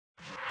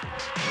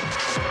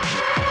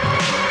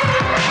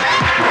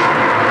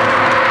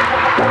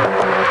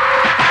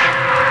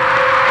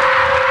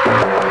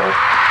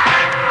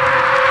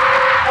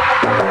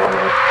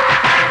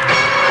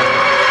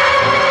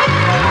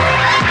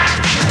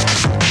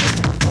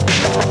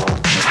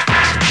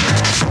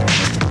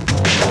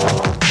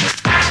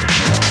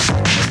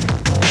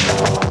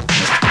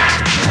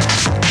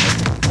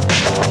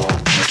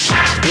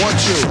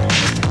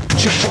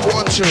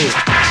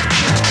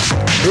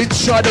true.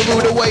 Inside the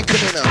rude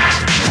awakening.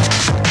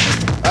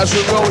 As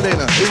we're rolling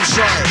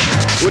inside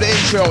with the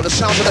intro, the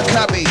sounds of the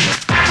Cabbie.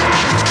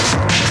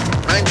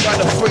 I ain't trying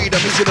to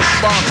freedom, into the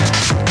spark.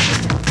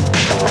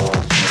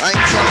 I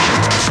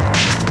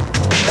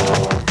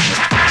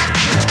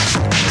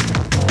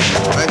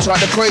ain't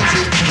trying to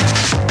crazy.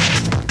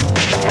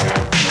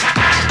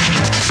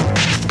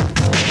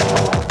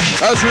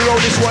 As we roll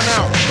this one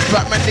out,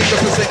 Fatman D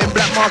representing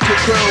Black Market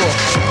Crew.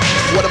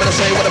 What I'm gonna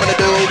say, what I'm gonna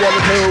do, what I'm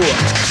gonna do.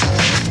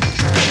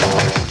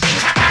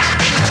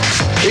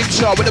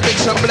 Intro with the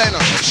mix and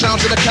blender.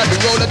 Sounds of the Cabbie,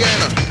 roll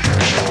again.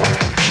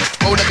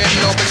 Roll again,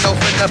 no big no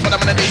friend, but I'm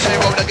gonna say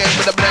roll again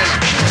with the blender.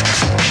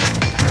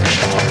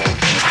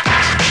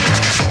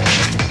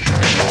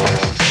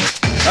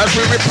 As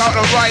we rip out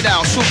and ride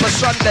out, Super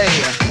Sunday.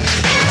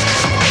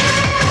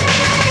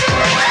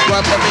 One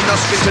put me no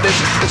skin to this.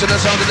 It's in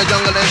the sound of the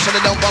jungle and so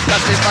they don't bump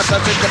plastic.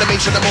 Fantastic, gonna make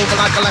sure they move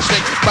like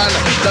elastic. Band,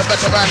 the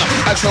veteran,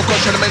 actual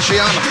culture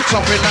dimension.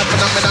 Something not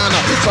phenomenon,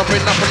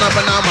 something not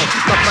phenomenon.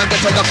 Not man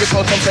gets a lucky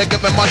for some say give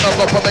him one of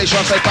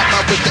probation. Say back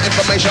man with the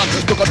information.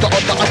 Look at the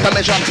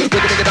automation. We're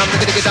gonna get down,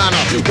 we're gonna get down.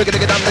 We're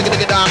gonna get down, we're gonna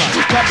get down.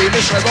 Cabbie,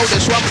 Mr. Roll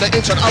this one with the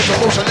inside out of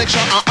motion. Next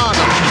shot,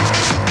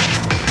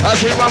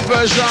 as we run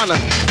version.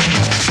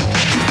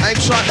 I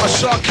ain't trying my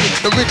circuit,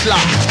 the Riddla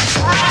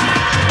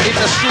in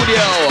the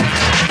studio.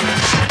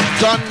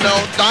 Don't know.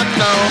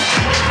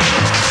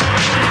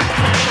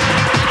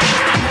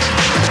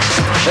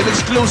 An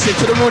exclusive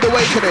to the Rude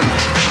Awakening.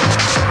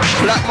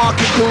 Black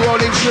Market Crew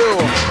rolling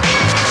through.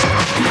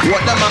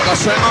 What the man gonna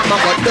say, what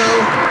man gonna do?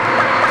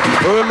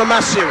 Remember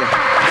massive,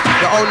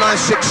 the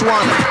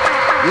 0961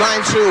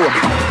 92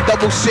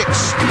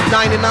 66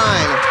 99.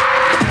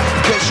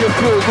 Gets your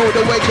crew, Rude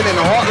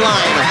Awakening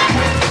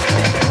hotline.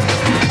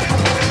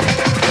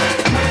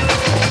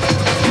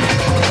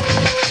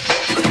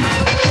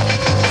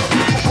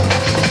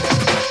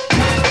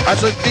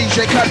 As a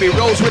DJ Cabbie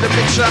rolls with a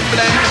mix and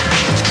blend.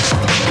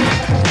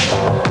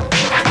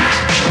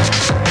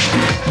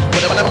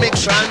 With a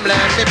mix and blend,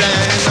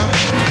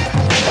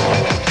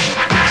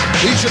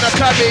 Easy in a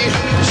Cabbie,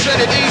 said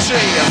it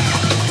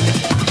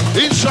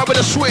easy. Inside with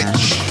a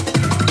switch.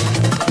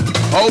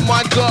 Oh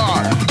my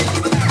God.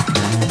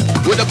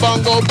 With the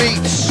bongo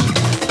beats.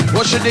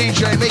 What's your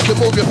DJ? Make you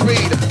move your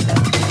feet.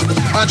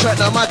 I check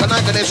the mic and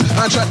like this,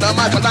 I check the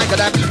mic and like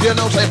that. You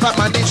know, say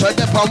Fatman DJ,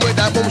 step on with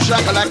that boom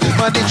shaka like.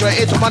 My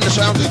DJ, it's on the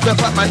sound, the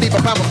Fatman D for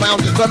pound for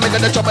pound. So make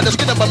it the top of the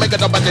skin up and make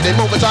it up and they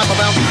move the time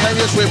around. And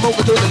yes, we're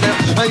moving to the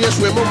left, and yes,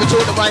 we're moving to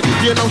the right.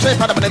 You know, say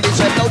Fatman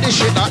DJ, no this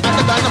shit, I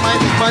the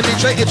dynamite. My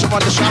DJ, it's on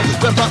the sound,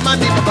 the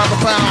Fatman D for pound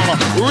for pound.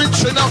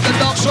 Reaching out the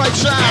dark side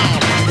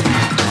sound.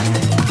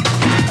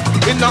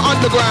 In the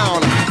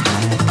underground.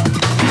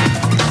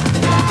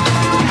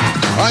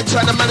 I'm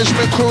trying to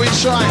management crew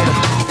inside.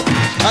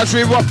 As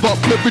we wrap up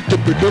the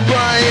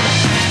ride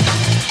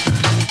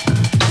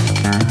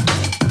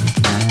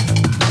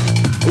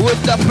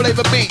with the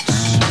flavor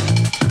beats.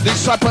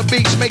 These type of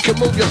beats make you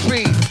move your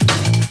feet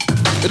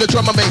in the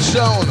drum and bass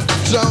zone.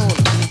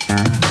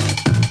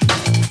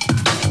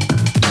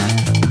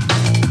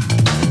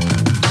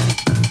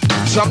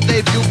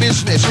 Someday view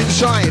business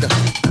inside.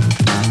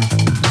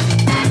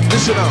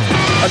 Listen up,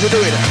 as we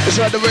do it,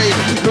 it's right the raid.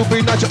 You'll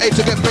be 9 to 8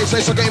 to get paid.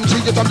 Say some game, see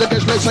your time to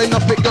get played. Say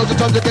nothing goes, the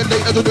time to get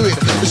late as we do it.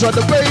 It's right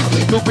the raid.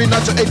 You'll be 9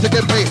 to 8 to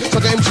get paid.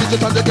 Some game, see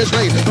your time to get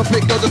late.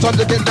 Nothing goes, the time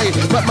to get late.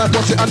 Batman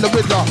boss it and the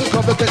Riddler.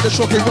 Come and get the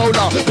shocking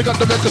roller. Pick up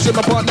the records in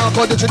my partner,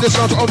 according to the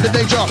sound of the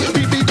danger.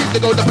 Beep, beep, beep,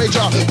 they go the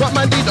pager.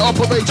 Batman need the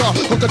operator.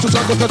 Conquer to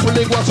sound, conquer to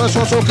link, what's us,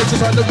 so get to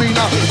sound the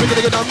arena. We're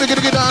gonna get down, we're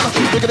gonna get down.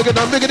 We're gonna get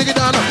down, we're gonna get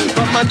down.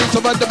 Batman needs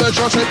to run the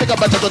version, say pick up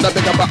better to the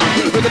bigger button.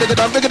 We're gonna get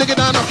down, we're gonna get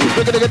down.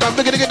 We're gonna get down,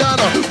 we're gonna get down.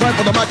 Right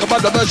on the mic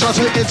about the version,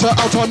 say it's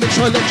out on mix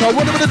electro.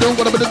 What am I gonna do?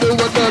 What am I gonna do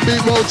when the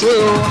beat rolls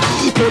through?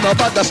 Do not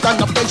bad the stand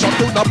up bass,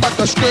 do not bad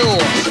the skill.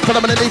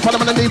 Follow me the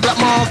knee,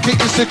 Black Market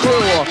is the crew.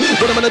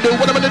 What am I gonna do?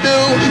 What am I gonna do?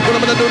 What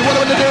am I gonna do? What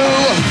am I gonna do?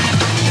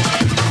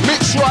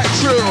 Mix right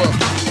through.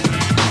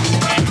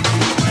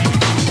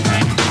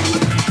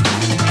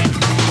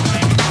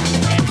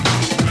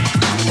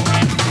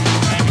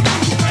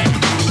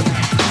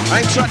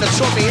 I ain't trying to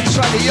tell me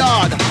inside the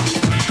yard.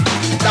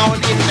 Down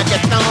in the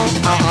ghetto,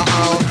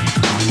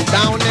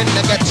 down in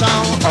the ghetto,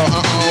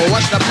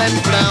 watch the blend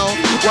flow,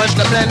 watch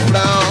the blend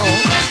flow.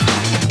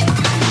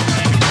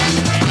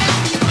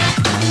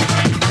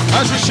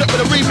 As we ship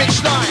with a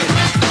remix line,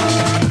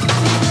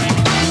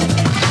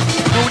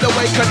 Rude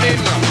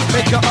Awakening,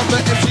 make your other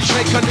MC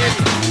shaking.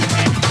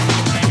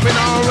 Been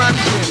all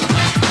ramping.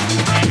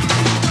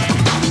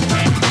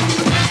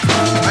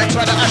 I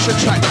try to Asher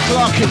track the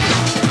Clarkin.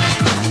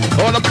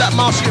 All the Black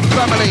Market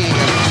family.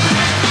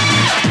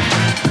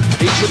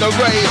 Each in the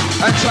Ray,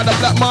 and try the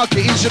Black Market,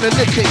 each in the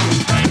Nicky.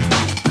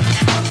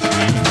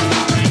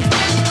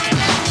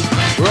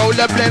 Roll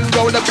the blend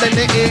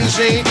it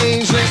easy,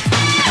 easy.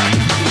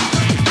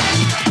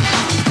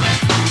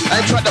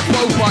 And try the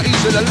profile,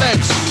 each in the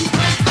legs.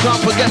 Can't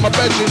forget my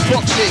bedroom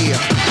Foxy.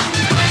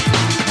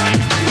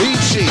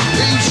 Easy,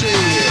 easy.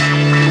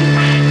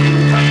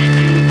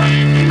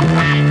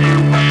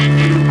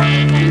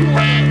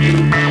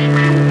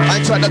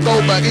 Inside the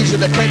Goldberg, easy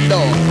the Kendo.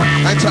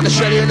 Inside the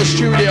Shelly in the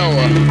studio.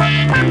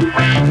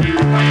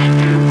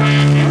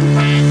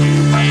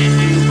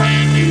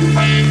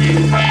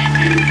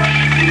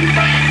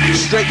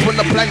 Straight from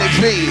the planet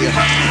V.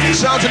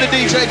 Sounds of the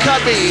DJ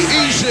Cabbie,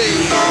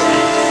 easy.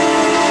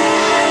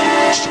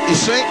 You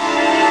see?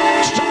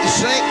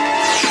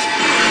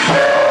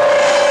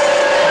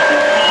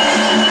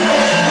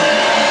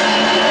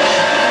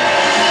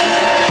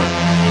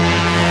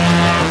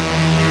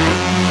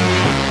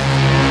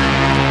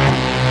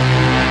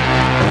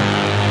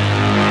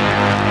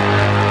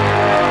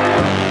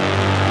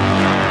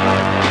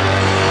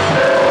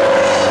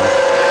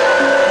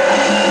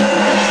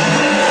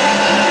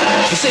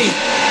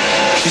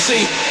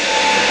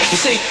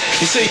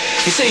 You see?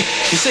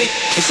 You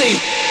see.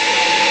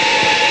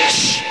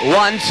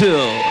 1, 2.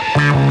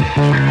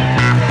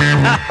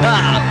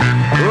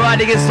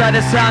 Riding inside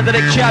the sound of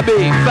the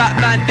Cabbie,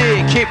 Fatman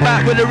D, kick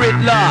back with the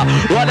Riddler.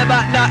 What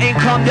about now? In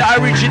come the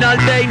original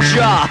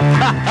danger.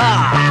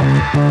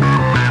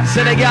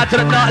 Send a guy to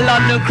the North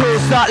London crew,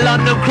 South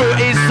London crew,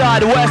 East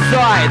side, West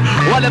side.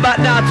 What about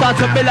now? Time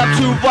to build up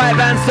to vibe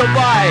and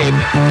survive.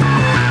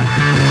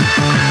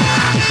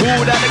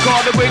 Ooh, that the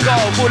corner we go,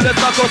 full of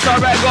tacos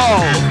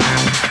Sarego.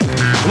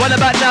 What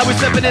about now? We're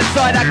stepping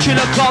inside that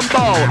killer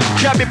combo.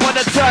 Cabbie on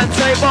the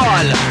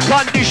turntable.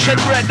 Condition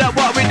red, that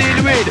what we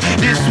deal with.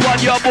 This one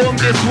you're boom,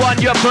 this one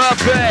you're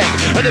perfect.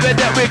 And the way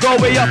that we go,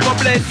 we up and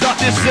blaze up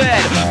this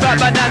set.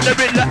 Batman and the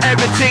Riddler,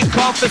 everything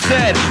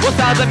confessed. What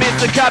sounds of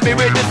Mr. Cabbie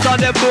with this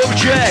on the boom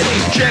jet.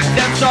 Check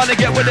them sound and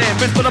get with it.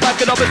 Fist full of back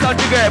and up, it's on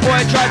to get.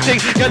 Boy, try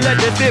thing, can let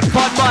this dip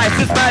on my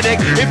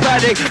systematic,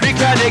 emphatic,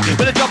 mechanic.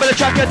 With the drop of the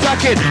track, attack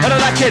it. I don't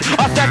like it,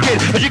 I stack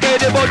it.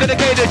 Educated, more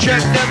dedicated.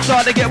 Check them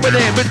sound and get with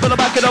it. Fist full of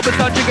back and up, it's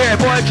on to get.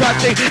 Boy, try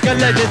thing, can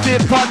let this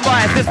dip on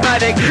my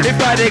systematic,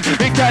 emphatic,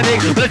 mechanic.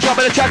 With the drop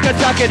of the track,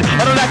 attack it.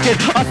 I don't like it,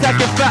 I stack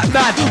it. Fat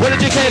man, well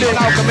educated.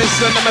 Alchemist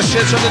and the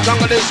machines from the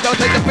jungle is. Don't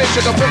take the piss,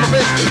 you can feel my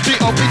fist.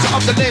 G.O. pizza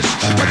up the list.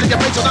 But you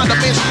get painted on the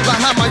mist. Like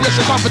hammer, yes,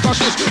 you can't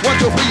touch this. 1,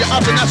 2, 3, you're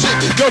out and that's it.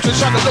 Go to the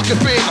shot and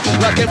looking big.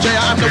 Like MJ,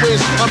 I'm the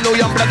whiz. I'm no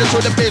young blood into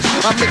the biz.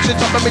 I'm mixing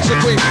up and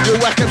mixing quick. You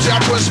whack MC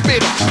out to a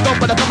spin.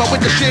 Don't bother coming with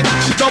the shit.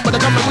 Don't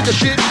bother coming with the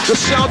shit. The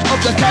sound of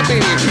the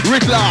Cabbie.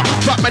 Riddla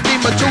Fatman,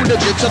 demon, too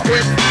legit to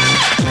quit.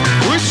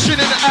 Rich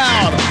shit in the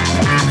out.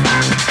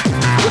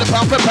 With a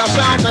pound for pound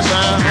sound, the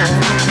sound.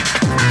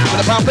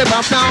 With a pound for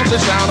pound sound, the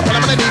sound. Put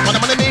them on the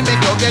knee, make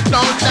you get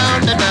down,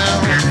 down, and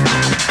down.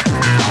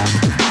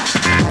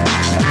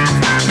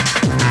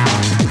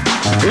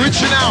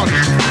 Reaching out,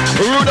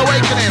 Ruud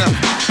awakening.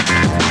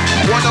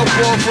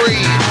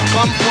 1043,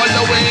 come all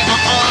the way,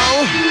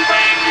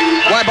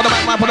 Why put the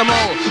mic, put the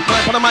roll.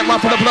 Why put the mic,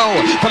 put the blow.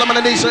 Put them on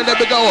the knees and there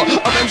we go.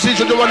 I'm MC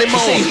to the running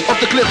mode. Off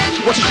the clip,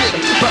 what's the shit?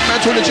 Batman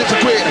to the jet to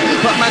quit.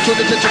 Batman to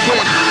the jet to quit.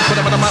 Put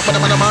them on the mic, put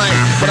them on the mic.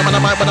 Put them on the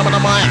mic, put them on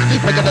the mic.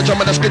 Making the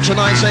jump in the scripture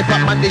line. Say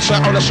Batman, this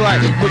shit, all the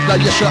slide. With like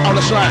yes, shit, all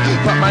the slide.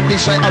 Batman,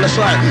 this shit, all the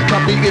slide.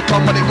 Can't be it,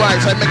 come when it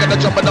rides. I making the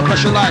jump in the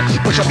pressure line.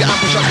 Push up your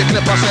arm, push up your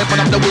clip. I say, but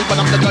I'm the weed, but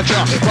I'm the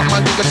gotcha.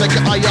 Batman, you can take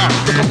it higher.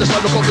 Look up the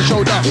side, look over the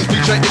shoulder.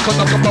 DJ, it can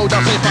knock a blow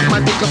down. Say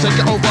Batman, you can take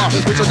it over.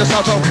 It's on the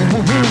south of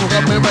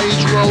got me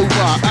Range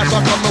Rover. As I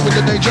come with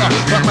the danger,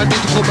 Batman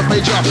need to call the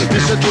major.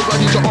 Listen to I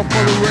need to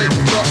operate.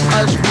 So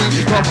as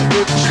we come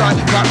with style,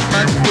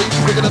 Batman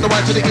we're gonna the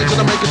white to the edge and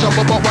I make a jump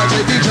about white.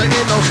 Say DJ,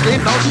 ain't no skin,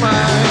 no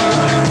spine.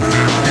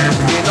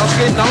 Ain't no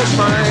skin, no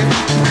spine.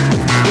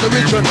 With the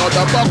original,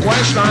 the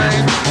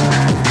Buckweinstein.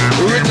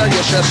 Riddler,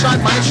 yes, your side,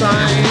 my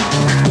side.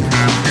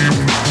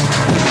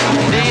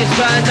 These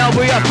fans now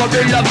we are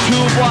coming up to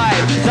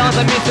vibe. Sounds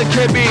like Mr.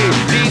 Cabbie,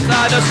 these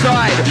are the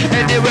side.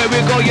 Anywhere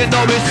we go, you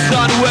know it's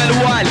done well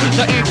wild.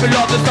 So if you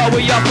love the song,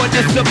 we are for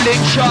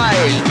disciplined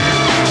child.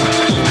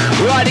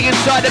 Riding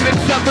inside the mix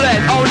and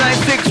blend.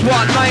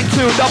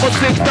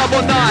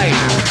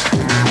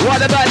 0961926699.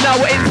 What about now?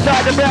 We're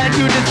inside the brand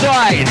new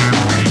design.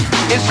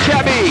 It's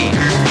Cabbie.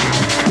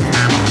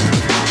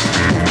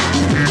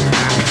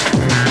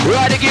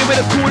 Riding in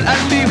with the cool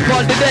and beef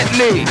on the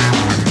deadly.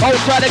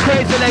 Outside the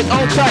crazy lane,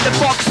 outside the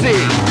foxy.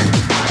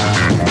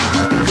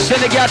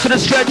 Send a guy to the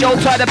stretch,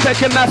 outside the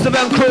pecking massive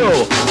and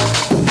crew.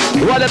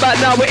 What about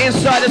now? We're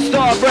inside the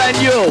star, brand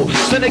new.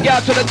 Send a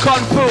guy to the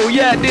kung fu,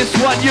 yeah, this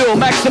one you,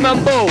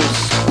 maximum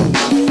boost.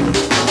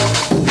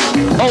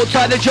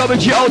 Outside the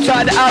geometry,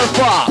 outside the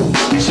alpha.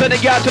 Send a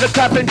guy to the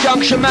Clapham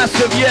Junction,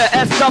 massive,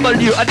 yeah,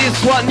 SW, and this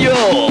one you.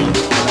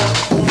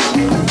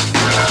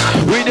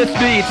 With the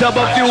speed,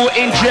 double fuel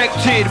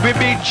injected. We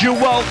bid you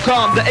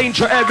welcome. The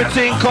intro,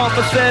 everything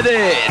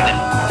compensated.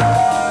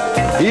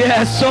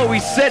 Yeah, so we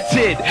set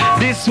it.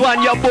 This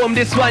one you're boom,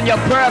 this one you're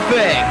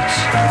perfect.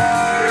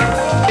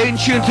 In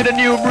tune to the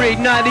new breed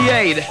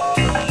 98.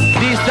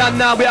 This time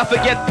now we have to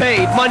get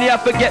paid. Money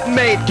have to get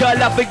made. Girl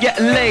have to get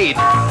laid.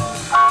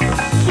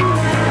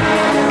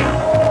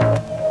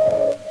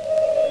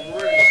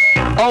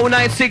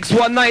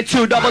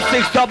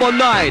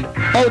 09619266699.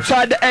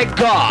 Outside the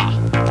Edgar.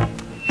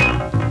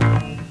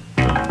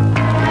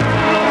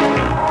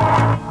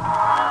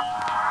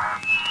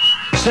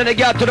 Send a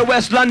gap to the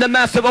West London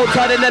massive,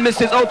 outside the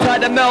Nemesis,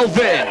 outside the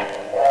Melvin,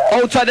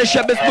 outside the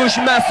Shepherd's Bush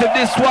massive.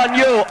 This one,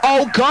 you.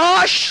 Oh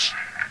gosh.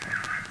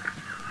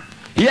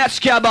 Yes,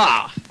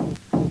 Cabbie.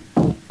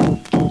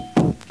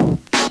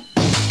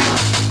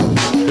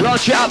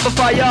 Launch it up for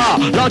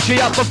fire, launch it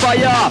up for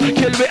fire.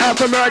 Kill me out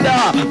for murder.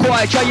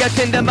 Boy, try your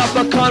thing, them up,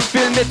 can't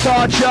feel me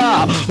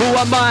torture. Who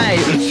am I?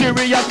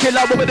 Serial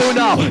killer, what we do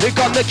now? Here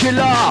come the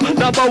killer,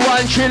 number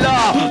one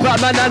killer.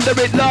 Batman and the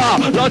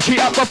Riddler. Launch it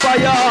up for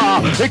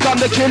fire. Here come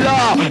the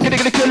killer, get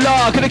the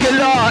killer, get the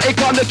killer. Here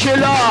come the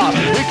killer,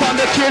 here come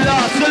the killer.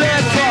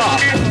 Selector,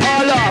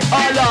 all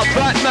up,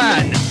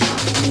 Batman.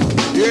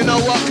 You know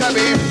what,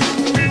 Cabbie?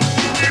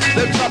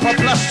 Them type of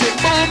plastic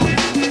bomb.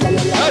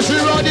 As we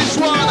run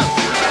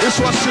this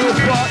one's too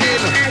far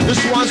in, this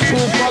one's too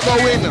far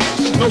going.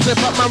 No say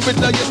Fatman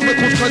Riddla, yes,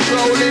 Rickles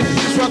controlling.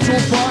 This one too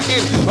far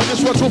in, and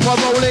this one too far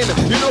rolling.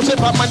 You know say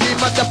Fatman need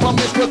my depth on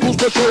this Rickles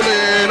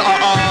controlling.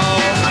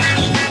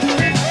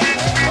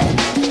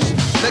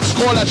 Next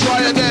caller,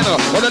 try again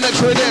on the next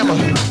rhythm.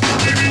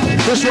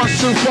 This one's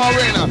too far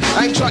in,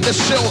 ain't tried the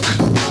silk.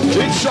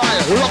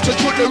 Inside, locked to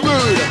the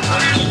Ruud.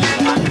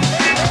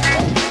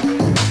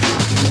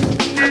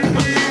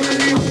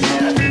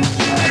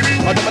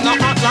 You're up on the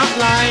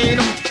hotline.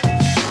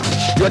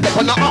 You're up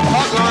on the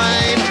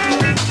hotline.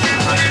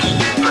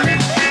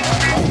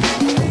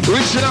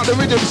 Reaching out the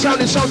rhythm,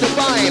 sounding so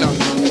divine.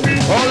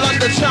 All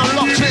London town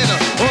locked in,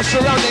 all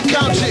surrounding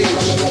counties.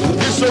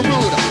 It's the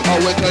Ruud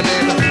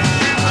awakening.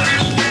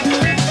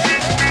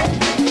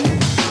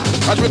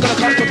 As we're gonna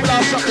come to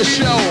blast up the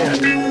show.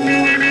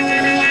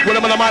 When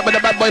I'm on the mic with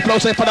the bad boy flow,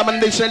 say for them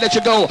and they say let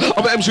you go.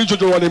 I'm an MC to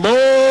do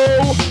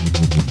anymore.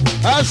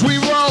 As we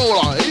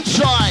roll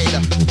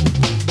inside.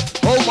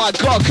 Oh my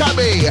God,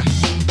 Cabbie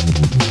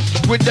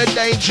with the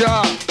danger.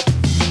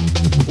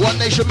 One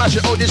nation mash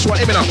it. Oh, this one,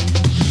 Eminem.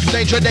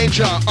 Danger,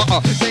 danger,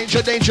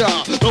 danger, danger.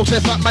 Don't say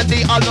Fatman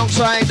D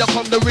alongside the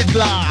come the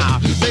Riddler.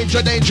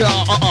 Danger, danger,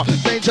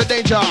 danger,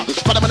 danger.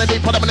 Put them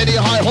in the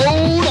high.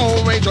 Hold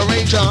on, Ranger,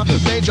 Ranger.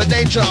 Danger,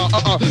 danger,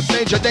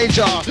 danger,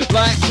 danger.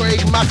 Like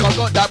Craig Mack, I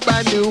got that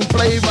brand new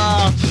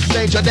flavor.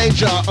 Danger,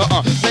 danger,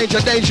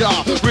 danger, danger.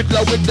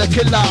 Riddler with the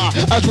killer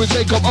as we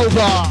take them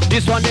over.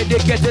 This one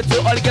dedicated to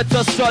all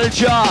ghetto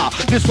soldier.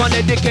 This one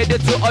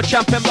dedicated to a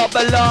champion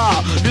bubbler.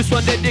 This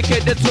one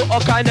dedicated to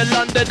a kind of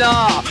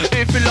Londoner.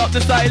 If you love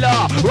the style,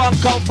 run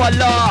come for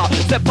law.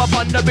 Step up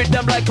on the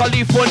rhythm like a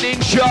leaf for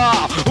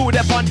ninja. Who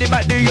the on the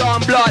back, the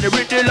young blood,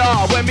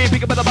 Riddla. When me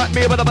pick up the back,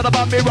 me run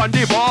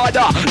the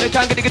border. They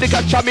can't get the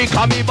catch on me,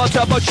 call me but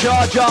a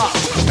charger.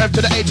 F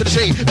to the A to the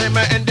C, M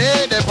and D.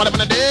 They put them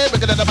in the D,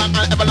 because the back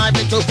and ever life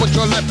to put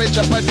your life in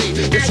jeopardy.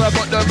 It's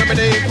about the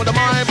remedy for the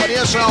mind, body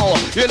and soul.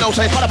 You know,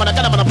 say, put them in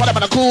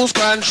the cruise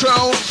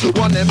control.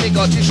 One day, me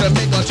go teach them,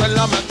 me go tell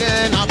them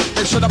again.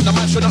 They shut up the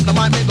mic,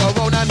 me go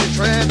roll down the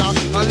train.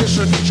 And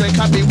listen, DJ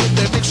Cabbie with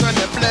the mix and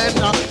the blend.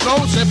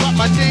 No, say, but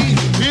my D,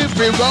 if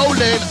we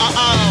rolling,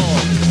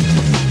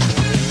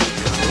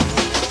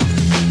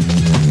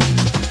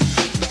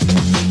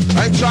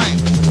 I'm trying.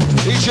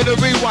 Each of the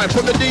rewind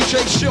from the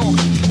DJ Shock.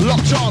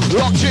 Locked on,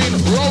 locked in,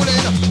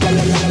 rolling.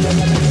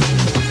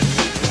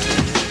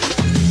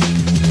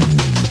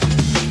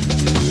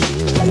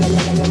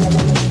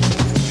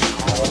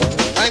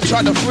 I'm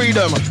trying to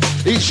freedom.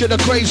 Each of the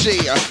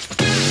crazy.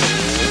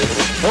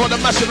 All the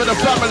massive in the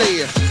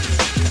family.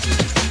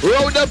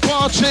 Roll the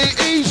party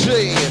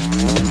easy.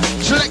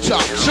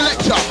 Selector,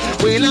 selector.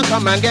 We look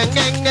come and gang.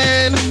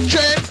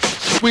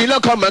 We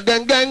look come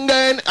and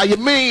gang. Are you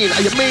mean?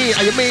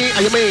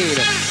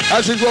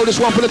 As we roll this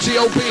one for the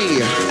TOP.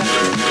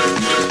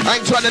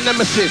 I'm trying the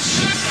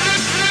Nemesis.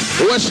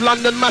 West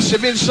London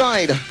massive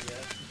inside.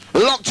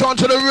 Locked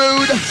onto the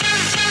Ruud.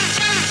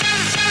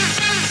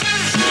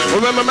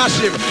 Remember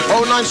massive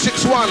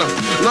 0961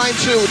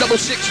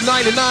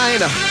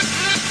 926699.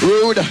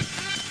 Ruud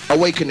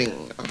awakening.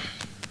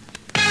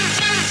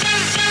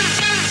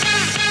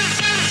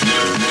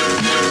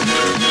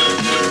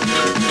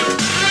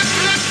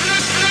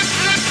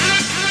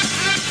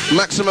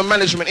 Maximum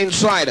management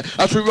inside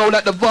as we roll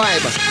out the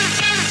vibe.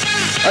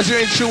 As you're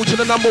in tune to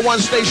the #1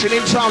 station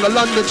in town, the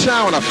London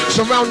town,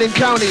 surrounding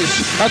counties,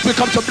 as we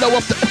come to blow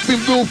up the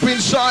effing roof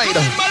inside.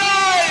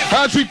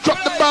 As we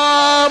drop the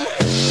bomb,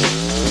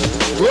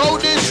 roll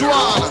this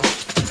one.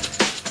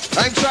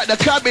 Hang tight the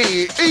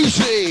Cabbie,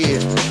 easy.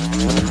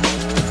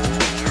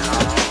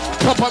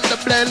 Pop on the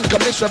blend,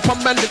 come this way,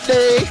 pump on the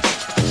day.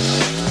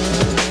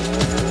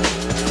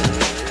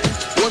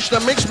 Watch the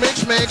mix.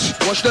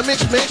 Watch the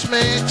mix.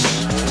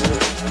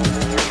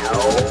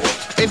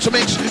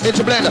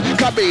 Into blend.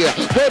 Cabbie,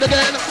 hold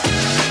again.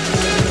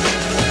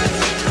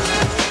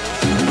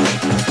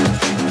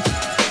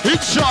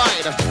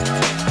 Inside.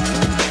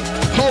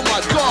 Oh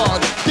my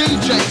God,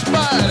 DJ's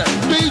bad.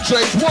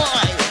 DJ's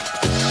wide.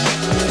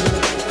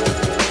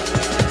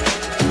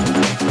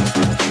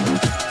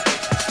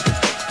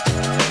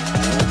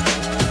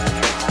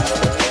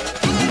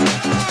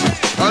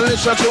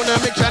 listen to the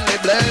mix and they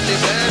blend.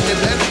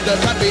 The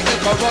Cabbie it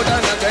come roll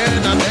down again.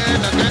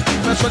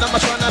 That's when I'm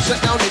trying to set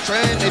down the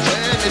trend.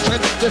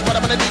 Just put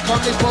them in the deep on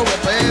this bowl, we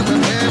play.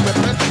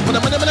 Put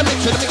them in the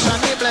mix and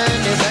they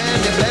blend.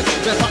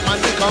 The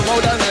Fatman it come roll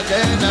down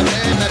again.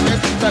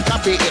 The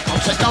Cabbie it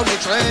come set down the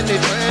trend.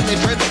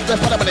 Just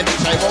put them in the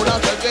deep and roll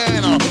down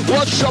again.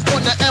 What's up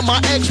on the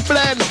MIX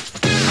blend?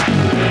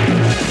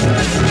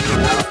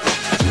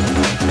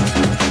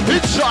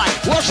 Inside,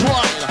 what's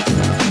wrong?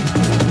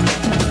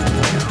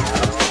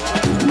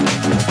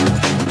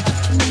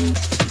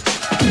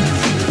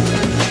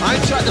 I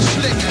ain't trying to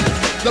slick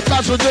the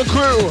Basil the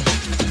crew.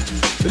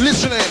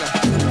 Listening.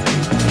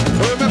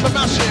 Remember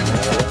massive.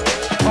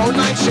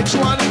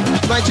 0961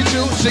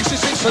 92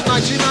 66 and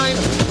 99.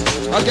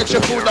 I'll get you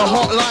through the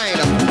hotline.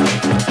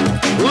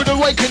 Ruud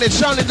awakening,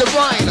 sounding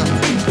divine.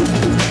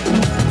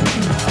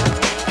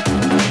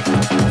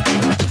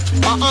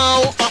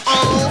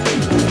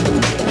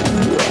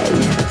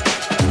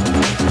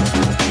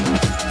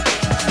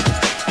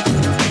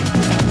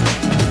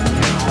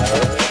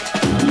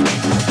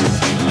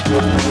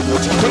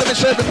 Put him in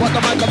service, what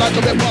the mic about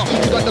to rip off.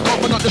 You got the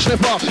coke but not the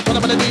slipper. Put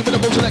him in the knee with the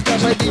bull selector.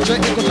 Say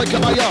DJ, it could take it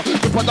higher.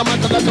 You put the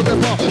mic about to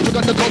rip off. You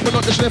got the coke but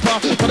not the slipper.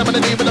 Put him in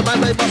the knee with the man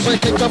paper. Say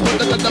kick up, put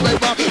the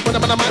paper. Put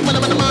him in the mic, put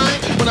him in the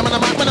mic. Put him in the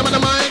mic, put him in the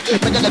mic.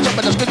 Make it the jump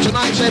in the script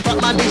tonight. Say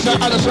Fatman needs that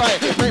other side.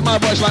 Make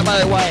my voice like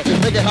my way.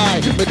 Make it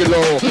high, make it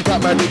low.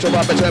 Fatman needs to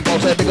rap a tempo.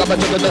 Say big up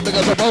and to the big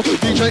as a bow.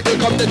 DJ, it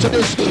come into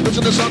this.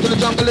 Listen to the sound of the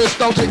jungle list.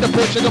 Don't take the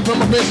pitch, it up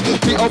from a fist.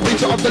 T.O.B.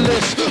 to off the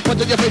list. Put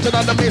your feet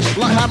on the mist.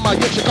 Like hammer,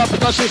 get your cup and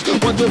dust. 1,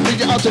 2, 3,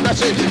 get out and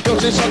that's it.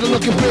 Goes inside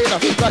looking cleaner.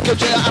 Like a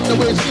chair, I'm the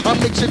whiz. I'm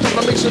mixing up,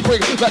 I'm mixing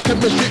quick. Like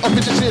chemistry of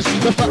physicists.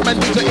 The Fatman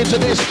needs to into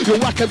this. You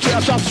whack him, shit,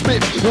 I sharp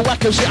spit. You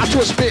whack him, shit, I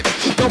twist spit.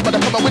 Don't bother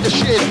come up with the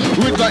shit.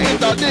 Riddla in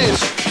this.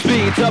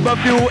 Speed of a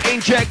fuel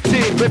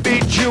injected. We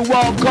beat you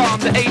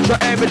welcome. The age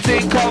of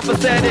everything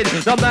compensated.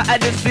 No matter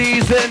the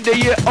season, the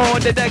year or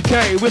the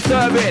decade. We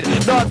serve it.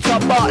 Not a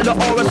butler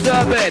or a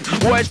servant.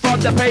 Words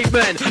from the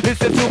pavement.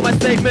 Listen to my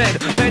statement.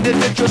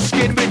 Penetrate your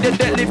skin with the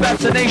deadly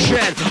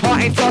vaccination.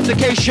 Heart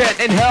intoxication.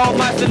 Inhale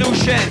my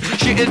solution.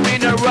 She has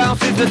been around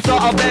since the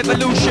start of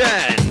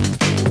evolution.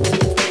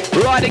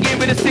 Riding in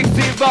with a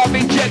 16-valve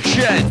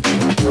injection.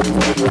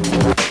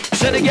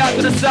 Sending out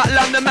to the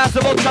satellite, the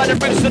massive outside the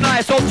bricks and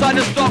ice, outside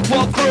the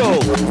Stockwell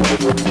crew.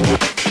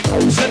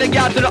 Sending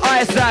out to the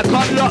ISAC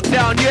on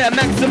lockdown, yeah,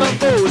 maximum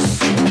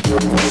boost.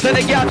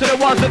 Sending out to the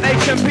ones of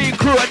HMP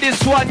crew, and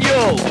this one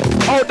you.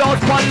 Hold on,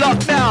 on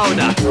lockdown.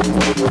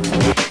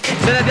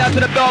 Sending out to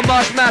the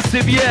Belmarsh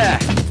massive, yeah.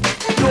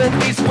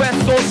 North, east,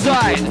 west, or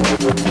side.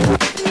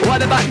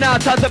 What about now?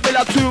 Time to build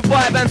up 2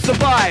 vibe and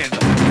survive.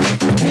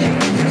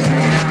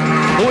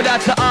 Who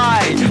that's the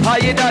eye, high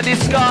in the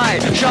sky.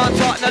 Shan't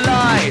talk the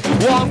lie,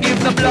 won't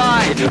give the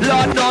blind.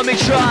 Lord know me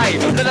try,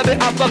 little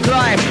bit up a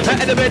climb.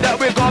 And the way that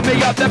we're gonna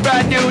make up the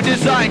brand new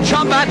design.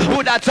 Champion,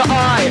 who that's the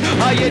eye,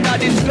 high in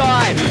the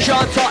sky.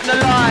 Shan't talk the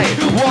lie,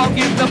 won't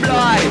give the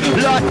blind.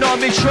 Lord know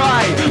me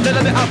try, little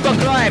bit up a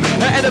climb.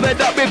 And the way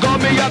that we're gonna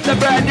make up the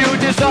brand new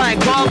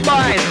design.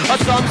 Combine,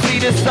 some see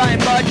the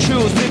sign but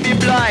choose to be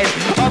blind.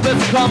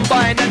 Others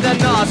combine and then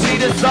not see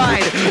the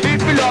sign. It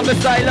belongs to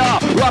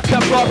style, rock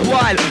and rock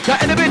wild.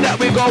 The way that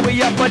we go,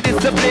 we up a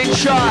discipline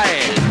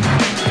shine.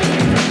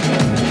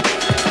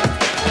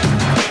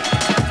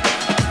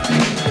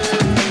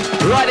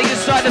 Riding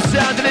inside the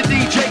sound of the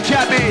DJ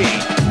Cabbie.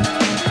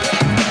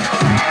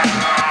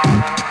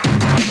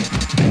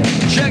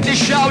 Check the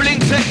Shaolin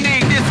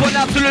technique, this one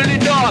absolutely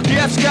dark.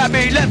 Yes,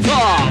 Cabbie, let's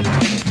talk.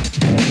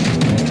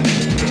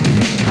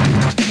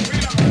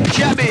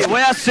 Cabbie,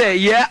 what I say,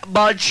 yeah,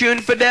 ball tune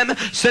for them.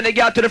 Sending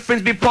out to the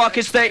Frisbee Park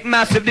Estate,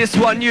 massive, this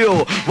one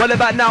new. What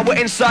about now, we're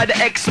inside the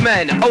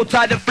X-Men.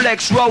 Outside the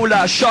Flex,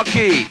 Roller,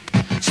 Shocky.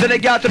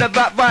 Sending out to the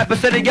Bat Viper,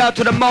 sending out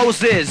to the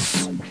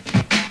Moses.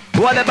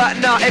 What about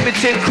now,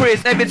 everything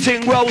Chris,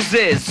 everything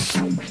Roses.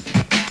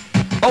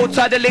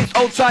 Outside the Links,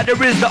 outside the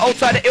Riddla,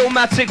 outside the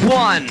Illmatic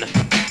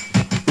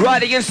 1.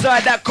 Riding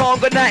inside that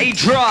Congo Natty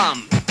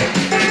drum.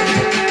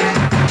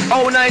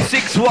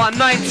 0961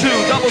 92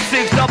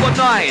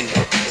 6699.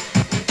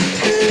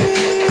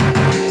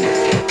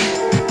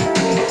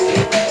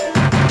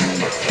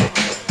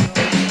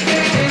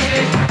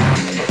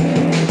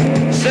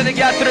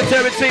 Sending out to the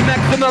territory,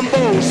 maximum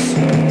boost.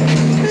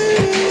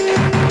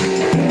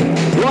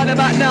 What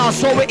about now?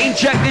 So we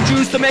inject the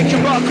juice to make you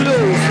rock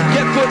loose.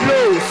 Get good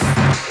loose.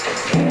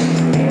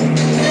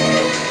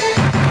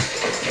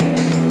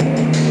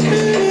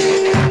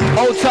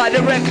 Outside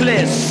the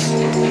reckless.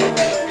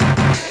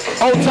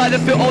 Outside the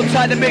feel,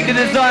 outside the make the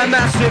design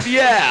massive,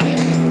 yeah.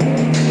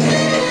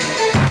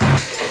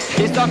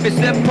 It's time to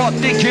step pop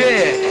the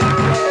gear.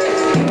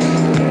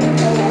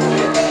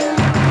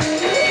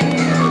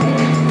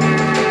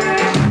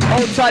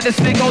 Outside the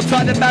stick,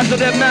 outside the battle,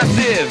 they're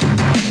massive.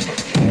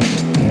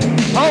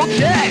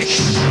 Okay.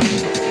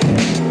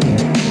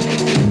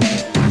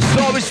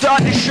 So we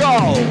start the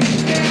show.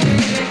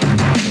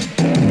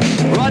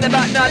 Right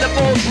about now, the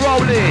ball's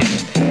rolling.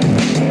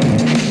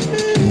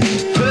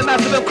 To the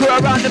massive crew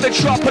around the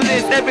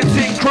metropolis,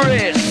 everything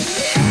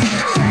crisp.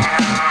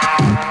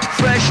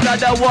 Fresh like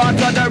the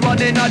water, the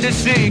running of the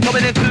sea.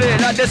 Coming in clear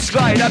like the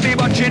sky, that be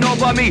watching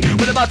over me.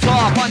 With my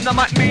top, on the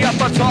mic, me up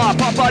a top,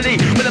 properly.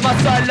 With my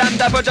silent,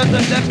 I just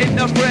them in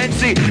the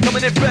frenzy.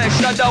 Coming in fresh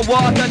like the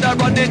water, the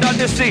running of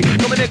the sea.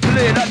 Coming in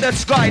clear like the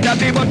sky, that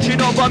be watching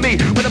over me.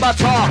 With my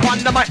top, on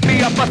the mic,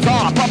 me up a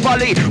top,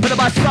 properly. With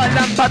my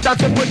silent, I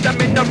just put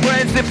them in the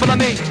frenzy. Follow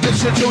me.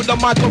 Listen to the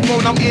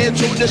microphone, I'm here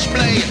to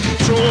display.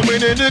 So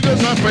many niggas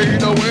I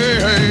fade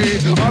away.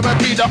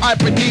 R.I.P. the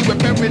IPD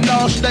with every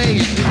last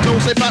day.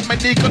 Don't say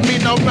Fatman D could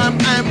mean no ram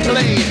and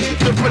play.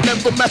 Different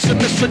level massive,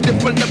 Mr.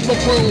 Different level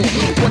crew.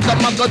 What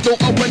am I gonna do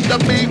when the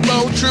beat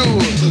roll true?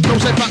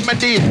 Don't say Fatman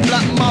D,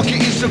 Black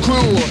Market is the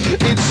crew.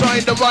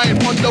 Inside the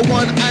ride on the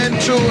 1 and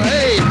 2.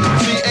 Hey,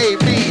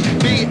 C-A-B,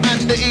 B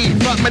and the E.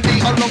 Fatman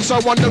D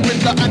alongside one the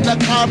Riddla and the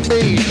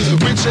Cabbie.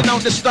 Reaching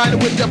out the style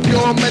with the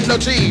pure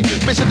melody.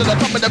 Missing to the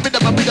top of the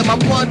rhythm, I'm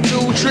 1,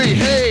 2, 3.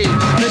 Hey,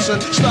 listen,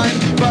 style,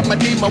 Fatman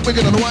D, my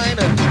wicked and wine.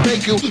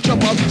 Make you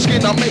jump up,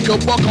 skin up, make a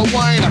walk of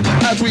wine.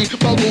 As we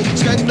bubble,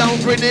 skank down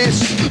for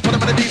this. Put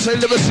them in the DJ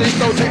lyricist,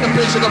 don't take the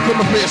piss, I got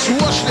from a piss.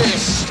 Watch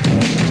this.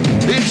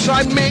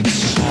 Inside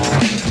mix.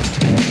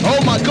 Oh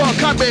my God,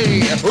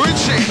 Cabbie,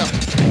 reaching.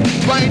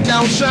 Right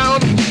down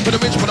sound. Put the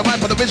rinse, put the mic,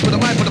 put the rinse, put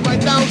the mic, put the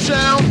right down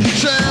sound.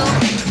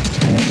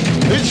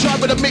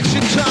 Inside with the mix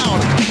in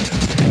town.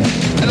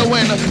 And the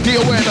when, the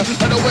awareness,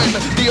 and the when,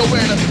 the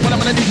awareness. What I'm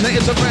gonna need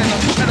is a friend.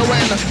 And the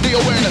when, the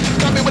awareness.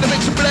 Cabbie with the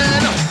mix and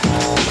blend.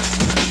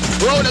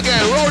 Roll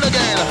again, roll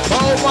again.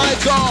 Oh my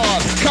God,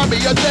 Cabbie,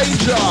 your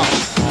danger.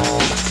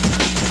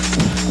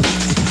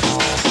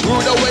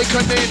 Ruud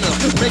awakening,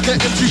 make an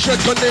empty shed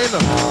come in.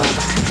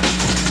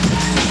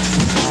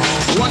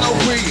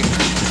 103.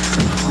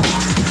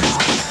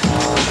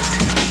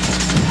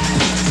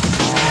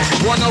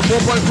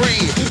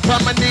 104.3,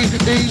 Fatman D,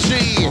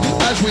 easy.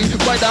 As we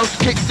ride down,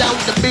 kick down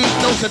the beat.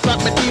 No say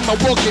Fatman D, my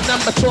walking, I'm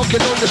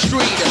talking on the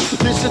street.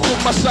 Listen to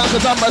my sound,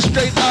 cause I'm a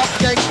straight up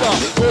gangster.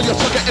 All your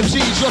sucker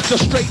MCs, just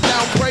a straight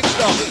down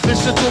prankster.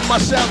 Listen to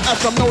my sound, as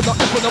I'm known, not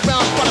effing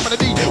around. Fatman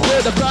D, where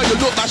the crowd, you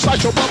look like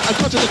Sideshow Bump and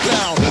cut to the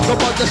clown.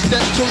 Come on, just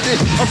step to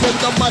this. I'm from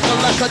the mic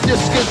like a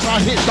discus,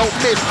 I hit, don't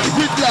miss.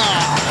 Riddla.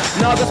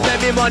 Now go spend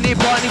me money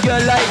on you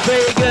like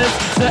Vegas.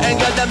 Certain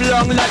got them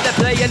long like they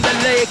play in the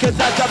Lakers.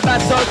 That's a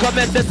bad soul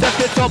coming to set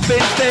it up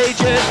in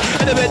stages.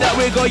 And the way that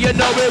we go, you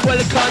know it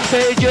will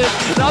contagious.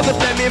 Now go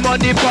spend me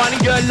money on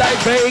you like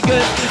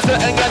Vegas.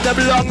 Certain got them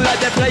long like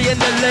they play in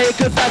the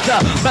Lakers. That's a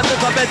bad soul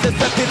coming to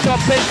set it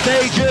up in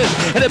stages.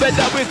 And the way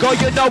that we go,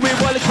 you know it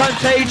will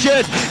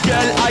contagious.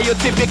 Girl, are you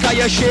typical?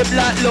 You shaped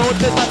like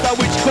lotus. That's a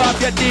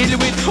witchcraft you deal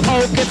with.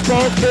 Hocus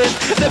pocus.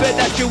 The way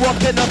that you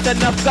walking up,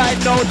 enough guy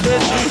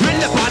notice.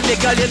 Really panic,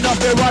 girl, you know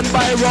we run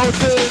by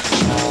roses.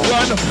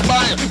 Run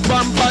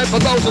by for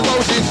those and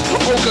roses.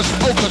 Focus,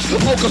 focus,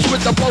 focus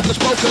with the focus,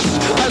 focus.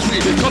 As we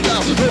come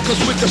down, focus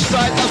with the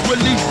style. As we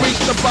increase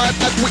the vibe,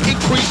 as we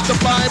increase the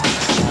vibe.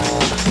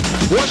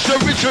 What's the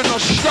original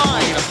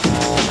style?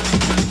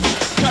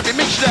 Cabbie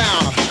mix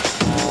down.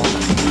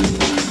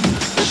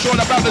 It's all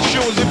about the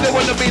tunes. If there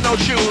wouldn't be no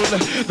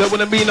tune, there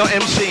wouldn't be no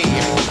MC.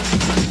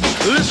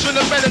 Listen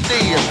to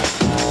melody.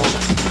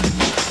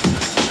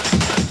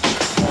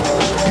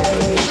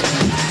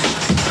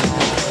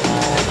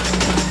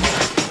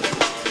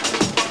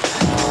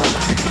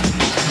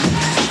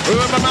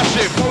 Remember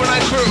massive,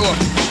 49 crew,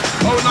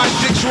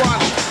 0961,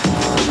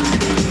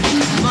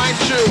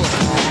 92,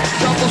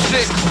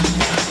 66,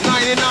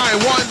 99,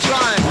 one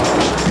time.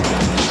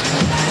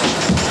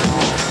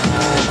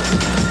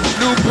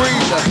 New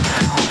breed,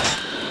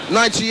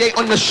 98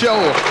 on the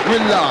show,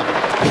 Riddla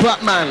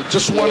Fatman,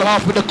 just one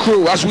half of the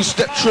crew as we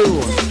step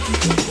through.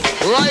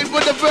 Right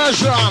with the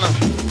version.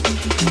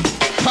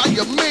 How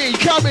you mean,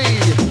 Cabbie?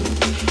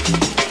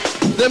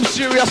 Them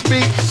serious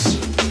beats.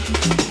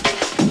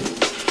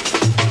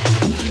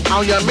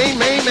 How you mean?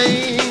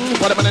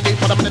 Put them in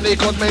the knee,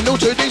 cause me new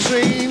to the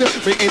scene.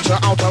 Me into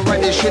out and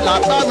ride this shit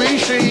like Barry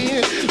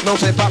Sheen. No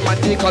say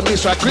Fatman D, cause me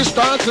so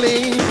crystal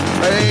clean.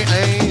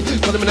 Hey,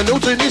 put them in the new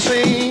to the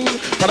scene.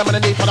 Put them in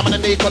the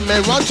knee, cause me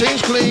run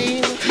things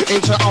clean.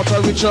 Into out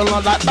and ritual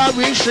like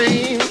Barry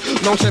Sheen.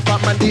 No say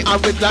Fatman D, I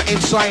Riddla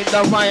inside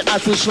the ride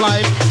as we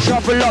slide.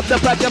 Shuffle up the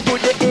back and put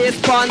the ace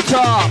on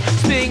top.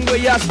 Sting where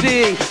you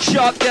sting,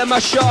 shock them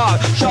a shock.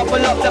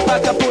 Shuffle up the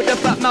back and put the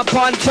Fatman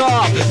on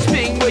top.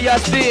 Sting where you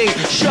sting,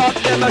 shock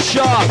them a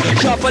shock.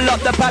 Shuffle up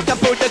the back and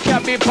put the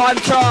Cabbie on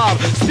top.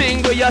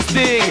 Sting where you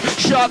sting,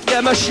 shock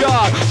them a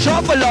shock.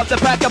 Shuffle up the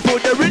back and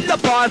put the Riddla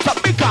on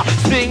top. Because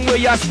sting where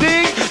you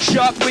sting,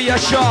 shock where you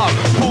shock.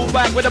 Pull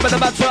back with a bit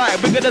of a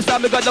time. We got the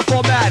sound, we got the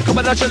format. Come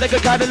on, I'll show like a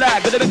kind of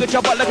lag. With a big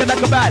jump out like a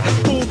bat.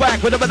 Pull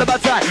back with a bit of a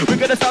time. We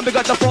got the sound, we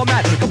got the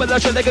format. Come on, I'll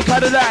show like a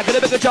kind of lag. With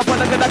a big jump out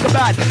like a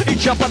bat. Each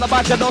jump on the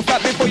back and don't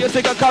stop before you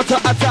take a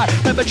counter attack.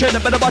 Never train,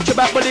 better watch your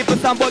back. Believe for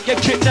some boy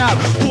get kidnapped.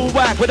 Pull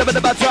back with a bit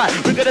of a time.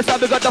 We got the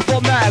sound, we got the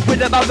format. With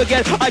them out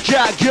again, I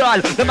jack,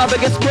 girl. Them out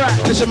again,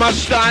 scratch. This is my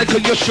style,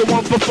 cause you should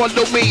want to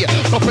follow me.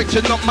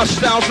 Perfecting up my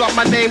styles like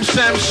my name's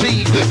Sam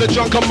C. The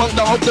junk among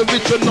the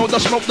original, the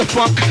smoke the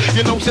funk.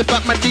 You know, say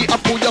Fatman D, I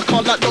pull your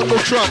car like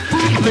Donald Trump.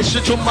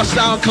 Listen to my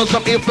sound, cause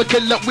I'm here for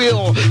killer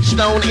will.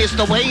 Stone is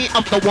the way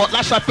up the walk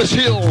like Cypress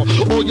Hill.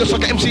 All your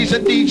sucker MCs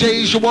and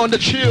DJs, you wanna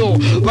chill.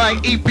 Like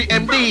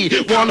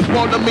EPMD, wanna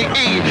follow me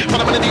E.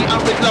 Fatman D, I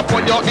read up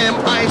on your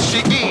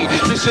M-I-C-E.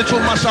 Listen to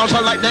my sounds, I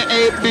like the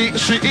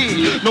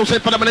A-B-C-E. No, say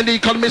Fatman D,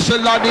 call me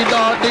Saladi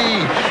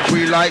Dardy.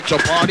 We like to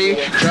party,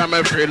 jam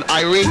and feel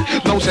irie.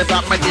 No, say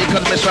Fatman D,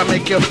 cause me so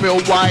make you feel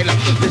wild.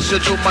 Listen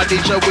to my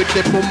DJ with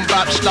the boom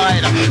bap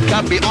style.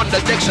 Cabbie on the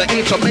deck, so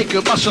to make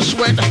you bust a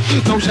sweat.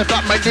 No, say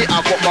Fatman D,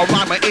 I got my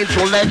rhyme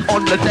intellect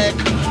on the deck.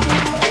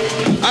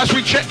 As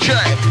we check,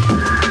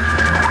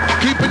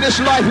 keeping this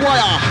live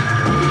wire.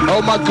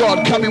 Oh my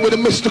God, Cabbie with the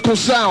mystical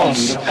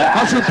sounds.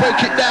 As we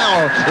break it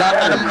down, like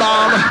Adam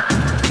Bomb.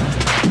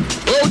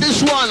 Oh,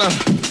 this one,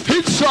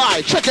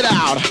 inside, check it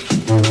out.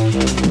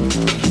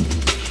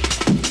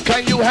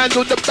 Can you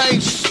handle the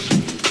bass?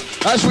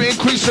 As we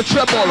increase the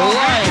treble,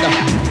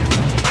 right.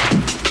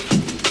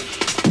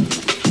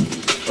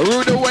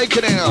 Ruud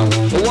Awakening,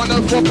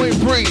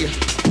 104.3,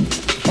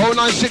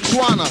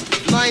 0961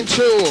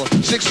 92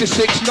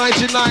 66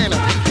 99.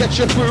 Get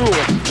you through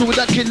to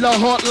that killer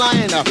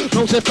hotline.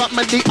 Don't say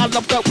Fatman D, I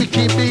love that we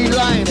keep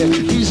line.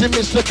 Easy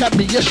Mr.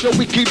 Cabbie, yes sure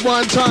we keep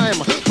one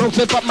time. Don't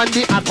say Fatman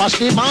D, I pass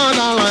the man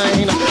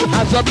line.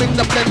 As I bring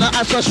the blender,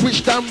 as I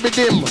switch down with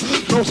him.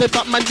 Don't say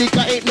Fatman D,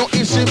 I ain't no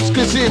isms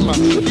him.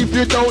 If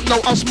you don't know,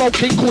 I'm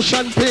smoking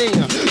cushion ping.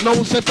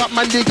 Don't say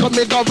Fatman D, come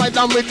and go right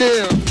down with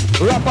him.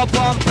 Rapper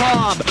pom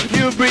pom,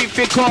 new breed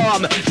fi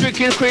come.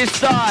 Drinking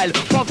crystal,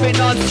 puffing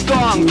on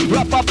skunk.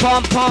 Rapper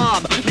pom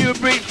pom, new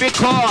breed fi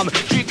come.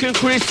 Drinking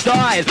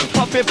crystal,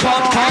 puffing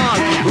pom pom.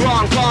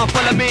 Wrong, come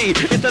follow me.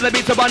 Instead of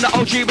beats around the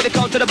OG, when it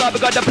comes to the bar, we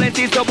got the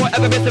plenty. So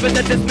whatever bits of it,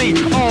 that's me.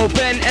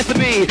 Open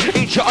SME,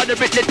 each other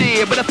Riddla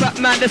D. But the fat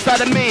man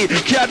decided me.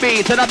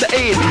 Cabbie, turn up the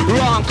E.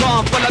 Wrong,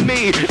 come follow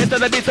me.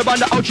 Instead of beats around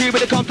the OG,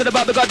 when it comes to the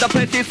bar, we got the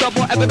plenty. So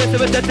whatever bits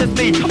of it, that's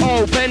me.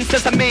 Open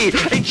sesame,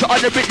 each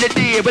other Riddla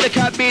D. But it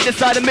can't be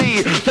side of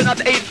me, turn out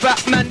the 8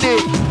 Fatman D.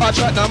 I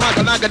tried no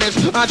maga like this,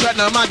 I tried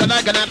no maga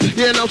like that.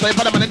 You know, say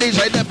Fatman D,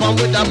 DJ, that one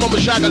with that mama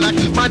shagger like.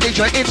 My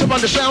DJ, it's on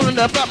the sound and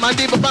the Fatman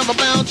D, but I'm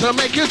bound to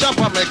make you jump,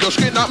 I make your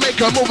skin not make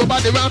her move her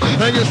body round.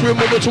 And yes, we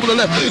move it to the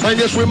left, and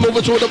yes, we move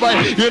it to the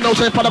right. You know,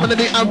 say Fatman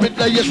D, I'm with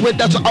the yes,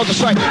 with that's out the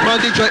sight. My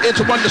DJ,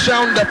 it's on the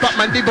sound, the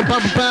Fatman D, but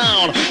I'm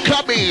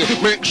Cabbie,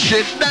 make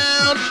shit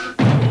down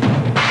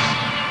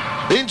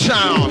in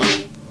town.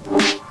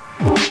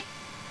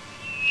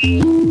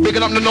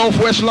 Picking up the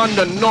northwest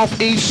London,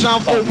 northeast,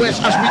 south or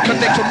west as we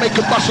connect to make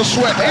a bust of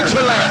sweat.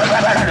 Intellect.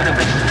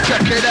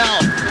 Check it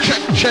out.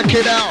 Check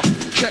it out.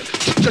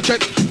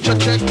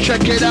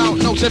 Check it out.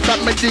 No say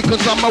Fatman D,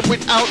 cause I'm a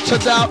without to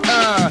doubt.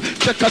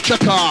 Check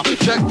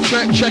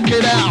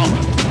it out.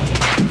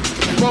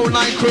 Roll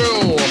 9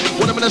 crew.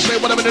 What I'm gonna say,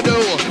 what I'm gonna do.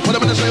 What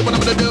I'm gonna say, what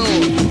I'm gonna do.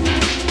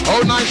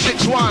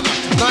 0961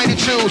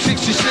 92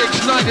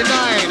 66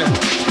 99.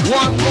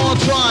 One more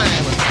time.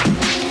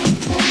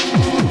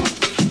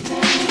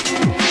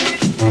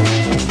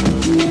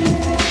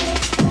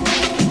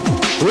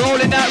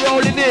 Rolling out,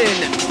 rolling in.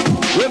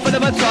 Wait for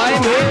them a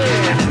time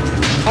in.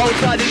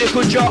 Outside the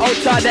little jar,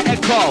 outside the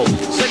echo.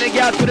 Sending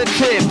out to the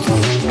tips.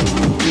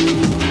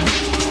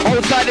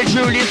 Outside the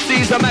Julius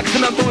Caesar,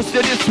 maximum boost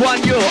to this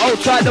one, you.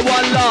 Outside the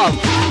one love.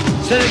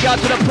 Sending out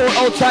to the port,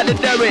 outside the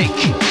Derrick.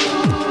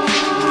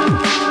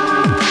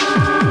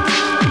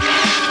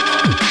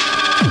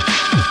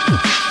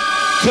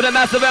 To the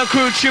massive and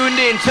crew tuned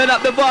in, turn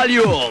up the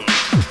volume.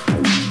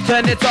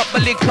 Turn it up a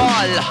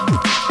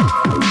little.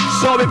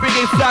 So we bring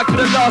it back to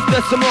the last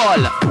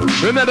decimal.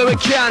 Remember we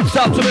can't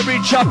stop till we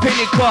reach our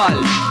pinnacle.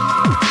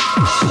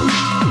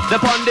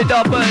 Step on the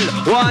double,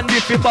 one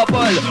if you bubble.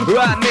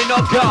 Right me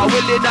no car,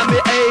 willing and me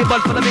able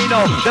for the me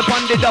no. Step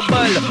on the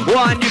double,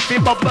 one if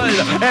you bubble.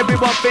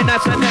 Everyone be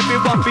nice and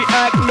everyone be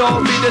act, no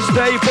be the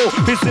stable.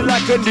 Pissing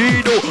like a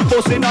needle,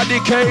 forcing on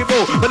the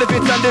cable. But if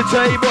it's on the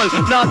table,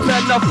 not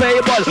enough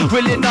fable.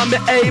 Willing and me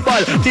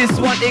able, this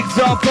one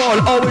example.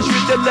 Always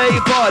with the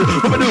label,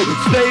 we do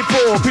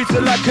staple.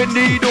 Pissing like a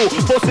needle,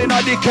 forcing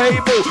on the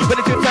cable. But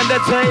if it's on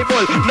the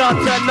table, not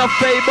enough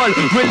fable.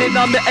 Willing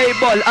and me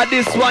able, at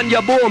this one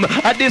ya boom,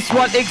 at this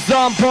one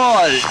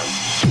example.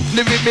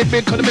 Live with me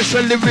big, cause me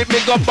say live with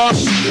me go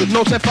bust.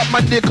 No say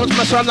Fatman D, cause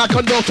my son like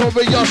a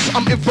notorious.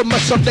 I'm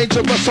infamous, I'm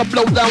dangerous, I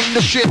blow down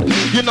the shit.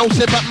 You know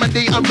say Fatman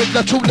D, I'm with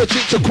the too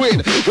legit to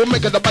quit. We'll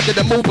make it the body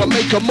the move,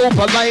 make a move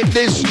like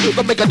this.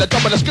 We'll make it the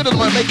double the skin and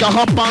we'll make a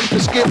hop on to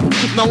skip.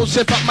 No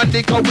say Fatman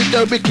D, cause with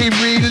the Ricky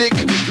relic.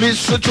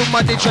 Listen to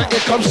my DJ,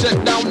 it comes set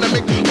down the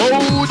mic.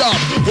 Hold up,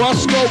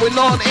 what's going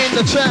on in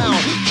the town?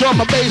 Drum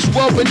and bass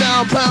rolling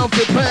down pound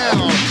for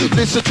pound.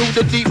 Listen to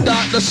the deep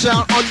dot, the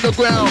sound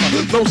underground.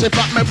 No say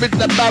Fatman with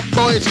the bad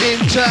boys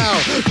in town.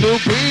 New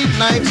breed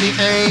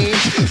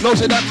 98. No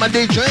say that my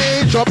DJ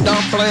drop down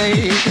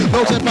play.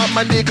 No say about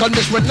my dick on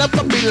this will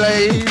never be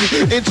laid.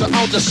 Into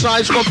out the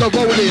sides of the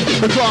rolling,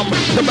 the drum,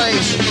 the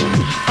bass.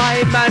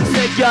 I man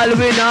said y'all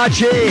win our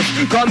chase.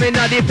 Coming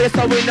at the face,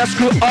 I win a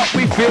screw up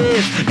we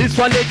face. This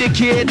one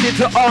dedicated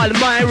to all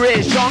my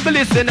race. Jungle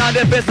listen on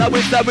the face, I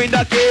win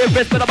the cave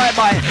face, but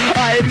bye-bye.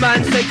 I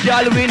man said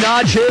y'all win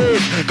our chase.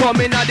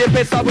 Coming at the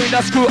face, I win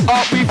a screw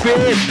up we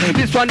face.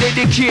 This one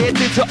dedicated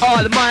to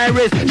all my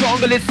race.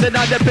 Jungle listen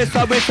on the face,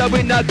 I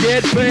win a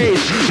great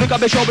face. Look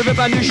at me show with a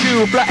brand new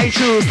shoe, black and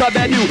shoes, start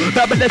brand new.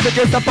 But let's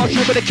just a fuck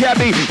you with a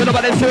Cabbie, but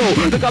nobody too.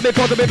 Look at me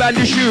put with a brand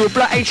new shoe,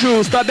 black and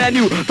shoes, start brand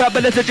new. But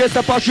let's just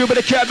a fuck you with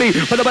a Cabbie,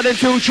 but nobody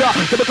too. Shot,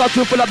 so we got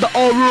to fill up the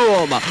whole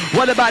room.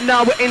 What about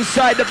now? We're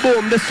inside the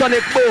boom, the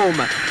sonic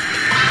boom.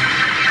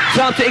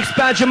 Time to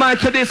expand your mind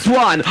to this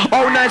one.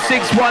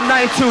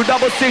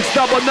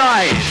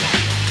 0961926699.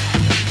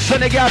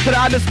 Send it out to the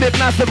Underslip,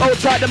 massive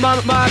outside the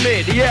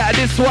Mohammed. Yeah,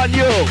 this one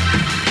you.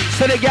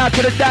 Send it out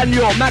to the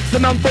Daniel,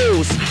 maximum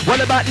boost. What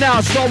about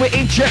now? So we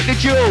inject the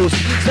juice.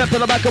 Step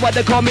on the back of what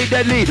they call me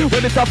deadly.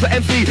 When it's up for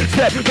MC.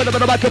 Step on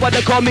the back of what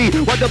they call me.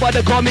 What they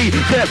call me.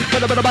 Step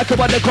on the back of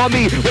what they call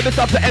me. When it's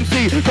up for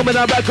MC. Come on,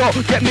 record,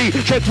 get me.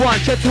 Check 1,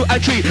 check 2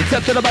 and 3.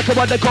 Step to the back of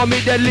what they call me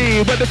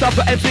deadly. When it's up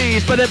for MC.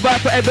 Spread it right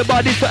for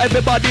everybody. So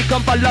everybody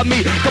come follow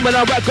me. Come on,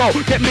 record,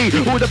 get me.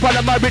 Who the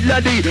follow my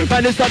Riddla Fatman?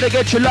 Man, it's time to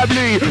get you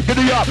lovely. Get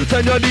it up,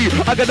 turn your knee.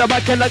 I got the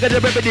back and I got the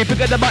remedy.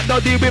 Pick up the back, no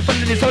deal with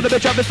funny. So the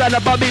bitch have a style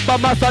about me. But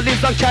my son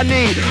is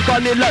uncanny.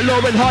 Funny like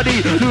Lauren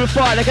Hardy. Louis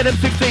Fire like an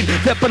M16.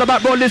 Step on the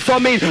back, roll this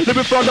on me.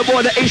 Living from the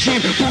border,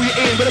 A-Sheen. Pull you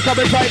in with a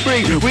couple tight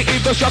bring. We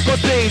even shock or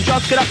sing.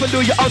 Just get up and do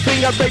your own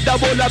thing and break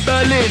that wall like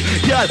Berlin.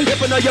 Yeah, if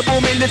you know you're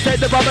booming, let's take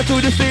the rubber to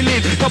the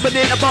ceiling. Coming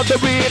in above the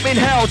rim in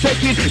hell.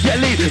 Taking,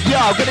 get lead.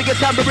 Yeah, gonna get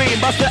tambourine.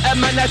 Buster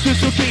M and that's too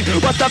keen.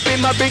 What's up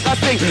in my bring I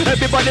sing.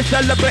 Everybody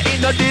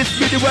celebrating on this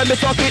video when we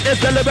talking and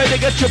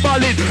celebrating. Get your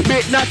ball in.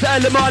 Midnight to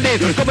early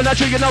morning. Coming at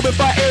you, you know we're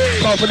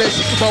fighting. Call for this,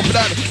 call for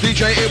that.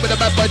 DJ in with a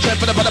bad boy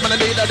check for the bottom of the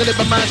lead. I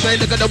deliver man saying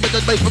they're gonna win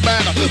the base for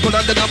banner. Put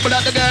on the gun, put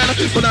out the gun.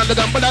 Put on the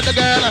gun, put out the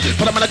gun.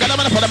 Put them on the gun,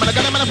 put them on the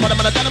gun, put them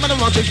on the gun, put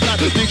them on the gun.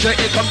 DJ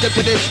in come dip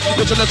to this.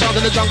 Listen to the sound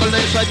in the jungle.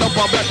 Inside the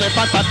bomb blast. They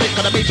fight, think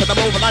on the beat to the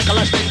move like a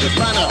last thing.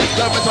 Banner,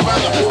 love is a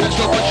banner. Let's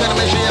go for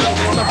generation.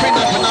 Something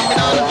that's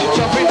phenomenal.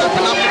 Something that's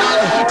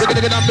phenomenal. Bigger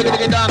to get down, bigger to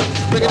get down.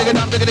 Bigger to get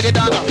down, bigger to get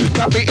down.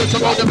 Cabbie is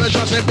a road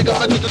division. Say bigger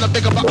better to the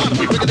bigger button.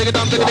 Bigger to get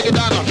down, bigger to get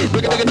down.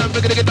 Bigger to get down,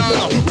 bigger to get down.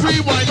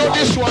 Rewind on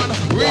this one.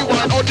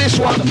 Rewind on this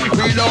one.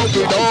 Reload,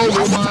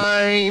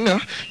 rewind.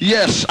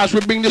 Yes, as we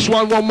bring this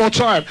one more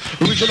time.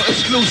 Original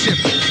exclusive.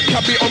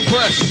 Cabbie on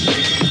press.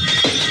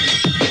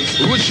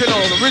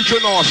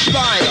 Original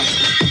style.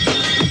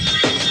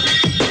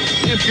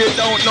 If you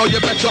don't know, you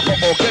better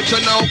get to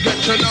know,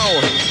 get to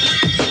know.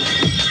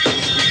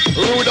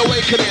 Ruud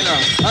awakening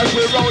as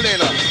we're rolling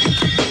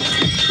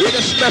with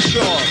a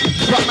special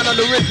Fatman and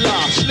the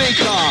Riddler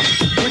sneaker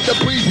with the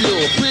preview.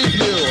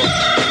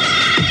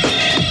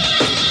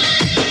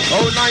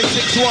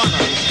 0961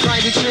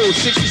 92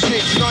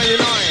 66 99.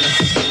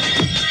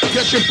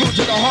 Get your food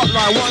to the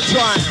hotline one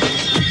time.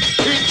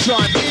 In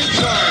time.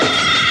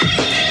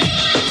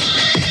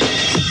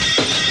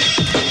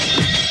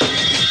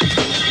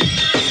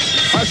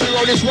 As we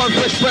roll this one,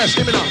 fresh press,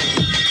 give me now.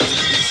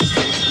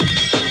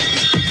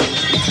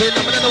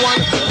 Phenomenal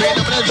 1,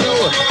 phenomenal 2.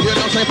 You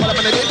don't say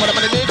phenomenal 8,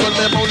 cause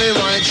they're only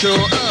right show.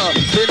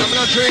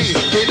 Phenomenal 3,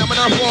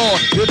 phenomenal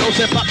 4. You don't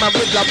say Fatman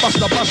Riddla,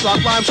 buster,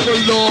 rhymes full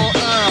low.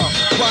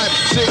 5,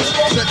 6,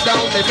 sit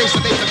down, they mix.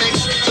 7,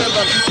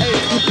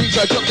 8,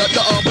 DJ drop the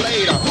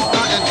blade. 9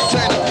 and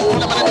 10,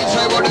 phenomenal 8,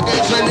 say roll the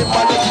game, say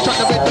limbo, let's check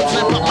the rhythm,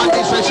 say Fatman,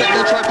 they say set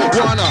the track. 1,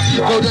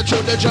 go to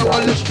the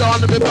jungle, let's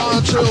down, be bar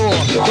 2.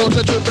 Go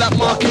to the black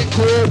market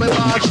crew, be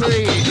bar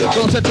 3.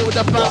 Go to the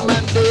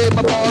Fatman, day,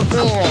 be bar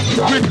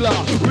 4. Riddla,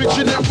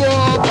 Richard and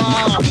Rob,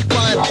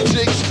 5,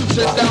 6,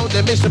 sit down,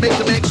 they mix. 7, 8,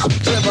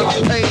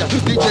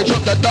 DJ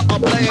drop the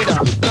blade.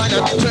 9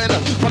 and 10,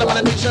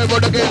 phenomenal 8, say roll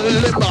the game,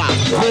 limbo.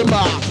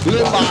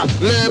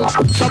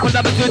 Some of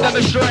them is doing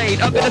them straight.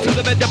 I'm gonna do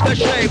them in the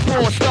shade.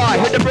 4-star,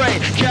 hit the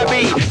brain.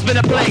 Cabbie, spin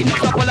a plate.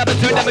 Some of them is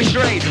doing them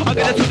straight. I'm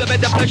gonna do them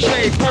in the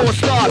shade.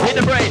 4-star, hit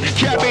the brain.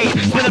 Cabbie,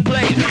 spin a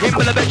plate. Him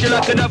with a bench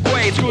like enough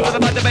weight. Screws on the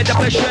bottom of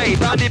the shade.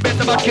 Found the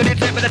best about killing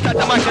tape, but it's at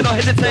the mic and don't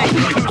hesitate.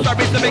 New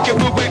stories to make you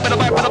move quick, but I'm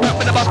right for the rap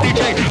with the boss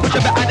DJ. Push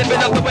up and been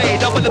up the way.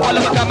 Double the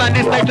follow my command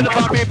is late to the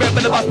bar, be rap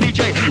with the boss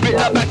DJ.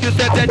 Riddla back to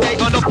set that day.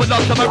 Gone up with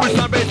lots of my wrist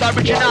on race.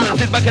 Original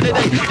since back in the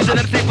day. You should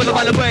have seen for the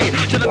mile away.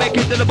 Should have make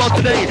it to the ball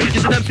today. You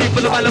should have seen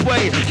for the mile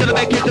away. Should have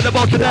make it to the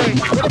ball today.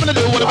 What I'm gonna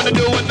do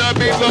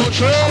beat go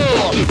true.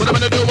 What I'm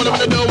gonna do when the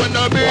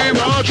beat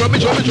go true. Me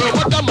show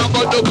what I'm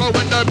gonna do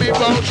when the beat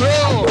go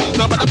true.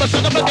 Now but I'm a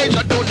son of a gauge,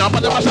 I do now,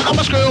 but I'm a son of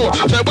a screw.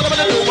 Say what I'm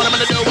gonna do when the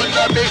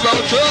beat go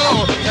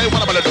true. Hey,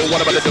 what I'm gonna do when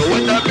the beat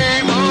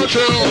go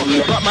true.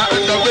 Got my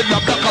hand up with the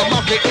block of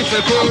market, it's a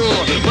cool.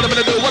 What I'm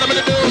gonna do,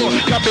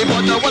 Cabbie,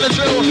 what I wanna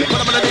do. What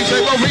I'm gonna do,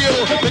 say over you.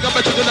 Big up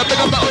better than a big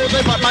up battle,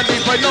 say Fatman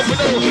deep, right? No for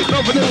this,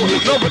 no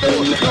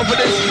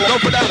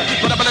for that.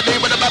 What I'm gonna do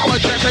with the bad boy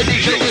track, say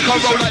DJ, you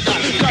can't roll like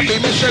that. Cabbie,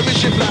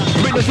 mission flat.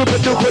 Bring the super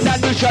duper that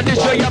new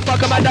tradition, you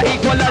fuck about the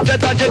equalizer,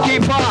 dungeon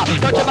keeper.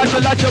 Don't you match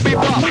like your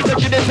beeper.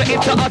 Don't you listen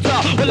into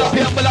utter. Will up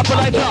here, will up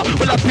lighter.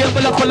 Will up here,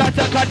 will up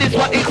lighter. Cause this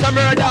one is a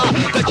murder.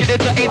 Don't you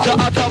listen into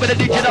utter with a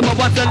DJ number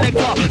one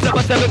selector.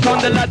 7-7 come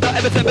the ladder,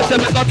 every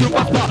 7-7 got to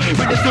prosper.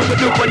 Bring the super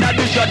duper that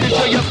new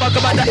tradition, you fuck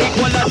about the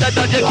equalizer,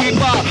 dungeon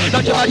keeper.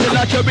 Don't you match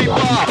like your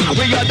beeper.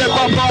 We are the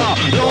bumper,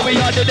 no we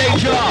are the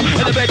danger.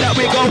 And the way that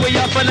we go, we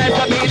are finance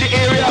up in the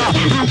area.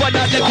 Who want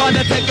out the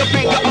corner, take a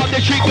finger off the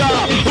trigger.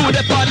 Who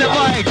the on the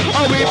mic,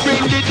 oh we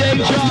bring the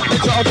danger.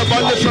 It's out of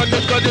on the sun,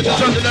 it's good, it's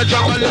a in the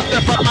jungle. It's the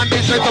Fatman,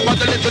 they say to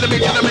bundle into the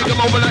beach and make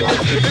them over like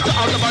this. It's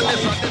out of on the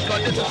sun, it's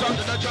good, it's a in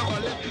the jungle.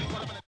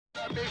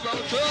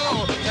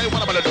 Hey,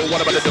 what I'm gonna do when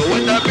the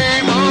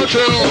beat go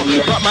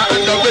true. Got my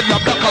hand up with the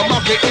block of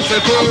market, it's a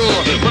cool.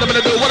 What I'm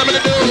gonna do,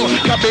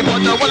 Cabbie,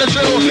 what I wanna do.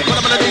 What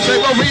I'm gonna do, say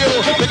over you.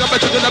 Big up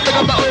better than a big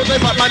up battle, say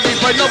Fatman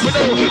deep, right? No for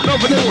that.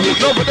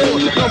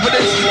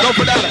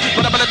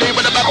 What I'm gonna do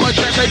with the bad boy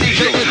track, say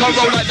DJ, you can't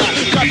roll like that.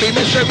 Cabbie,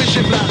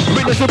 mission flat.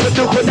 Bring the super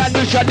duper that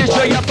new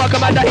tradition, you fuck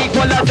about the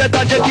equalizer,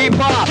 dungeon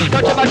keeper.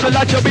 Don't you match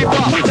like your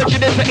beeper. Don't you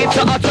listen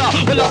into utter.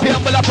 Will up here,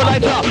 will up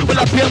lighter. Will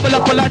up here, will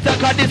up lighter.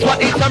 Cause this one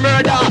is a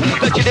murder.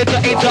 Don't you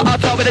listen into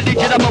utter with a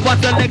DJ number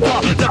one selector.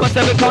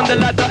 7-7 come the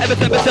ladder, every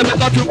 7-7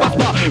 got to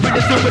prosper. Bring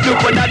the super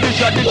duper that new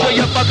tradition,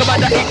 you fuck about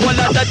the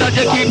equalizer,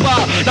 dungeon keeper.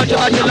 Don't you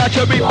match like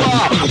your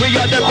beeper. We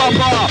are the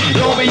bumper,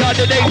 no we are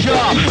the danger.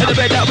 And the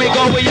way that we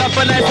go, we are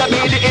finance up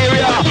in the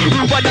area.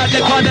 Who want out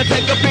the corner,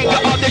 take a finger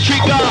off the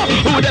trigger.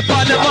 Who the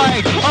on the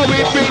mic, oh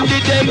we bring the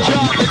danger.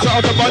 It's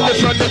out of on the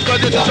sun, it's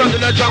good, it's a in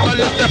the jungle.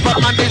 It's the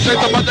Fatman, they say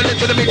to bundle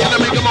into the beach and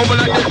make them over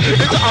like this.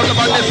 It's out of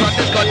on the sun,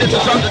 it's good, it's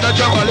a in the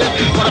jungle.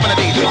 What I'm gonna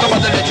do, to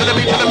bundle into the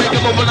beach and make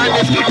them over like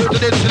this. Go to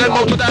this, then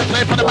go to that,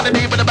 say what I'm gonna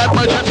do with the bad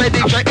boy chat, say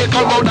DJ, it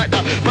can't roll like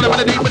that. What I'm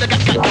gonna do with the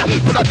cat, pull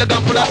out the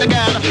gun, pull out the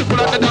gun,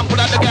 pull out the gun, pull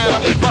out the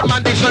gun.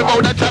 Fatman, they say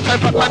roll that tap, say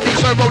Fatman, they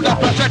say roll that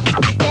tap,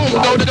 boom,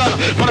 go the gun.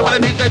 What I'm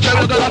gonna do, they say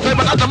roll the gun, say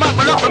but that's the man,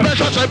 but that's the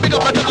best, say big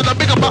up better than a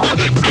big up button.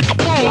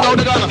 Boom, go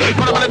the gun.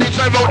 What I'm gonna do,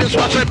 say roll this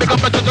one, say big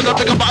up better than a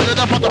big up button.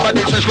 That's what I'm gonna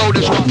do, say slow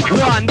this one.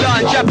 One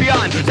done,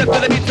 champion. Step to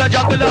the beat and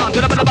juggle on.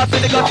 To the middle of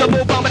the got to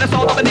move on with the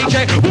sound of a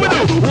DJ. Who we do?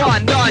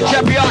 One done,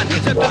 champion.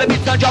 Step to the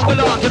beat and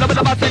juggle on. To the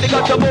middle of the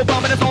got to move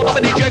on with the sound of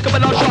a DJ. Come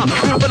along, strong.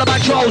 Move for the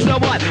man, chose no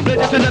one.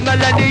 Blend to the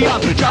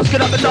millennium. Just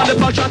get up and down the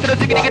function. To the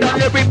diggy on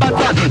lyric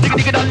button.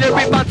 Diggy on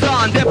lyric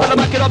button. Then for the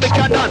back it up in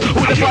cannon.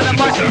 Who the fun and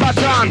march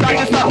button. That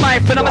is not my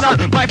phenomenon.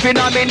 My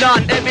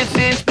phenomenon. Ever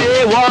since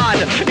day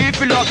one. If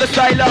you love the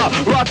style,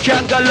 rock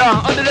and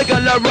galah. Under the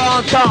galah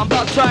round town.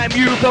 About time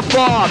you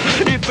perform.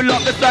 If you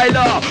love the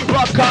style,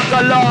 rock and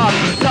galah.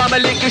 Time I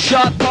link a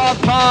shot, pom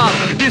pom.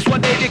 This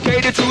one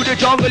dedicated to the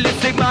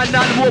jungleistic man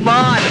and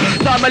woman.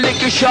 Time I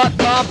link a shot,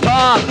 pom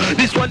pom.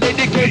 This one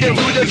dedicated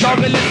to the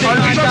jungleistic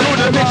man and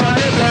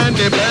woman.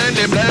 They blend,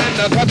 the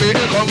Cabbie,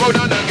 they come roll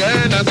down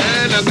again.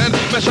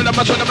 Mess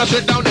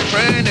it down the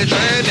train. The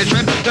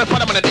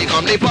part I'm gonna take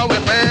on, leap on,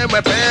 we're playing.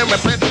 Put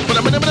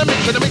them in the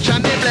mix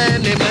and they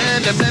blend.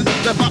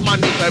 The Fatman,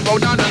 they roll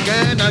down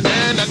again.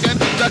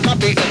 The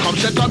Cabbie, they come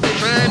set up the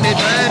train. The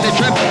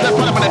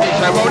part I'm gonna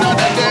take, roll down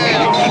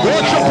again.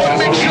 Watch your put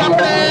mix and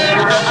blend.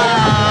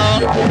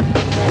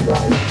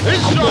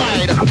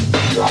 Inside.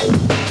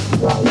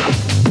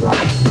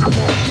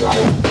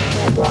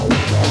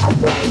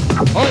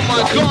 Oh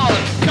my God,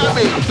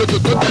 Cabbie, the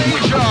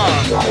danger.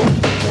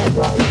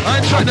 I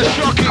ain't trying to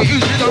shock it,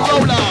 easy the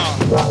roller.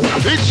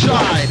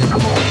 Inside.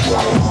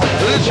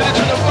 Listen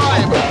to the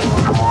vibe.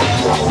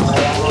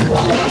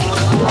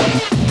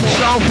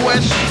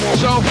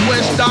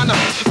 Southwest done.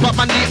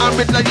 Fatman and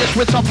Riddla, yes,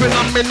 we're topping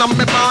on me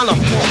ball.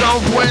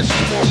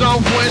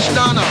 Southwest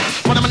done.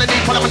 What I'm gonna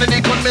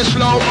need, on me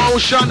slow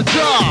motion.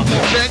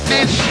 Check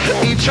this,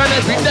 each and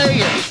every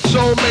day.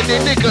 So many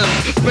niggas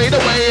fade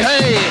away,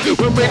 hey.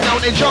 When we're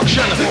down in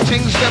junction,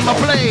 things them a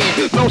play.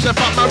 No say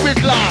Fatman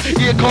Riddla,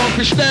 here can't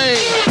be stay.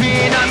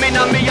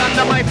 Phenomenon, me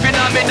under my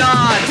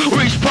phenomenon.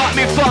 Which part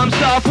me from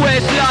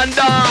Southwest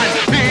London?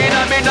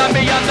 Phenomenon,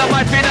 me under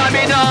my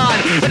phenomenon.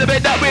 In the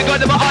bed that we got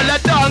them all a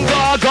done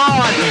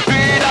gone.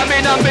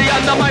 Phenomenon, me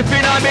under my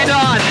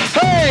phenomenon.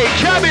 Hey,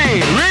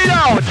 Cabbie, read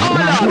out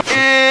all of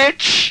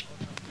it.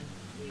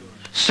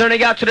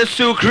 Sending out to the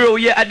Sioux crew,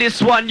 yeah, at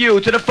this one you,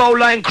 to the phone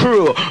line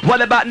crew.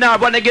 What about now,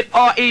 wanna get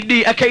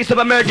RED, a case of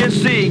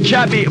emergency.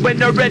 Cabbie, when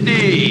they're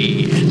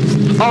ready.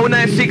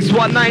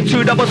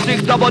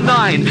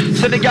 0961926699.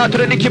 Sending out to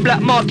the Nicky Black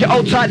Market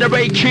outside the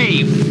Ray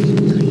Chief.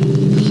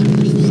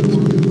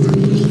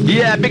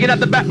 Yeah, bigging up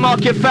the Back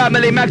Market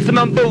family,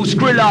 maximum boost,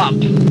 grill up.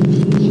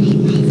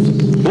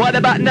 Right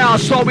about now,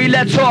 so we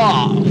let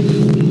off.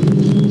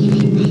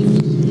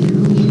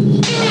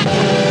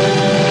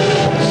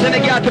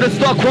 Sending out to the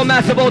Stockholm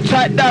massive, old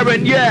tight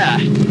Darren, yeah.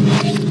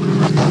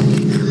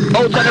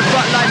 Old to the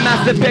front line,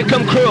 massive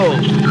Pickham crew.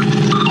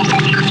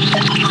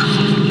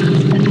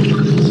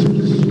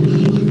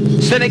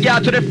 Sending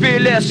out to the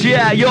fearless,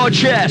 yeah, your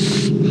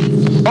chest.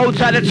 Old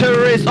to the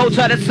terrorists, old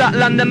to the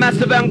Satland, the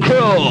massive and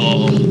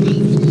crew.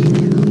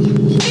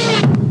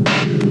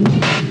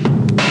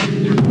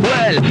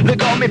 Well, they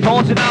got me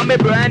pouncing on me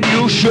brand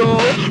new show.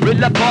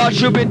 Riddla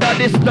Fatman with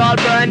this style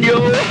brand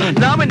new.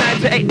 Now in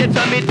 98 they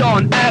tell me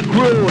don't act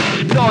rude,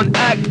 don't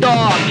act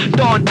dark,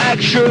 don't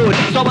act shrewd.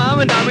 So now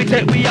we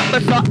take we up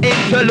a start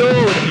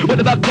interlude. What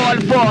have I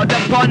called for? The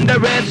Pond the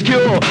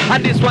Rescue.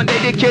 And this one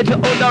dedicated to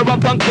all the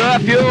rump and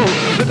curfew.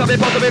 Look at me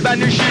put me brand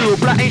new shoe,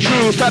 black ain't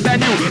true, style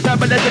brand new. Now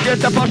but let's get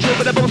the posh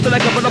with the booster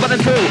like a full of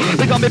two.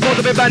 They got me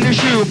put me brand new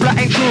shoe, black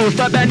ain't true,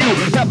 style brand new.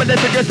 Now but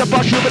let's get the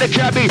posh with the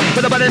Cabbie,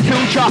 with the button two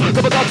chop.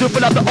 Double got to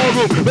fill up the whole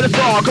room with a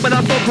star coming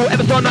out so cool,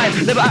 ever so nice,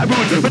 never at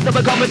rude. With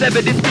never come with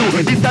never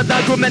dispute. These stats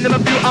are men in a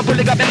few. I'm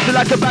pulling up empty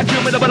like a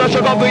vacuum with a bottle of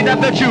sugar with that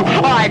virtue.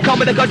 I come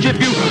with a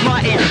contribute,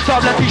 mighty, so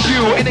I'm like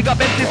issue. And they got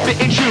empty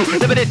spitting shoe.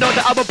 Never did know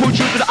that I will put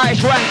you to the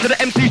ice rank, to the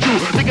MCU.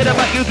 Thinking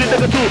about using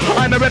the tool.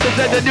 I'm a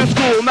representative of the new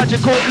school.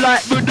 Magical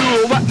like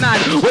voodoo. What man?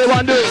 What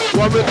want do?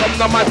 When we come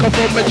the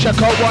microphone, me check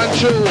out 1,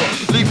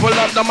 2. Leave full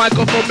up the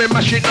microphone, me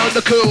mash it on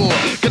the cool.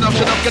 Get up,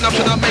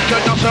 make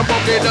your dance and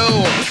boogie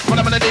do. Put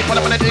up on the D,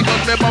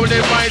 cause me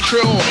bowling right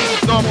through.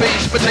 North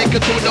East, but take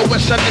it to the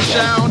west and the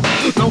sound.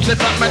 No say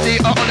that my D,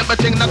 all the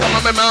thing that come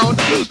on my mouth.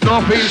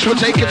 North East, we'll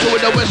take it to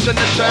the west and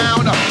the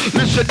sound.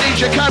 Listen,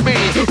 DJ Cabbie,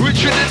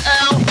 reaching it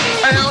out.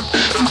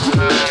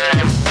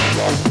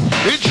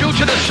 It's you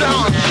to the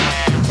sound.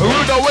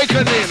 Ruud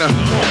awakening.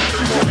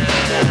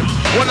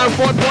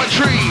 104.3.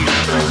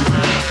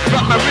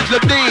 Got my Riddla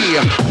D.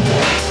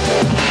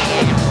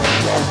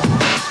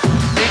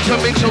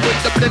 Mixer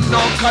with the blend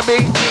on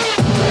Cabbie.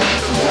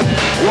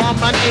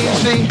 Warm and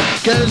easy.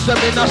 Girls them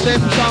in a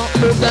center.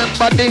 Move them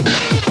body.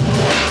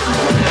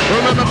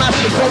 Remember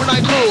massive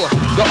 49 crew.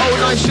 The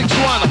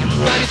 0961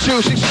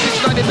 92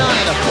 66 99.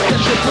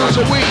 Get your fools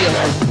away.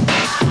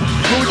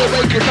 Ruud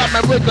awakening. Got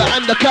my Riddla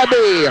and the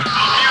Cabbie.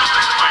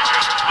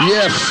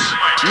 Yes,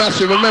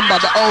 massive. Remember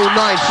the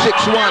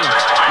 0961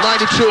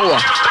 92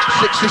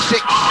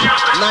 66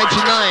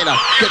 99.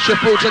 Get your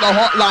food to the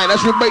hotline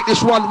as we make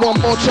this one more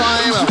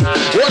time.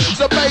 Watch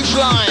the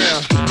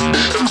baseline.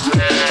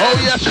 Oh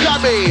yes,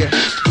 Cabbie.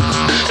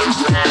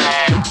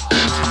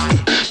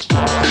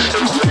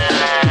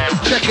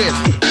 Check it.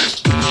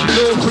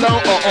 New flow,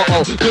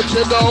 good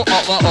to go,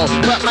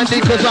 Fatman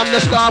D, cause I'm the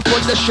star for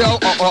the show,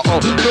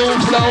 New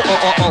flow,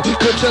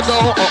 good to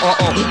go,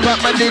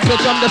 Fatman D,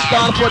 cause I'm the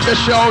star for the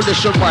show.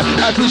 Listen right,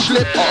 as we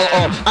slip,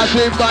 as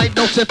we ride,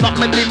 don't say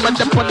Fatman D, man,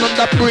 dip on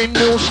the brand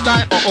new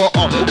style,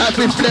 as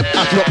we flip,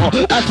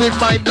 as we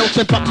ride, don't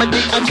say Fatman D,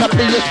 and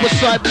Cabbie is for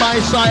side by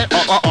side,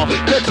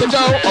 good to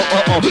go,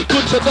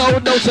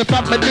 don't say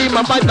Fatman D,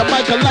 my mind the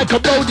mic like a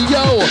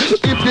rodeo.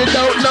 If you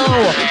don't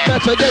know,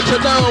 better get to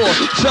know,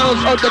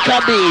 sounds of the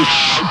Cabbie.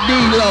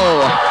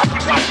 D-Lo.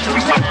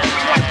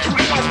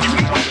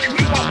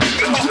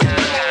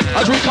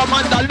 As we come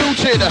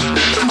undiluted.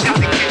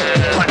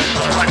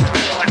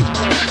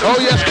 Oh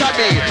yes,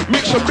 Cabbie,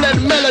 mix and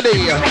blend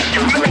melody.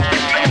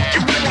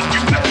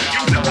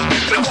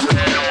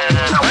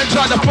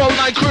 Inside the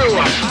 49 crew,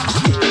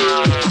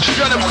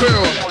 Streatham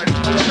crew,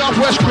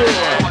 Southwest crew,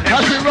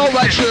 as we roll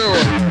right through.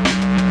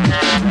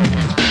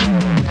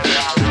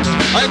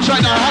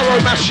 Inside the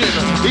Harrow machine,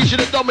 each of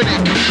the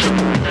Dominic,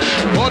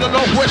 or the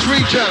Northwest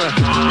region.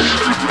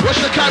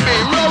 What's the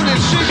Cabbie? Rolling,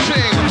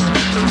 sitting.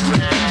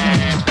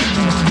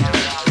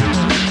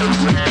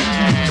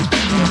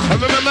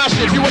 Remember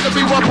massive, you want to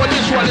be one on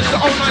this one, it's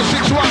the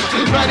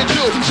 0961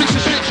 92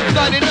 66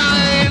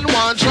 99.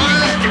 One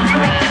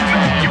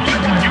time.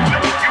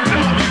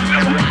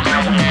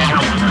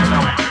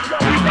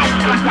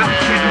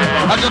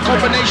 As a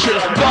combination,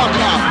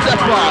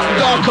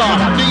 darker,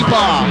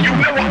 deeper.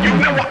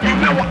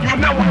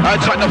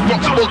 Outside the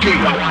Fox Boogie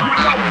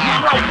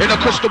in the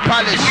Crystal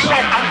Palace.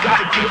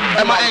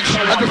 MIX,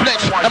 I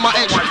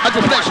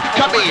reflex,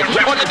 Cabbie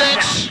on the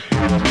decks.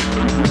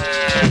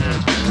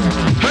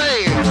 Hey,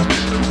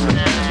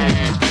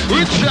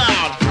 reach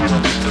out.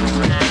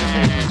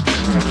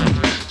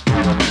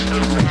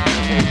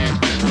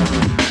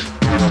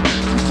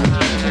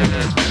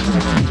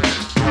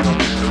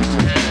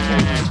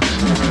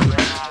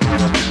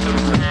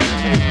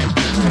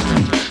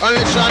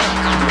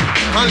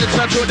 And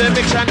listen to the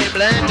mix and the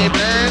blend.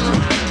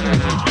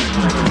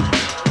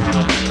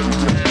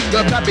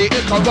 The Cabbie,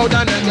 it can go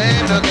down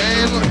again.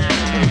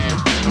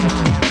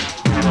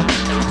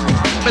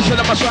 Listen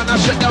to my son, I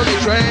sit down the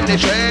train.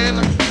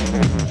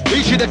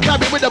 Easy the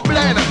Cabbie with the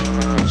blend.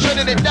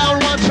 Sending it down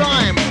one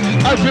time.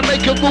 As we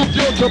make a move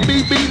to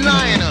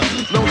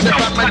BB9. No say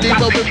Fatman D,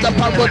 but with the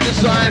power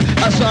design.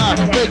 As I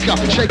wake up,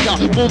 shake up,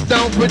 move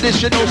down for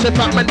this. You know say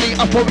Fatman D,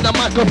 I hold the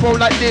microphone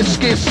like this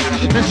kiss.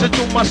 Listen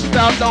to my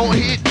style, don't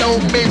hit,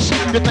 don't miss.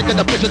 You're taking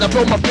the picture, I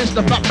throw my fist.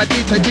 The Fatman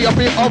D, take me a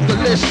bit off the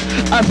list.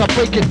 As I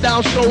break it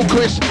down so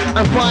crisp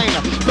and fine.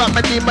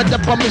 Fatman D, my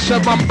depot, me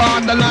serve, I'm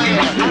on the line.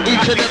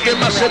 Each and every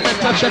massive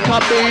mental check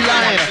up the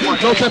line.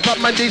 No say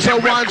Fatman D, so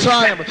one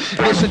time.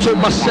 Listen to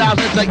my sound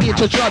as I eat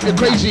to drive you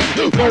crazy.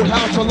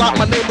 Roadhouse a lot,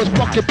 my name was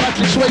Pocket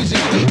Patrick Swayze.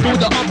 Do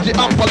the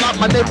up a lot,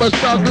 my name was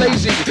Doug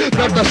Lazy.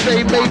 Never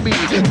say maybe,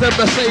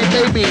 never say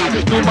maybe.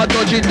 Do my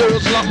dodgy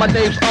deals like my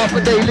name's Arthur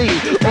Daly.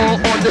 Or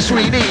on the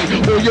Sweeney,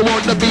 or you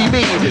wanna be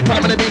me.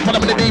 Follow me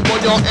the D, on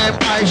your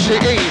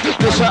M-I-C-E.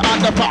 This I am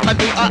the Fatman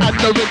D, I am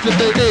the Riddla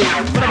Fatman.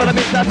 Follow the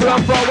mix that's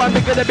around for one, we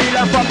gonna be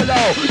like from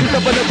below. Use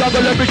up for the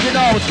jungle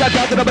original, scat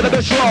out to the bit of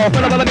the show.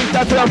 Follow the mix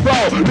that's around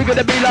for, we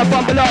gonna be like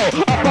from below.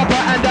 Up,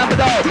 and down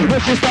below.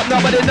 Wish you stop,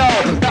 nobody know.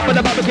 That for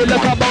the barbecue,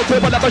 look up,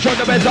 people up a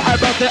shoulder, raise the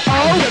eyebrows, say,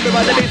 oh,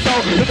 everybody needs so.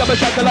 Look up a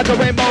shot like a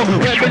rainbow.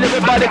 We're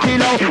living by the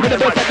kilo. With the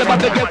best at the back,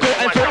 the get cool,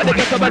 and so the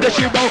get some of the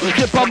shiro.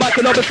 Tip on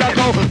Michael over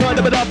Psycho. Run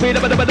the middle, beat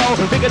the middle.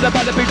 Thinking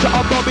about the picture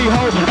of Bobby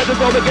Ho. And the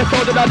goal, we get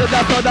sold out of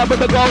that, so that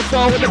with the goal. So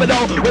in the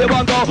middle, we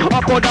won't go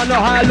up or down, no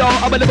high, low.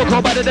 I'm a little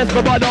cold by the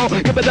Desperado.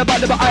 Give it the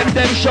body, but I'm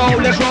them show.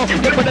 Let's roll.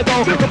 Get for the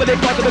goal. Come in,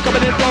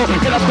 coming in slow.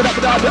 Get up,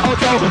 without the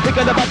auto.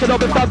 Thinking about the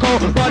over Psycho.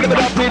 Run the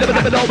middle, beat the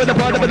middle, with the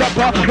part of the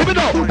upper. Here we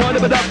go. Run the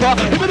middle,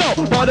 here we go.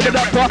 Run the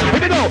middle, here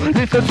we go.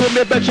 Listen to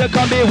me, bet you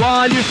come me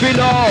one, you feel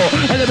know.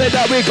 And the way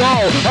that we go,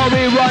 how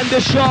we run the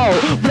show.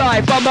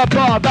 Fly from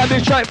above, and we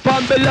strike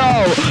from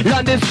below.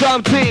 Landing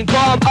something,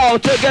 come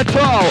out to get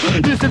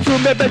through. Listen to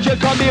me, bet you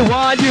come me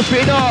one, you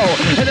feel know.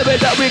 And the way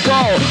that we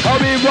go, how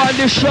we run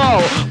the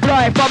show.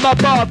 Fly from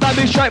above, and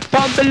we strike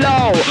from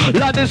below.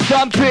 Landing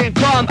something,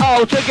 come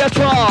out to get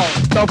through.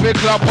 Don't be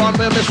club on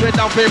me, miss we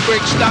don't be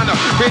Brixton.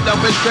 We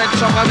don't be straight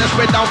song on this,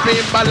 we don't be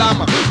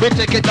Balam. We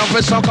take it down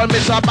for song on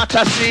Miss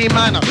Abata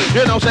man.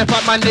 You know say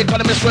Fatman D, call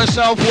me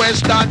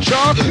Southwest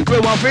Sure, we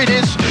want for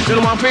this, you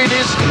don't want for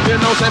this. You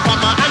know say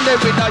Fatman and the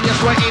Riddla, yes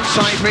we're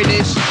inside for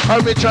this.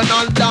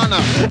 Original Donna,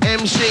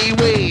 MC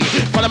we.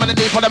 Follow me the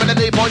deep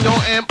on your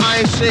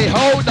M-I-C.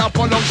 Hold up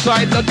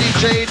alongside the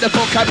DJ, the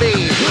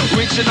Cabbie.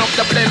 Reaching up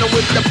the blender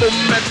with the boom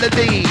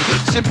melody.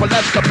 Simple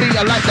as could be,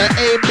 I like the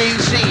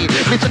ABC.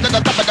 Listen to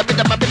the top of the bit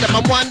of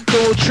my 1,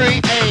 2,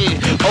 3, A.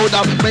 Hold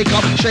up, make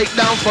up, shake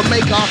down for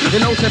maker. You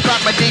know say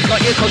Fatman D,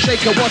 got echo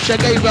shaker, what you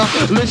gave her.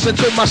 Listen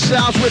to my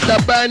sounds with the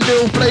brand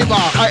new flavor.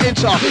 I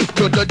enter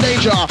to the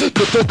danger,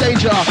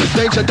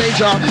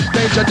 danger.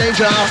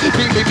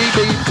 Beep,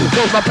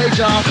 goes my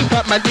pager.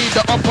 Fatman D,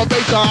 the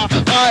operator.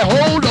 I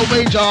hold a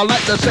wager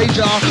like the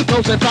sager.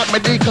 Don't say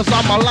Fatman D, cause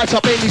I'm a light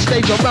up any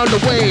stage around the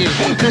way.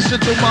 Listen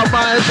to my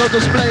rhymes on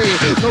display.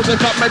 Don't say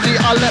Fatman D,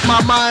 I let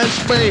my mind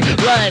spray.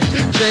 Like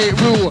J.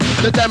 Ruud,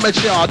 the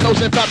damager. Don't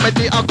say Fatman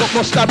D, I got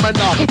more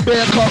stamina.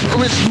 Bear cut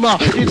charisma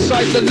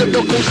inside the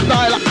lyrical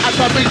style. As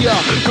I bring ya.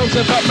 Don't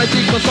say Fatman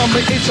D, cause I'm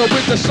an eater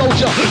with the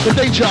soldier. The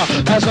danger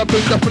as I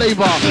bring the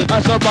flavor.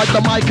 As I ride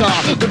the mic,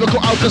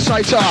 lyrical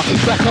outsider.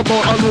 Back up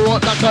on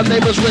road like our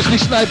neighbor's Wesley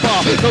Sniper.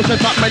 Don't say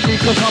Fatman D,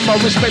 cause I'm a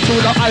respect to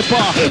the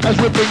hyper. As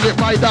we bring it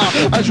right up,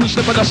 as we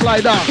slip on the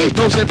slider.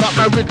 Don't say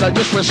Fatman Riddla,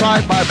 just we're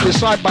side by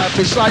side.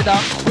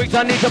 Quick,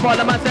 I need to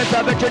follow my sense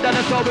of it,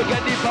 and so we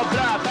get deep up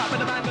black. Fatman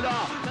the Bangalore.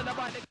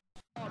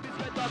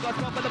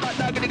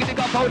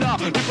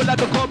 People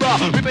like a cobra,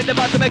 ripping the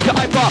back to make you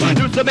hyper.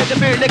 Used to make the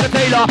beard like a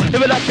tailor.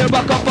 Never like to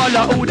rock and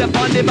follow. Who the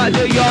fun them at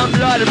the young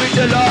blood,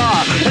 Riddla.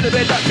 And the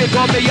way that they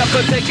call me up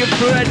and take it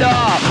further.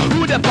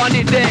 Who the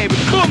funny name,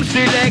 boom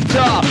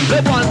selector.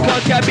 The one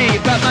called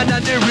Cabbie, Fatman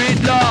and the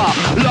Riddla.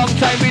 Long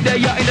time with the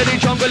yacht in the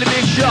jungle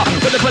mixture.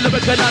 With the full of a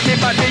cannon, they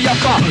might be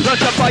up.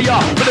 Rush a fire,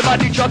 with the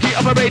body jockey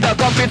operator.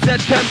 Confidence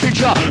set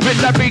temperature.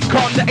 Riddla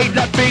become the 8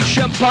 that big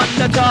champagne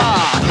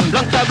tar.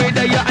 Long time with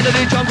the yacht in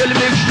the jungle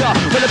mixture.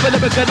 With the full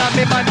of a cannon,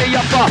 they might be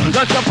up.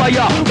 Rush a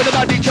fire, with the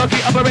body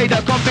jockey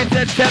operator.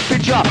 Confidence set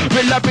temperature.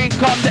 Riddla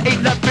become the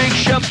 8 that big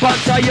champagne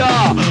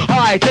tar.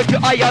 I take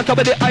your eye out of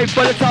the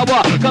Eiffel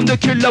Tower. Come to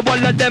kill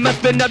all of them and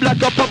spin them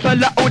like a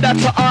popular. Oh,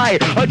 that's I,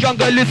 a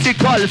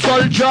jungleistical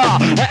soldier.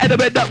 And the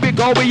way that we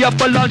go, we up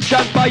for lunch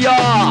and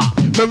fire.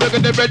 Me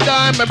bring the red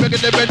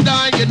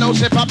dime, you know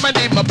say Fatman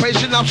D, my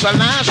patient of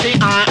Salassi,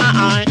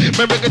 I. Me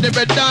bring the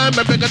red dime,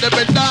 the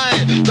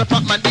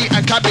Fatman D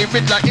and Cabbie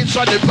Riddla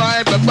inside the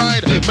vibe.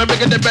 Me bring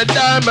the red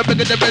dime,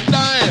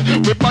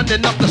 we're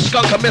bundling up the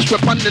skunk, I miss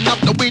we're bundling up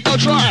the weed, don't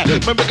try. Me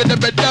bring the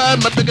red dime,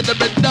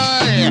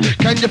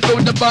 can you feel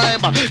the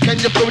vibe,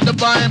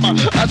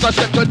 as I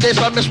step to this,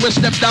 I miss we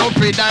step down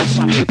free dance.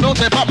 Don't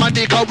say Fatman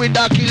D, cause we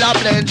da killer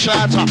blend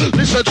shots.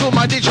 Listen to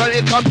my DJ,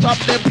 it comes top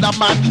them the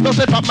man. Don't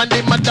say Fatman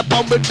D, man, the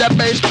with the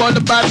baseball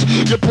bats.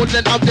 You're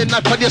pulling out the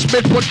knife and you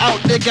spit, put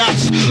out the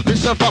gas.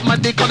 Listen Fatman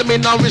D, call me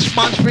no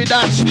response for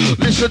that.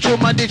 Listen to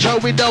my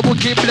DJ, we double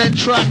keep blend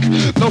track.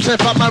 Don't say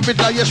Fatman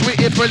Riddla, yes we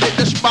here for lit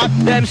the spot.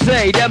 Them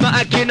say, them are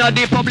acting on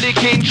the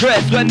public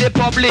interest. When the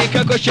public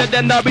go share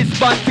them no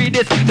response for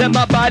this. Them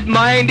a bad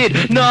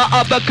bad-minded, no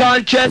upper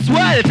conscious.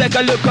 Well, take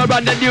a look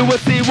around and you will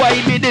see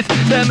why me this.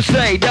 Them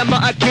say, them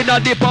are acting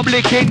on the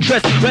public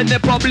interest. When the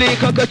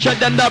public are gotcha,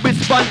 them not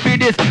respond for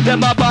this.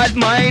 Them are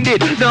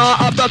bad-minded, no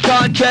upper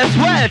conscious.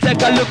 Well,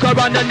 take a look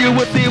around and you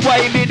will see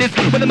why me this.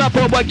 When them a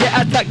poor boy get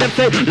attacked, them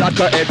say, lack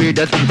of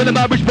evidence. When them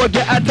a rich boy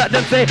get attacked,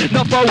 them say,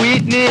 not for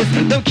weakness.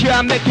 Them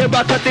can't make it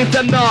right, I think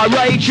them not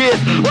righteous.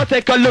 Well,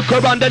 take a look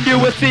around and you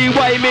will see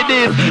why me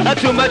this. And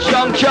too much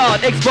young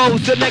child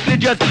exposed to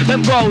negligence.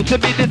 Them grow to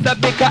be this a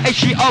bigger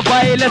issue of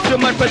violence.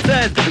 Human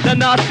presence, they're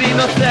not see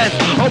no sense.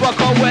 Over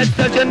come west,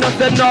 they're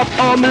not enough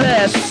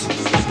homeless.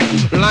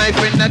 Life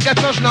in the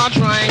ghetto's not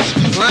right.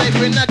 Life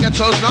in the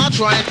ghetto's not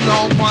right.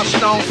 No fuss,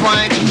 no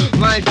fight.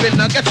 Life in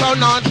the ghetto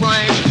not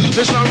right.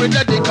 This one with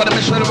the dick, cause the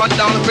mission run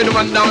down, the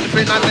run down,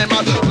 the I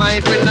remember.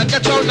 Life in the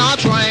ghetto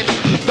not right.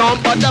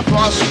 Don't bother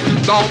fuss,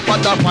 don't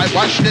bother fight,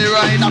 watch the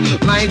ride.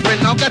 Life in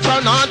the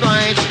ghetto not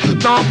right.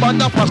 Don't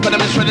bother fuss, cause the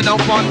mission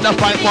don't bother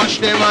fight, watch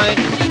the ride.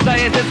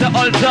 Science is the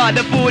altar,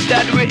 the food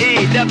that we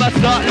eat. Never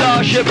start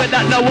lordship, but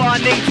not no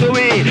warning to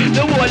eat.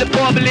 The whole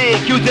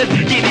public uses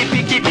guinea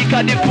piggy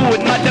because the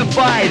food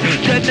modified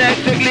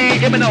genetically.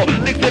 Even though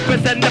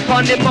 60%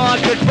 upon the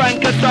market,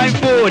 Frankenstein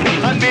food,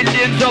 and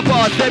millions of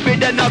us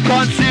every day not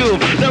consume.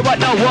 There are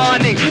no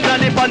warning,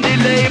 none upon the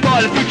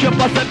label. Future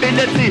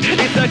possibility,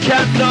 it's a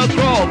cancer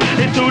growth.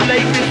 It's too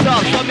late to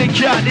stop, so me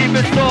can't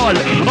even stall.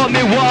 All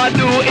me want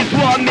do is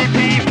want me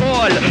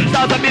people.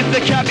 Sounds of Mr.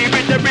 Cabbie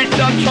with the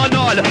rhythm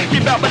tunnel.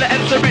 Keep out with the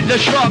answer with the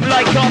shrub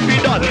like coffee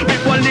done.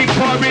 With one league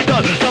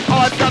corridor, some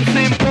hard, some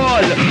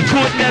simple.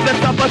 Could never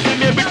stop us in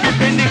here with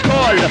ripping the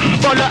call.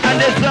 Follow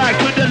and design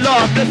to the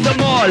lost, that's them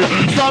all.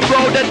 Some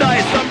roll the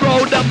dice, some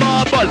roll the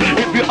marble.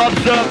 If you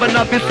observe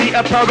enough, you see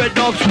a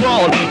paradox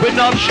wall. With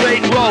no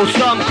straight roll,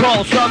 some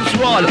call, some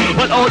swall.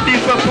 But all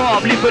different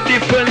form, live for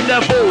different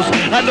levels.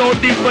 And all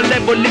different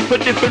level, live for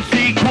different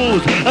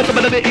sequels. And some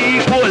of them are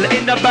equal,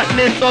 in the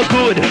badness or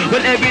good.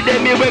 When every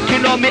day me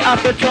working on me, I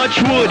have to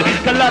touch wood.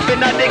 Can laughing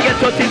at the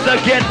ghetto things I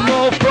get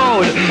more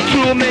proud.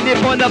 Too many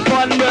fun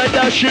upon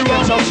murder, she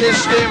wrote.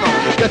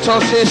 Ghetto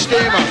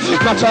system,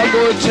 not a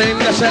good thing,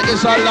 that's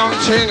it's a long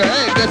thing.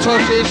 Hey, ghetto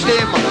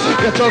system.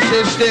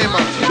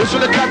 This is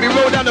the Cabbie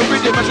roll down the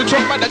rhythm as we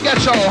talk about the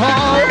ghetto,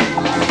 huh?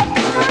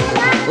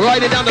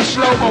 Ride it down the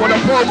slow-mo and the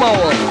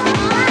promo.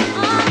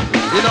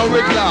 You know,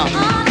 Riddla,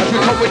 as we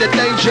come with the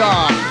danger.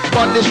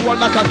 Run this one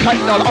like a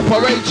candle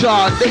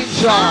operator,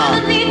 danger.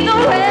 Underneath the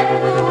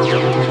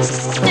red,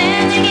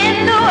 standing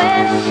in the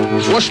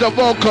west. Watch the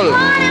vocal.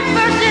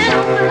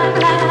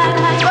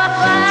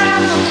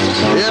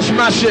 Yes,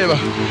 massive.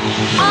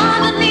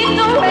 Underneath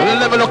the red,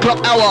 11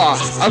 o'clock hour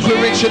as we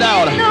reach it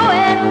out.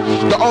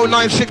 The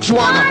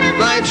 0961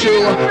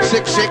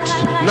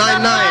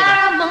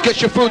 926699. Get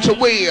your through to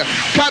we.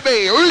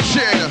 Cabbie,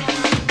 reaching.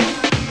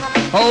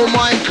 Oh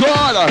my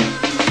God.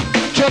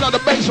 Turn on the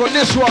bass on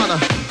this one.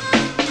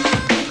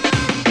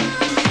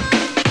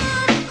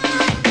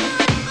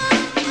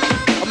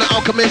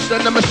 Alchemist, the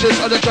nemesis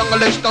of the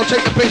junglist. Don't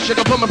take the piss, you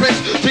can put my piss.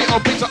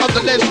 T.O.P.'s on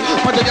the list.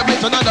 Punch your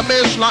face, another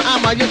miss. Like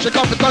am I, yes, you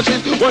can't be touching.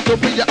 Want to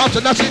be your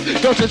alternative.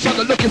 Don't say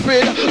something looking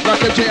fit.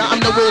 Like MJ, I'm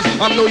the whiz.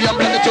 I'm no young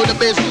blender to the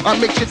biz. I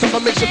mix it up, I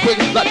mix it quick.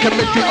 Like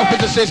chemistry of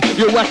physicists.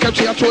 You whack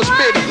MJ, I'm to a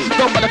spin.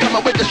 Don't bother come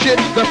up with the shit.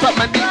 The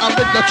Fatman, I'm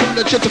with the tune,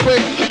 the shit to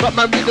quick.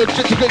 Fatman, read the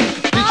shit to quick.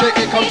 DJ,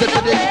 it comes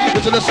into this.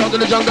 Listen to the sound of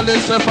the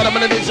junglist. Follow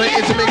me, say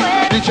it's a mix.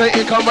 DJ,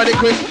 it come ready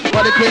quick.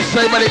 Ready quick,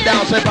 say money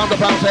down. Say pound to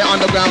pound, say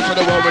underground. So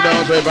the world we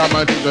down, say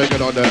my DJ,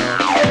 get on down.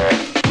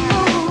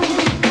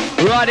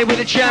 Riding with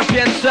the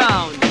champion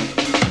sound.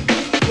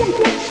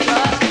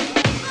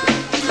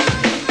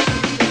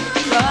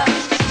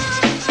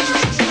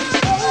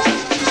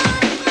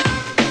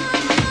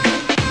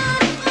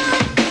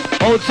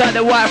 Outside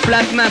the white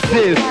flat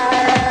massive.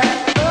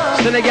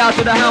 Sending out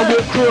to the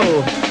Hamburg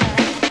crew.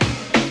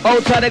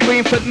 Outside the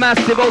Greenfoot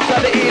massive.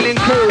 Outside the Ealing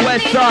crew.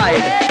 West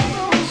side.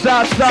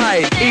 South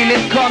side.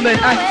 Ealing Common.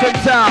 Acton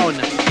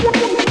Town.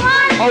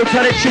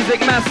 Outside the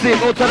Chiswick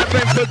massive. Outside the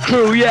Brentford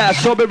crew. Yeah,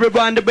 so we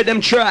rewind the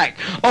rhythm track.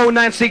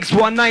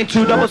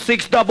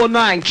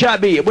 0961926699.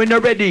 Cabbie, when you're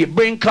ready,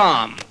 bring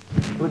calm.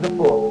 With the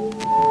four.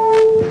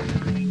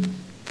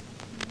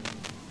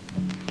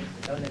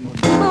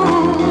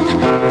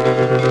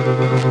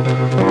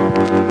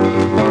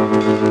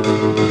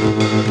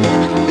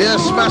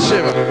 Yes,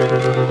 massive.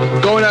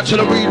 Going out to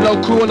the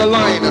Riddla crew on the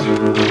line.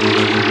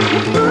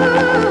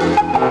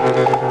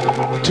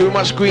 Too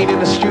much green in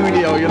the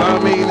studio, you know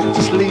what I mean?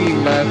 Just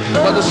leave, man.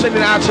 But just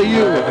sending it out to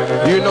you.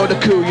 You know the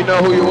crew, you know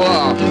who you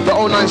are. The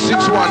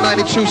 0961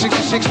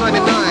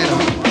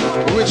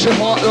 926699. Richard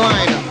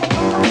Hotline.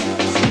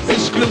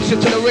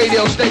 Exclusive to the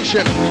radio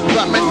station.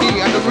 Fatman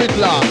D and the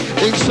Riddla.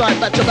 Inside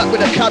back to back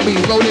with the Cabbie,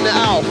 rolling it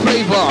out.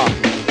 Flavor.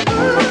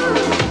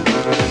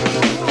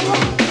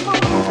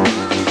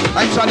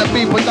 Outside the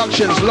B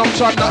Productions, long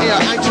time not here.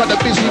 Outside the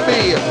Busy B,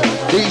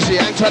 easy.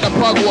 Outside the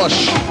Pug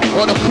Wash,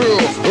 or the crew,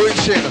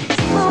 reaching.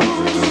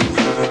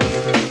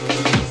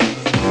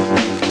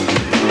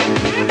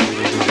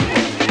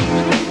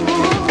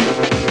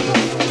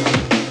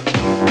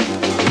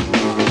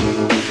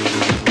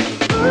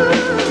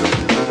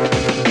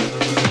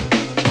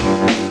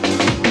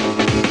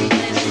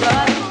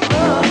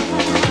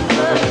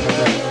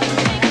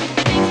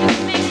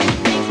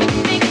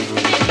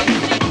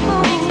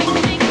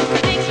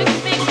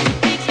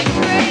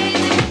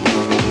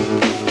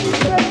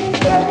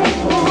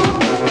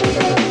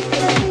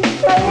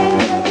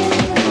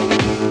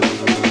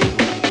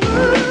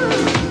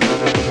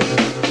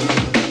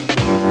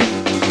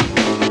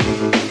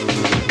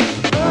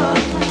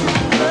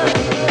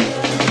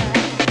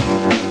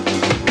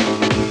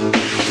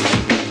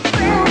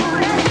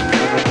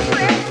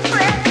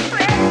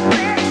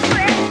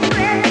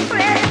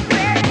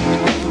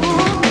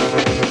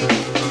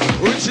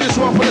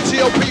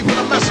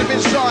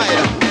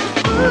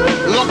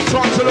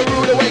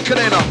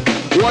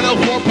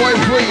 104.3,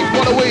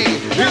 follow we,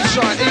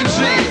 inside,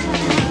 easy.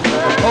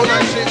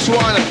 0961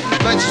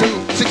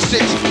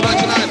 9266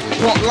 99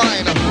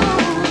 hotline.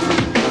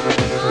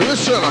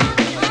 Listen.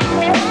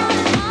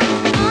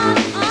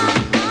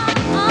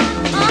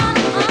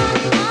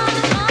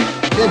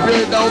 If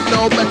you don't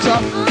know better,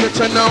 get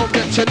to know,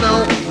 get to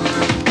know.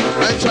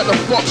 Ain't trying to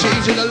box it,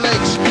 easy the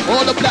legs.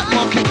 All the black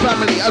market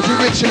family, as we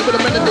reach it with a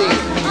melody.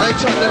 Ain't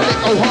trying to lick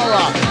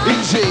O'Hara,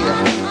 easy.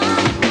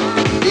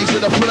 Easy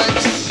the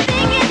flex.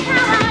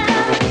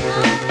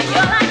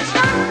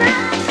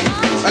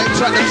 Ain't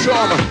trying to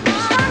trauma.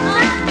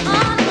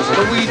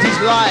 The weed is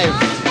live.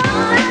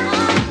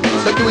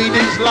 The weed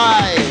is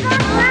live.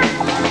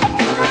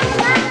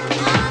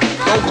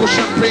 Local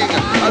champagne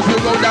as we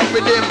roll down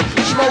with him.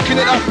 Smoking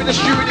it up in the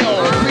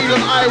studio.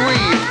 Feeling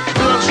Irie.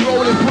 Blunts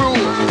rolling through.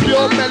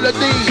 Pure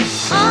melody.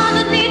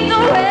 Underneath the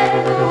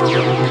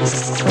red.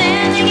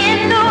 Standing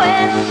in the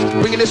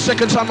wet. Bringing it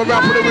second time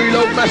around for the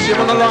reload massive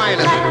on the line.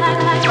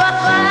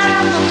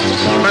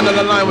 Man on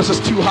the line was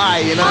just too high,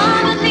 you know.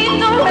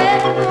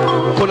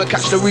 Couldn't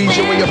catch the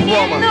region where you're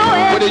from.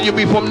 Whether you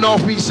be from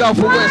north, east, south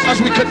or west.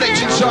 As we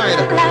connect inside.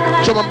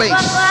 Drum and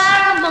bass.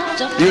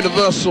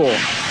 Universal.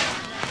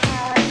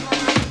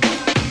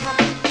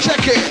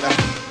 Check it.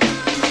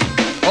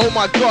 Oh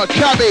my God,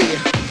 Cabbie.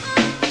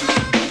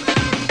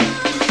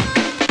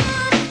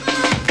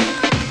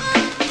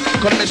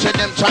 Couldn't say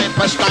them time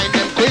past time,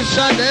 them quiz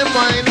and them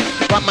wine.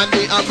 From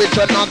Monday and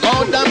original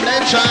golden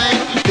blend shine.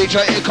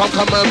 DJ come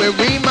and we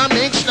read my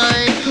mix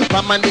nine.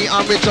 From Monday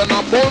and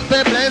original both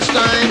the blend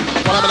style.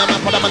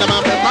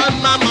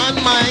 Man,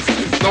 Mike.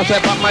 No say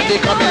from Monday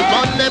come and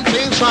run them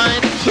things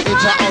right.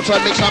 It's a outer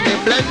mix and me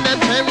blend them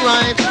ten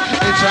right.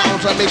 It's a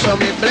outer mix and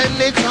me blend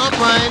it up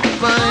right.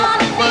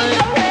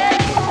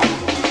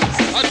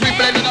 As we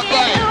blend it up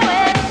right.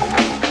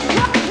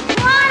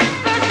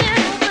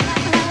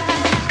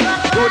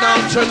 Go down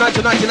to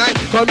 1999,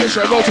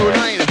 permission, go to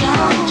 9.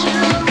 Come to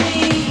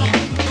me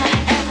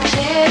and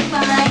take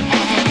my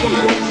hand.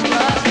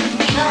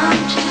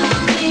 Come to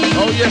me.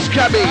 Oh yes,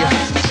 Cabbie.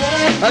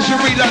 As you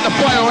relight the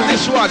fire on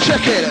this one,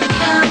 check it.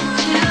 Come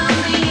to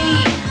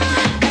me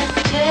and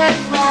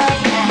take my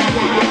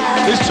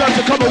hand. It's time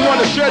to come and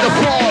want to share the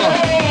floor.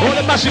 All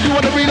the massive you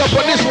want to read up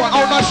on this one.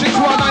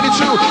 0961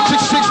 92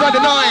 66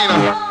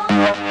 99.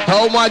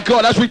 Oh my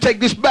God, as we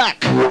take this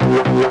back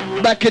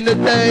in the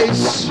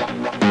days.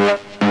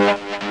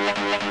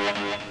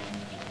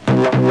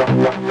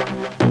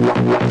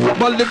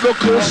 My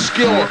lyrical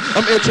skill,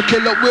 I'm here to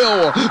kill a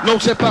will. No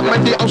step out my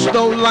day, I'm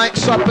stone like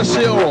Cypress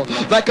Hill.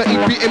 Like a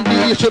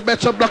EPMD, you should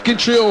better block and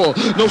chill.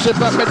 No step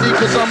out my day,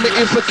 cause I'm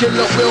here for kill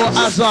a will.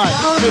 As I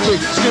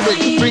skip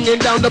it, bringing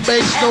down the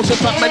bass. No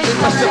step out my day,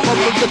 I step up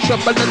with the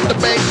trouble and the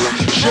bass.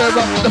 Share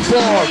up the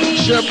floor,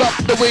 share up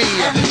the weed.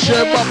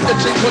 Share up the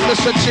thing when the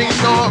searching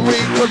not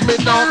read. Cause me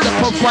now, the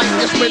pump fight,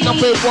 yes, me not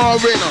be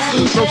warring.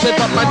 No step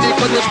out my day,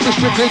 cause you're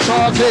specifically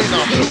talking.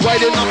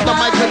 Riding up the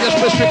mic, cause you're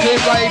specifically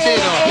riding.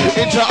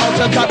 Into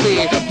outer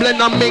Cabbie,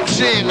 blend and mix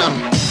in.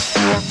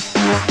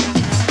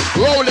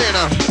 Rolling.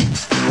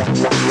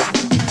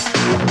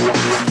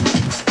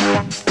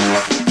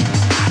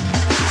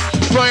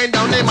 Grind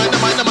down there, mind,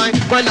 grind down there, mind,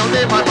 grind down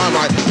there, mind,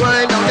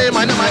 grind down there,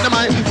 mind,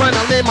 grind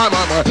down there, mind,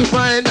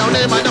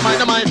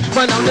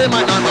 grind down there,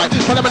 mind.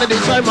 For the man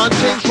decide run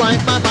things right,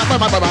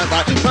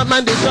 for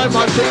man decide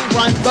run things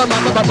right,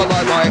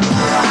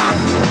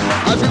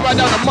 as we ride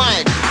down the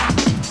mic,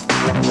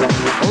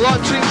 run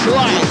things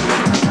right.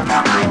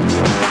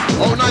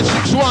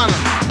 0961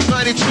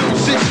 92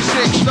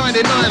 66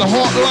 99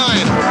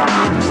 hotline.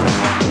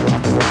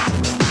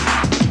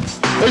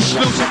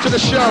 Exclusive to the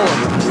show.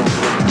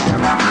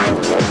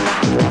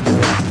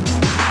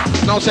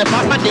 No say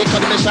pop my dick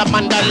on the Mr.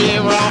 Mandalay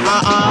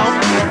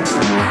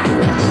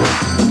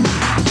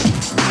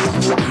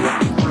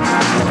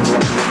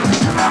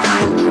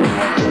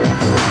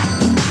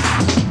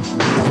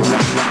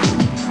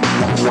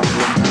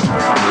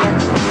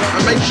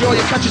and make sure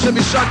you catch us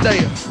every Sunday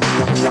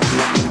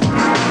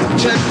 10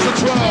 to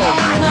 12.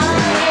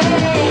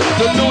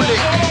 The new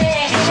lick,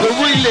 the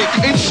re-lick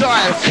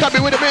inside.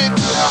 Cabbie with a mix.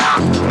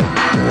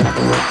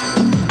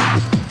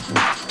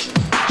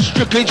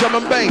 Strictly drum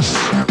and bass.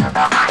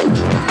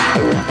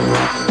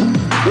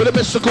 With a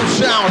mystical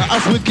sound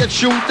as we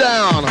get you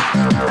down.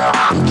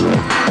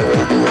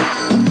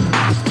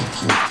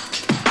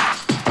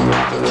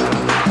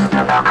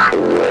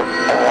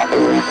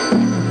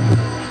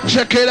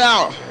 Check it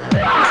out.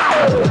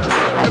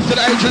 F to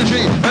the H to the G,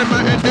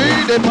 M-I-N-D,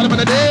 they put them in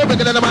the day,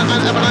 bigger than a man,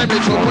 and I'm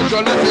rich, so put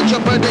your left inch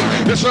up a day.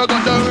 You still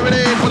got the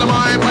remedy for the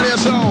mind, body and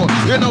soul.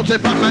 You know, say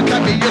Fatman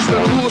Cabbie, yes, the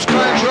rules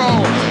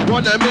control.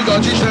 One them bigger,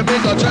 teach them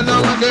bigger, tell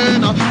them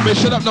again. Me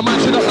shut up the mic,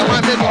 make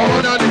a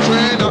hold on the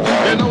train.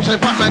 You know, say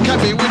Fatman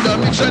Cabbie with the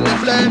mix and the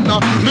blend.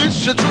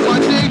 Listen to my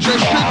DJ,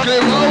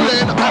 strictly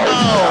rolling.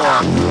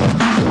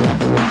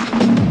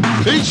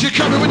 Easy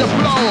coming with the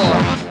flow,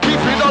 keep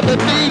it on the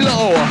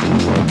D-low.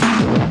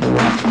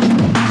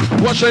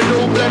 What's a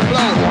new blend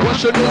flow?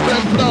 What's a new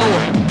blend flow?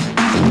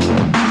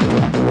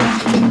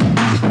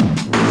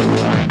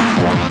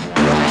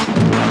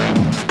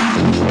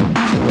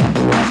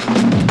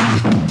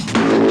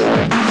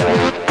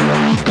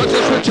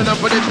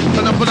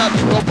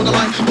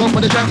 go for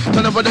the track,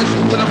 turn up for this,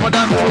 turn up for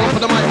that, go for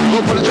the mic,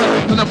 go for the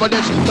track, turn up for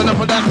this, turn up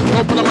for that,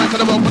 go for the mic,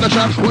 turn up for the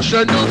track. What's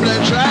your new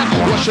blend track?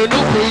 What's your new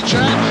free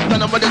track?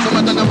 Turn up for this, turn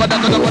up for that,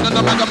 turn up for that,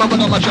 turn up for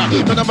my track.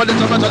 Turn up for this,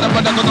 turn up for that,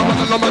 turn up for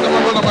my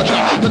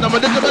track. Turn up for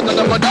this, turn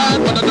up for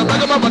that, turn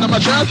up for my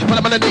track. Put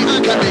up on the knee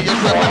and Cabbie, yes,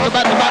 back to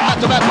back to back,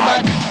 back to back to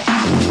back.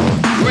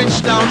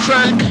 Rich down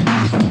track.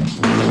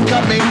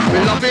 Cabbie,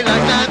 we love it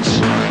like that.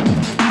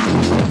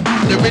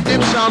 The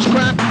rhythm sounds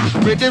crap,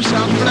 rhythm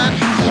sounds flat,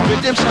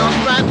 rhythm sounds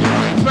flat,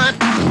 flat.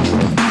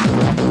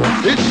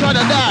 It's sort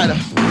of that.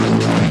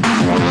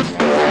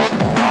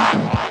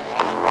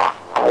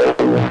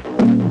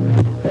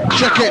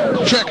 Check it,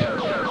 check.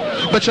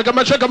 But check 'em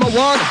my 1,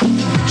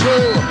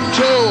 2,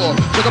 2.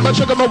 Check 'em my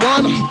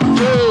 1,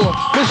 2.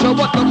 This is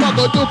what the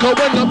mother do, cause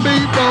when the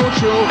beat don't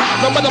show.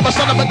 No matter my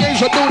son of my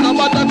games, I do no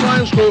matter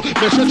time school.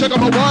 Mister, check 'em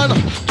my 1,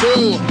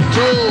 2,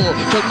 2.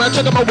 Check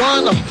 'em my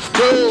 1,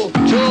 2,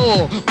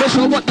 2.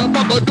 Mister, what the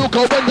mother do,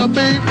 cause when the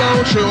beat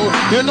don't show.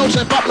 You know,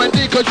 say Fatman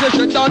D, cause you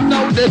should not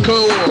know the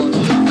code.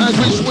 As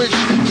we switch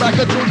back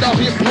into the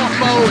hip-hop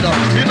mode.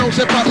 You know,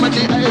 say Fatman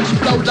D, I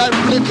explode like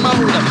flip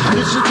mode.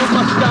 Listen to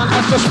my style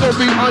as the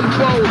story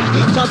unfolds.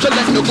 Time to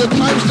let the good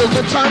times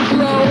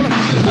roll.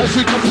 As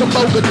we come to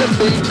Boga, the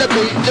beat.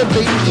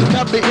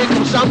 Cabbie, here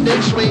comes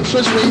something sweet,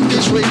 so sweet,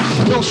 this sweet.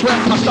 Don't sweat,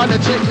 I start the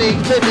technique.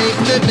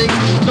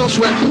 Don't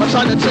sweat, I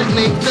start the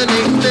technique.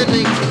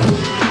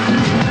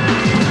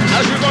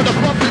 As we go to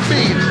proper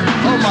beat.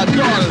 Oh my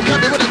God,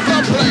 Cabbie with a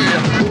drum play.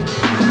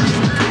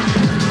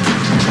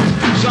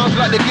 Sounds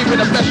like they're giving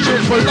the best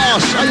tunes for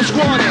last. Are you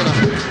squatting?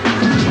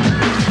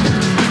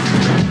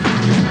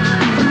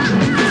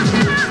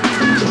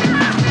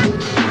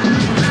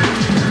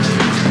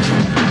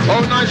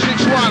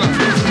 0961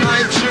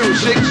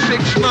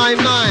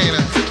 926699.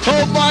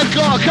 Oh my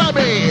God,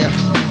 Cabbie!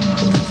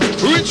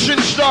 Rich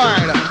in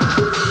style.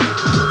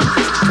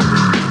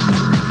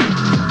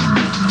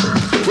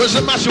 Where's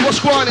the massive? What's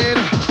going on?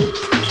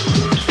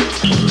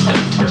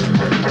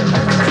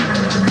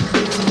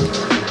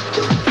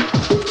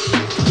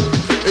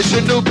 It's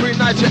a new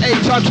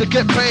pre-98, time to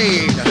get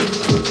paid.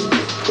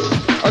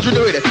 How'd you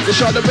do it?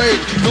 It's on the raid.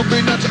 New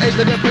pre-98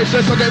 to get paid.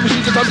 Says okay, we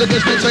see the time to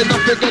get paid. Say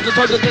nothing, get the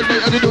time to get paid.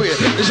 How'd you do it?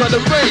 It's on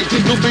the raid.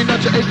 New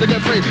pre-98 to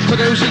get paid. So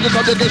okay, we see the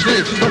time to get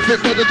paid. Nothing,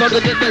 get the time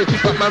to get paid.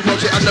 Batman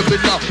rolls it and the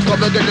Riddla.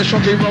 Come and get the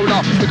shocking roller.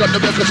 We got the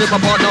records in my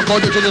partner.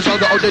 Call it to the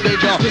sound of the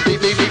danger.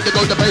 Need to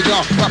go to pager.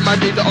 Batman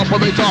need the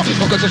operator.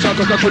 Focus the sound,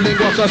 control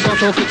lingual. So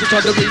sound, so kids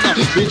inside the arena.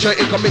 DJ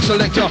incoming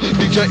selector.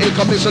 DJ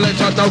incoming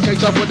selector. No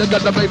cater for the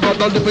gun, the paper.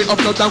 No limit of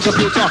no down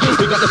computer.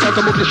 We got the sound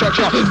to move the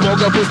structure. More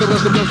go push the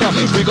rest of the filter.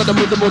 We got the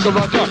move the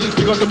rocker.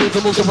 We got the move the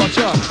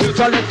rocker.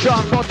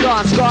 Electron,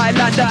 proton, sky,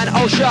 land and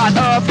ocean,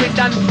 earth, wind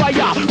and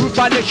fire. Roof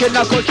and nation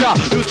and culture.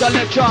 Use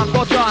electron,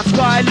 proton,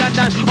 sky, land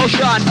and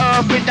ocean,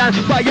 earth, wind and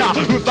fire.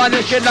 Roof and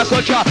nation and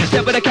culture.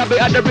 Step with the Cabbie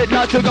and the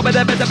Riddla. Took up with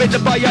the better with the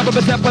fire. But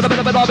step for the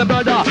better of the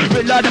murder.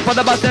 Riddla the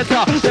father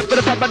center. Step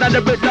with the Fatman and the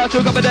Riddla.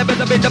 Took up with the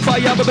better with the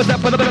fire. But step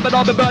for the better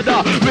of the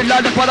murder.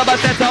 Riddla the father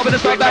center. With the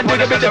step and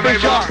with the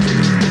picture.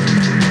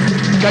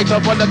 Gate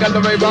up on the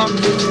gallery bar.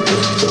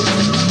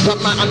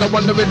 Fatman and the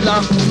one the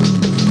Riddla.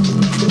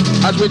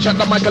 As we check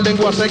the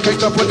microlingua, say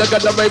cake up with the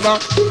gun the raver.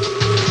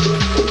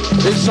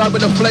 Inside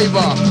with the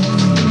flavor.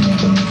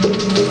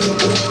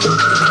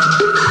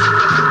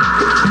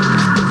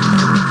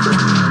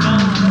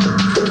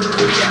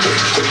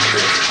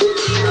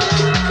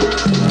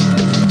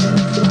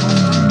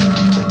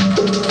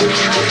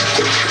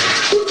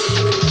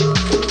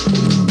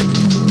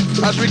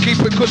 As we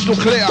keep it crystal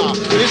clear,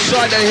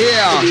 inside the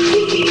here.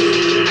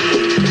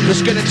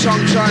 Just get a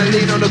tongue tied,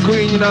 lean on the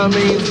green, you know what I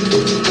mean?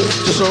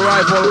 Just a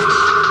rival.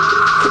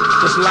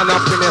 Just land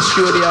up in their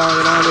studio, you know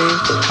what I mean?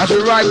 As we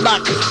ride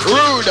back,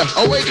 Ruud,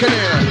 Awakening.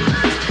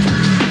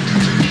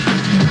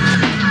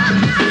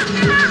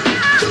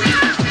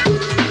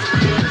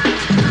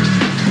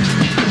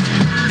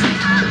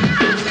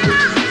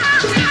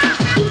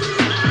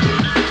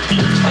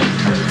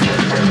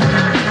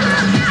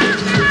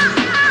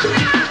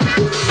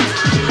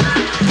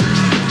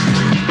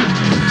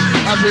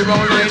 As we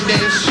roll like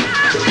this,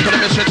 gonna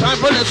miss your time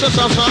for this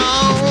sound.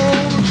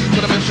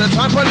 Gonna miss your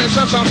time for this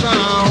sound.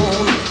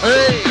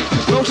 Hey,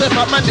 don't say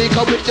Fatman D,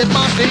 go with the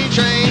boss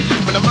DJ.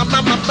 With a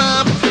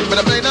with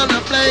a blade on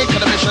the play.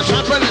 Gonna miss your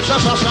time for this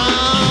sound.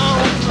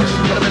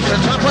 Gonna miss your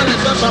time for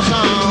this sound.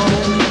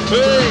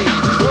 Hey,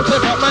 don't say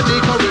Fatman D,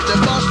 go with the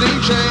boss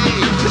DJ.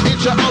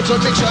 It's your auto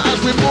mixer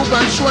as we move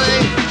and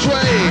sway.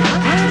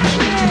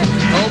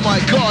 Oh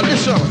my God,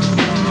 listen.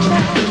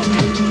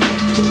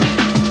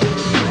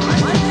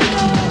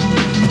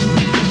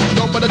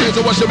 Don't bother days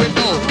to watch the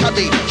window.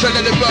 Cabbie, chill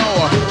let it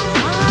go.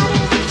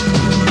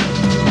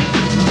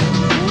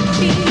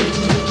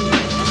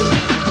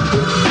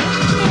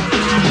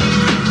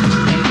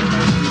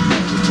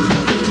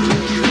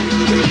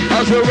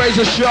 As we raise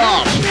a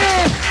sharp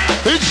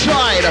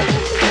inside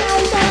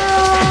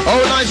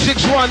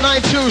 0961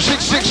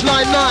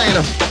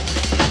 926699.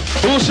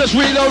 Who says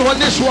reload on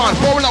this one?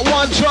 Forward at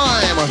one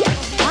time.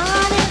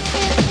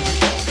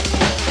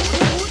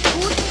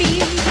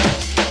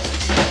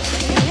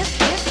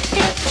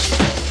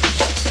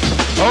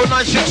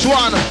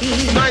 0961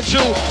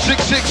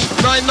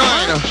 926699.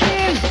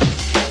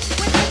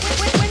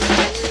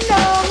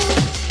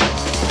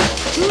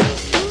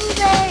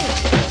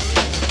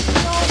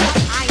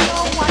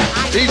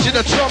 Easy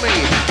to Tommy.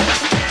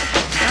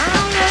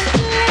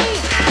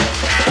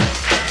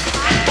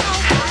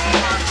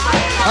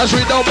 As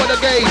we don't want the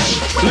gauge,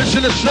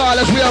 listen to style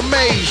as we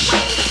amaze.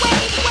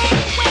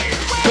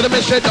 To the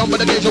mission, don't put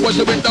the gates and watch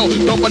the window.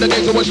 Don't put the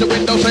gates and watch the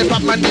window. Say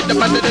Fatman did the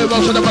man in the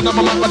road. So the man of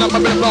my man of my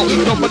flow.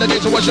 Don't put the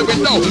gates and watch the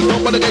window. Don't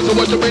put the gates and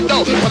watch the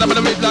window. But I'm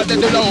in the middle, let it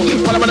roll.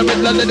 But I'm in the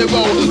middle, let it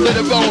roll. Let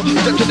it roll.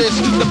 Step to this.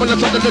 The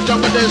bullets on the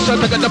jungle this. So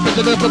take it up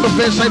into the purple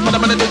face. Say, but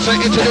I'm in the say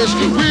into this.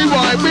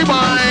 Rewind,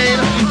 rewind.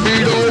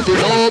 Reload,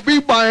 reload,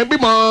 rewind,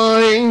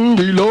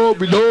 rewind. Reload,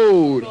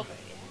 reload.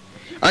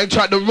 I ain't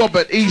tried to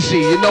Robert,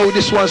 easy. You know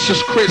this one's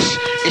just Chris.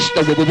 It's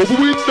the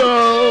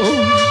window.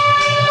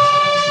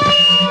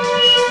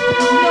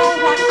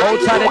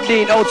 Outside the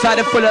Dean, outside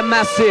the full and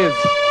massive.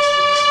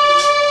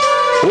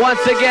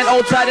 Once again,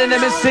 outside the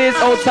Nemesis,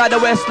 outside the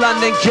West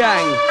London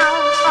gang.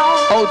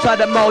 Outside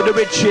the Mo, the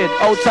Richard,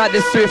 outside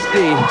the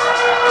Swifty.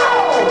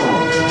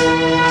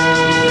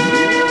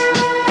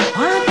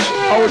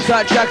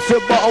 Outside Jackson,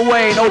 Bottom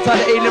Wayne, outside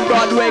the Ealing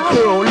Broadway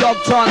crew.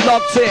 Locked on,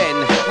 locked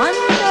in.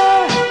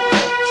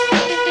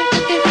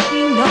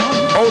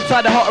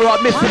 Outside the Hot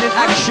Rod, missing in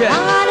action.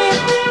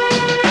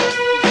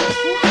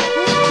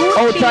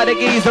 Outside the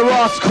Geezer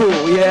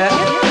Oldskool, yeah.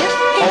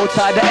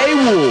 Outside the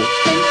A-Wall.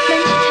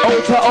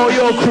 Outside all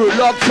your crew,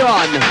 locked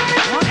on.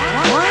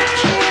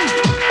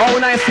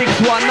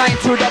 0961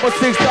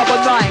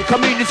 926699,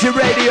 Community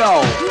Radio.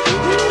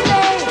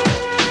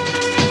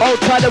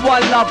 Outside the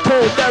One Love,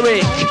 Paul,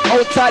 Derek.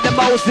 Outside the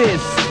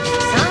Moses.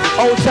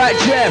 Outside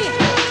Jeff.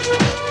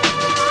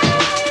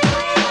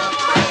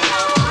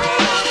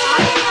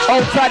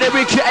 Outside the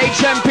Richard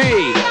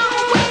HMP.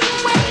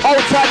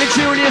 Outside the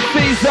Julius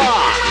Caesar.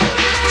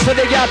 So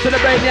they got to the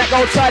Brainiac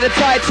outside the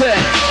Titan.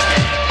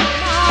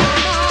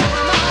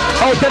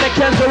 Outside the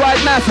Kenzo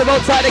Ride Massive,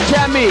 outside the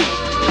Cabbie.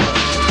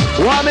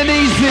 Warm and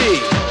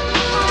easy.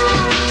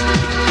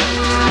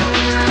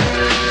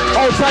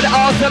 Outside the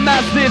Awesome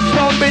Massive,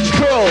 Stone Beach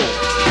crew.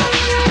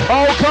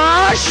 Oh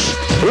gosh,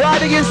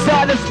 riding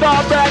inside the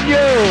Star brand new.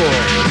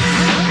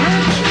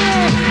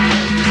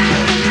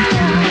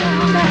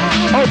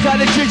 Outside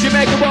the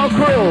Jamaica World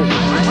crew.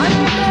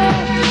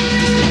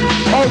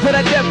 Outside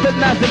the Deptford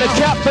Massive, the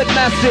Catford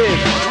Massive.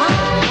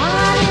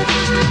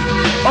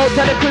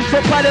 Outside the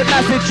Crystal Planet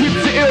Massive,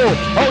 Gypsy Hill.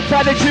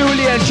 Outside the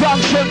Julian,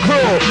 Junction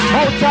crew.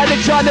 Outside the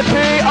Johnny P,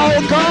 oh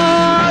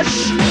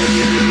gosh.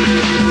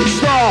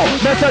 Star,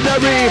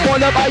 mercenary,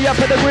 one of I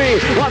for the green.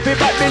 One feet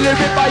back, million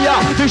bit by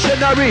ya,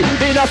 dictionary.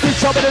 Me not see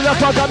trouble in the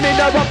front, I mean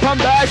I run from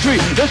battery.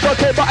 It's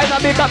okay, but I know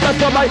me back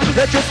from my,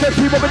 let's just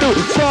see what we do.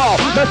 Star,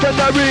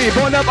 mercenary,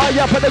 one of I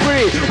for the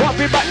green. One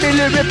feet back,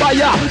 million bit by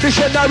ya,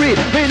 dictionary.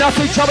 Me not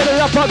see trouble in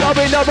the front, I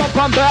mean I run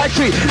from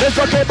battery. It's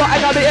okay, but I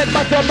know me in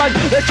my thumb,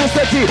 let's just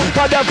see.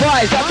 Got the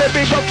price, that the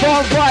big up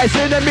phone price.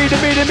 In the me, the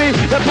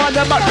pan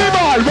the back, me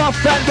ball,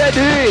 rough and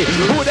ready.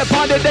 Who the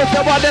pan the death,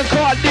 the one them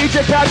called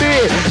DJ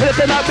Cabbie.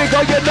 Listen up,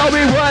 because you know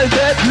we well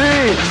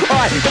deadly.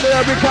 Alright, come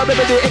on, we come in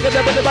the day, the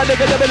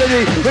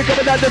ability. We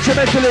coming down the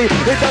tremendously.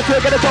 It's not to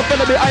get a top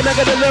of me. I'm not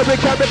gonna learn, we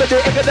come in the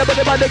day, the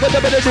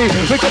ability.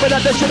 We coming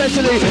down the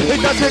tremendously.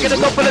 It's not to get a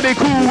top of me.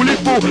 Cool,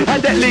 full,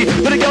 and deadly.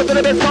 Put it out to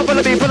the best, top of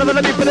me.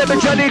 Put it in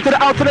journey to the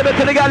out to the bit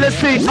to the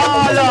galaxy.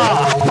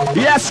 Allah.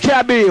 Yes,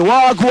 Cabbie,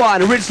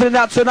 Wagwan. Rinsing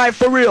out tonight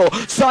for real.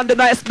 Sunday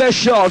night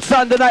special,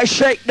 Sunday night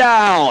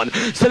shakedown.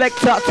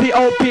 Select up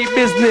TOP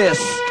business.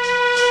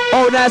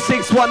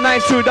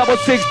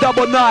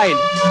 0961926699.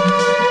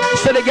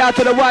 Send it out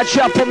to the White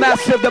Chapel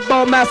Massive, the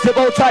Bone Massive,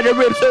 outside the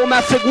Ribs, all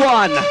Massive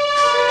 1.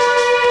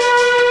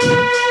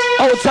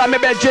 Outside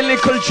maybe a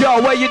Jellicle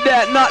Joe, where you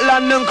there? Not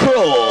London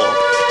crew.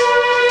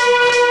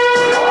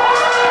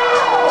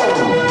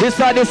 This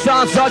side the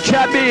sounds of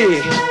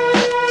Cabbie.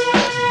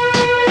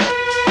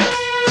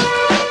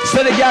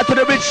 Send it out to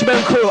the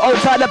Richmond crew,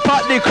 outside the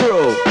Putney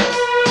crew.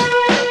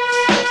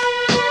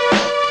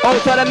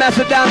 Outside the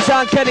Massive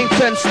downtown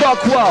Kennington,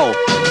 Stockwell,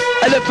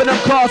 Elephant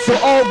and Castle,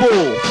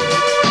 Oldskool.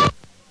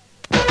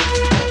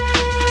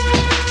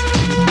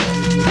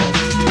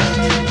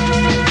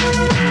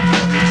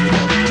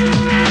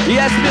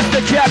 Yes,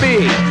 Mr.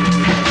 Cabbie.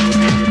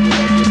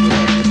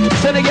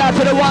 Sending out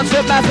to the ones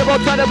that Massive,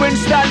 outside the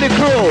Winstanley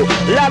crew,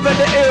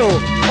 Lavender Hill,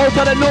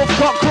 outside the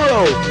Northcote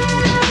crew.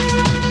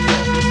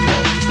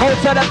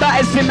 Outside the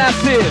Battersea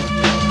Massive.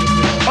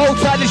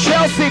 Outside the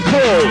Chelsea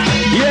crew.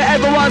 Yeah,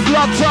 everyone's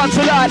locked on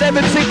tonight.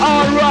 Everything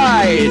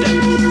alright.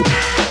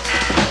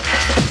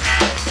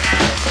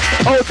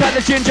 Outside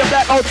the Ginger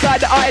Black,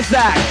 outside the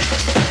Isaac.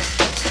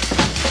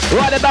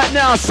 Right about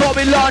now, so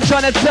we launch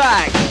on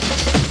attack.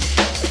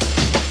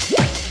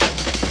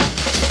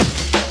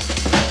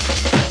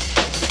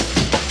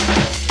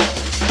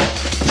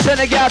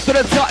 Sending out to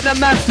the Tottenham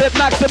Massive,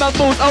 Maximum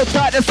Boost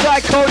outside the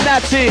Psycho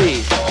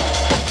Natty.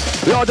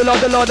 Lord,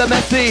 the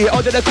messy.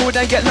 Order the cool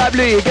and get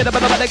lively. Get up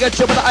on the man and get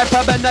you with the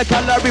iPad and the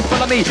calorie.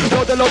 Follow me.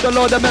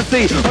 Lord, the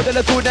messy. Order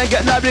the cool and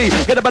get lively.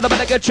 Get up on the man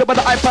and get you with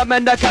the iPad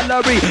and the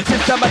calorie.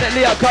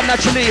 Systematically, I come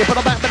naturally. Put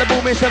the back with the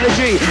booming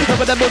strategy.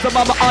 Over the moves of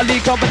Mama Ali.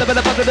 Come with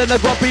the buzzer and the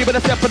grumpy. With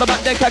a step for the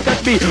back, they can't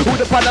catch me. Who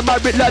the pan of my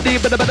Riddla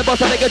Fatman? But the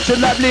boss and they get you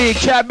lively.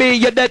 Cabbie,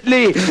 you're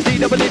deadly.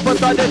 Need a belief for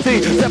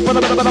sanity. Step for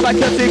the back, I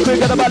can see.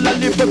 Quick and the man,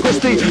 live for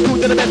Christy. Who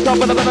to the best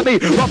top of the enemy.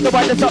 Rock the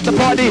right, let's up the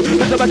party.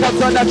 Let the back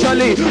outside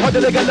naturally.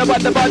 Under the girl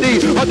about the body.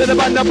 Under the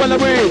man, the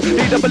way.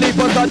 Need a belief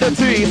for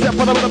sanity. Step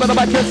for the back,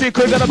 I can see.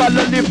 Quick and the man,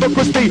 live for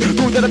Christy.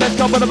 Who to the best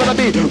top of the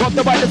enemy. Rock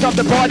the right, let's up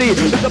the party.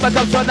 Let the back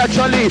outside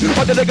naturally.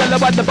 Under the girl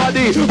about the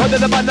body. Under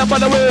the man,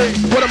 the way.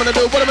 What I'm gonna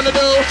do, what I'm gonna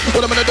do,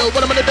 what I'm gonna do,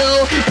 what I'm gonna do.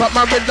 Pop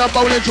my Riddla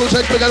bowling through,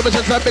 say big up the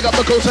sense, big up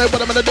the cool, say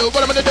what I'm gonna do,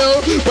 what I'm gonna do,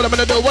 what I'm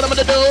gonna do, what I'm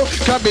gonna do.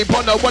 Cabbie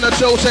Ponder, 1 or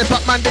 2, say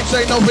Fatman did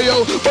say no for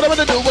you. What I'm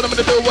gonna do, what I'm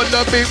gonna do, when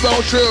the beat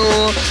won't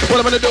true. What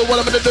I'm gonna do, what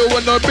I'm gonna do,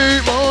 when the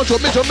beat won't true.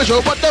 Micho,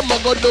 what them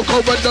I'm gonna do,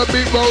 when the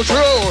beat won't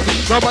true.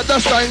 No but the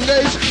time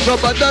days, no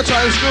but the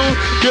time school.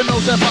 You know,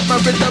 say Fatman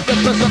Riddla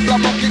represent the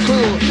monkey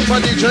crew. My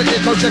DJ,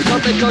 echo check,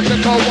 make a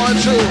check, 1,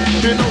 2.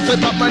 You know, say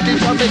Fatman did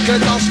make a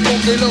last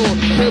monkey low.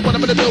 Hey, what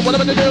I'm gonna do, what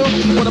I'm gonna do,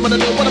 what I'm gonna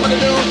do, what I'm gonna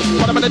do,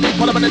 what I'm gonna do,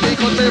 what I'm gonna do,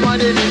 cause me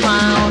mind is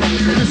found.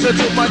 Listen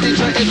to my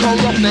DJ, echo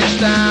rock next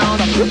down.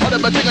 What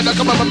am I thinking to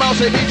come up my mouth,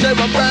 say DJ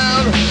run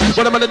round.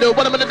 What I'm gonna do,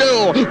 what I'm gonna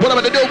do, what I'm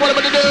gonna do, what I'm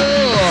gonna do.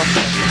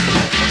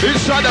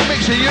 Inside the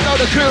mixer, you know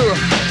the crew.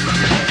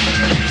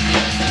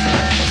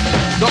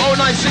 The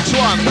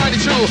 0961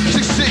 92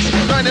 66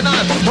 99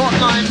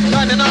 hotline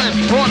 99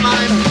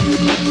 hotline.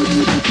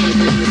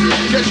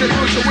 Get your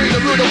roots away, the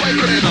rude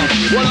awakening.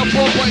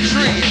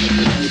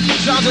 104.3.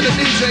 Sounds of the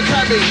DJ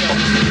Cabbie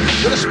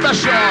with a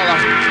special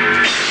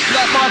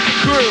Black Market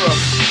crew.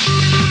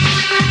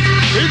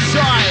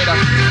 Inside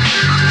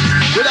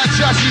with that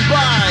jazzy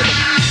vibe.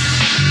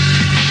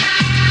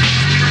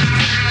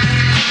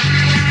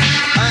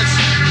 And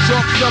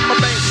drop from my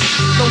bass.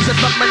 Don't say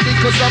fuck my knee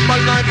cause I'm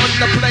alive on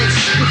the place.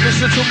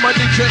 Listen to my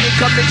DJ, it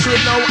can mix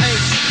with no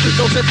ace.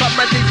 Don't say fuck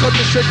my knee cause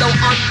this shit don't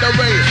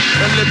underrate.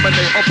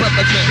 Eliminate or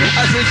perpetrate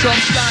as we jump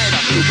slide.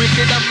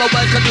 Wicked and my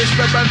work and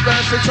whisper and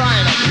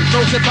versatile.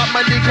 Don't say fuck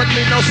my knee cause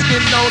me no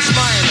skin, no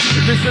spine.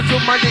 Listen to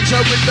my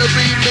DJ with the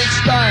remix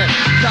style.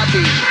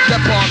 Cabbie,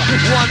 step on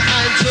 1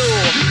 and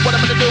 2. What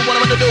I'm gonna do, what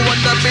I'm gonna do when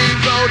the beat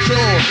roll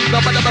through. No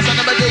matter my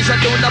navigation,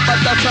 do not but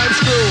that time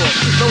screw.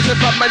 Don't say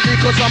fuck my knee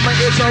cause I'm a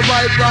it's a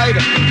ride.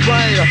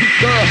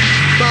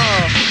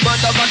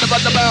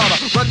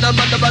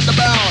 Run the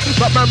bound.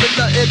 But man with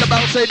the in the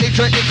bound, say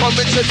DJ in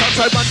convinces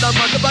outside. Run the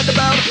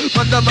bound.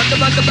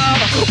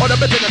 All the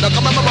betting and the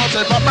come on my mouth,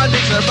 say but man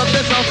needs it from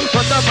this out.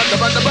 Run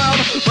the bound.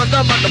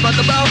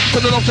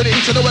 Put it off to the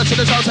east and the west and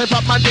the south, say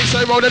but man needs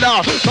it, roll it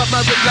out. But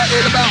man with the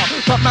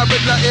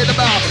in the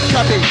bound.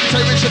 Cabbie,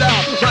 say reach it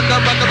out. Run the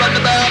bound.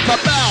 But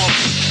bounce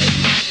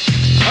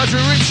as we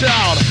reach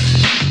out.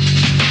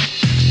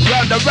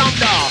 Round the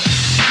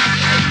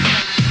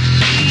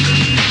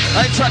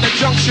Enter the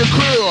junction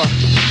crew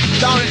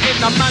down in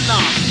the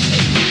manor.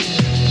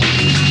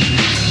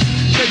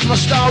 Change my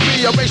style,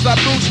 rearrange like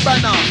Bruce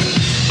Banner.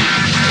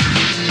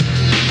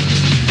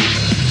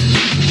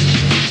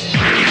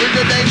 With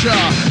the danger.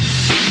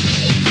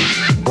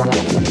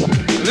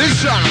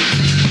 Listen,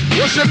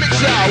 what's the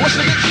mix out? What's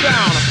the mix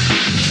down?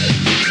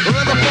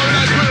 Remember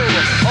 49 crew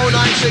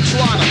 0961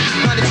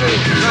 92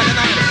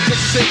 99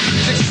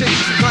 66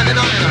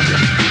 99.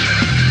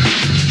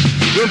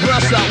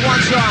 Reverse that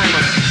one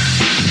time.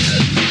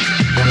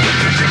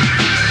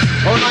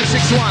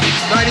 0961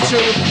 92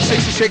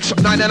 66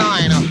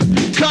 99.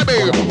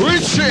 Cabbie,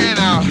 reaching.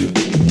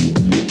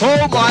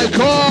 Oh my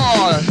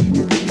God.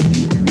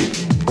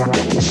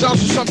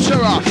 Sounds with some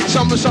terror,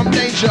 some with some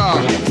danger.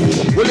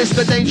 Well, it's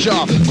the danger.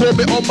 Call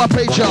me on my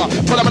pager,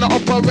 but I'm an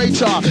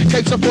operator.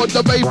 Came to put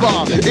the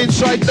raver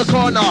inside the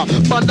corner.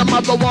 Bun the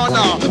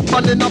marijuana,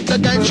 bunning up the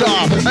ganja.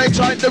 Ain't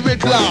tried the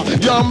Riddler,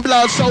 young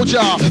blood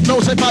soldier.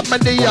 No say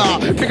Fatmania,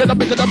 bigger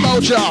the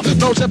vulture.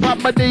 No say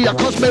Fatmania,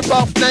 cause me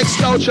rough next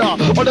soldier.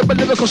 On the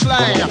lyrical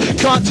slang,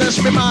 can't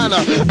test me man.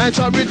 Ain't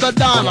tried Riddla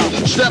Dana,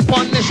 step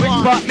on this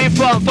one. Brought me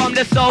from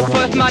the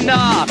 12th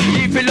Nov.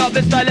 If you love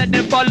the style,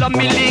 then follow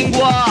me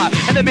lingua.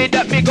 And the made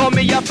that me go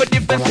me up a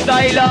different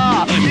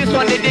style. This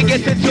one they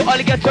get it, you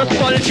all get your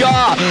soldier.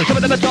 Some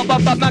of them are top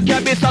of my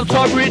Cabbie, some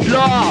to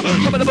Riddla.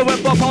 Some of them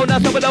work for pound and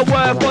some of them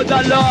work for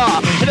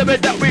dollar. And the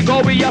made that we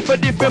go we have a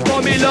different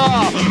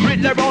formula.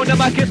 Riddla round the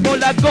mic is full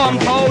like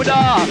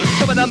gunpowder.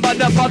 Some of them on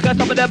the pocket,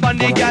 some of them on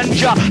the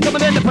ganja. Some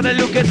of them on the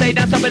look and say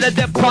that some of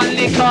them on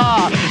liquor.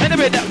 And the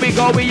made that we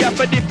go we have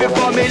a different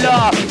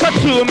formula. Cause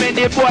too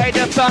many boys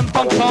they stand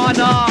from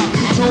corner.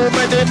 Too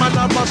many man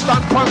must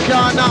stand from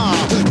corner.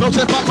 No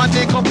say my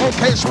dick up on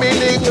case me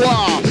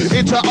lingua.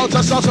 Into outer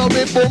salsa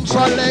with boom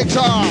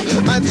selector.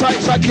 And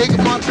tights I kick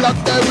my blood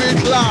the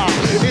Riddler.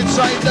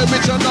 Inside the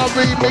original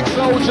remix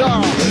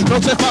soldier. No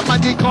say my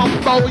dick up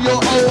bow you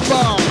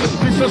over.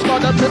 This is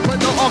not the people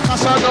no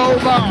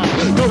Casanova.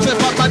 No say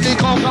my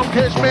dick up on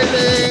case me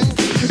ling.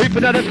 If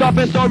you're not a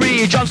scarf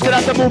story, just gonna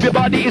have to move your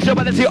body. Is your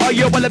ability or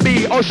you wanna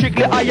be? Oh,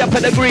 strictly I have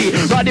pedigree.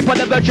 Riding for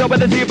the virtual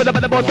ability, but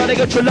the boss trying to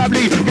get you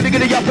lovely.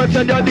 Get your first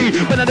and your knee,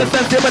 but the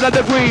sense, but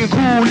the green.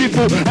 Cool,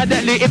 lethal, and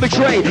deadly, in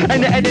betray.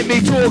 And the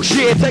enemy talk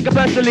shit, take it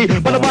personally.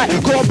 But I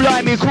might call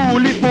blind me, cool,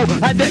 lethal,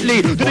 and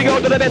deadly. Do the go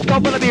to the best,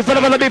 come follow me,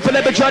 follow me, for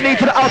the journey,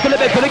 for the out, for the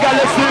best, for the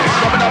galaxy.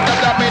 Coming up,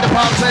 that mean the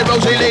pound, say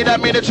Rosie Lee,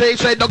 that mean the cheese,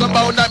 say dog and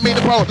bone, that mean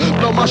the bone.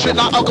 Blow my shit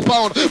like Al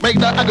Capone, make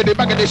that agony,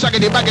 baggity,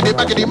 shaggity, baggity,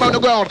 baggity, moan the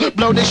ground.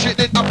 Blow this shit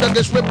up, then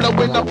this whip,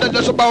 blowing up, then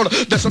there's a bone.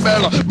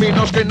 Decibel, me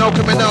no screen, no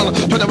criminal.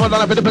 Put them all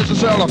on for the business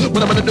cell.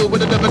 What I'm gonna do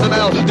with the devil and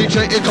hell.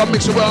 DJ, it come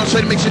mix the world,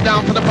 say mix it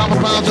down for the pound,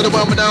 to the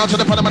world, down to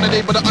the bottom of the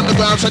deep, for the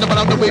underground, say the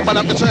bottom of the week,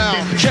 bottom of the town.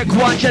 Check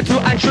 1, check 2,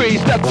 and 3,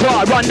 step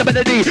 4, run the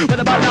melody. When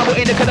about now we're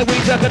in the kind of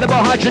weeds, kind of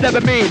about 100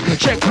 never mean.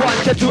 Check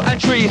 1, check 2,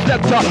 and 3,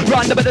 step 4,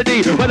 run the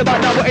melody. When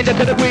about now we're in the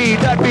kind of weed,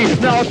 that beat,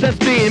 now says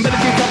clean.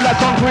 Melody come like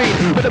concrete.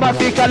 When about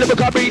speak, I live a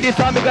copy, this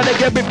time we're gonna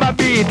get with my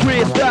beat.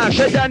 Twist, dash,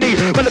 shake that knee.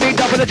 When the beat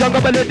down for the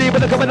jungle melody,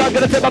 when the coming out,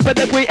 gonna say my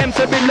pedigree,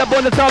 MC Riddla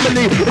Fatman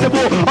family. In the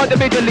war, on the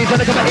Middle East,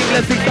 and the come of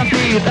England, 6 and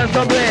peace, and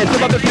some bread,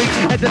 some of the freaks,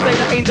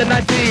 entertainer in the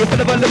 90s, for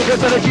the volume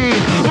of the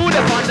G's. Who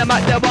the fun them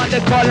at the one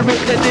they call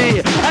Riddla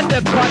D, and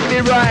they call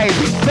me right,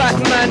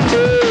 Fatman D.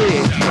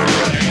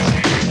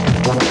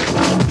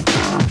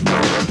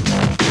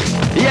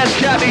 Yes,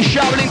 Cabbie,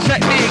 showering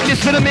technique,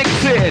 listen to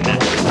mixing.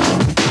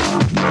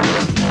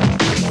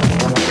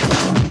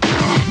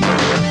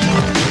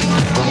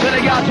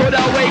 Senegato, the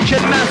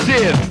awakened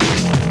massive.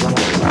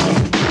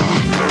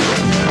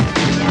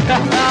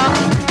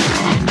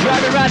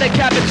 Driving around the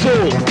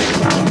capital.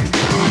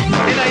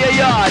 In your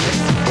yard.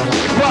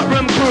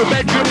 Room crew,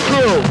 bedroom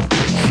crew.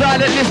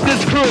 Silent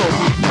listeners crew.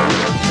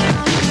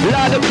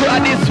 Lot of crew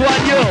at this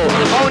one, yo.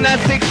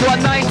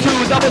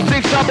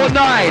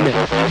 096192669.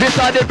 This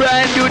are the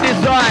brand new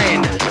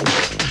design.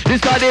 This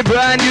are the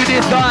brand new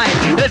design.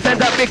 Let's end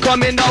up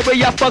becoming now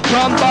we have to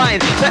combine.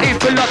 So if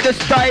you love the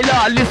style,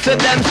 listen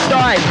them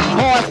style.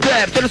 Hard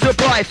step to the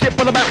surprise. Sip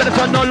on the back, but it's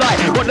on no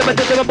light. What the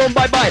better than a boom,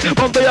 bye-bye.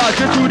 Boom, they are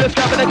through the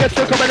sky, and I get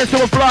so come and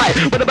so fly.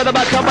 With the better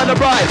back, come on the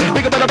ride.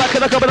 Big up on the back,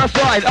 and I come on the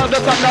side. Out the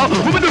top now,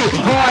 what we do?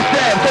 Hard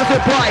step to the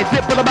surprise.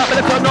 Sip on the back,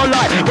 but it's on no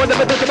light. What the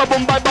better than a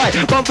boom, bye-bye.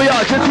 Boom, they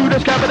are through the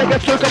sky, and I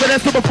get so come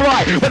and so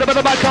fly. With the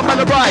better back, come on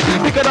the ride.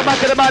 Big up on the back,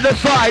 and the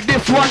side.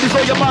 This one is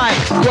on your mind.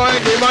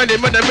 Grinding,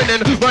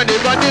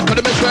 Riding, could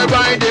have been swear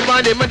riding, you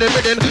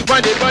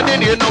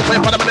know, say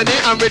for the money,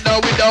 and with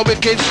the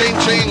wicked sing.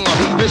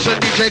 Listen,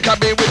 DJ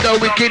Cabbie with the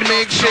wicked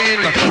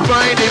mixing.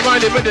 Riding,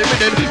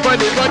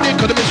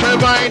 could have been swear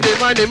riding, you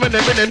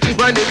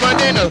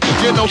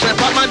know, say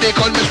Fatman, they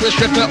call me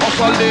restricted or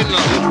falling.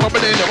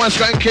 Bubbling, one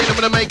skanking,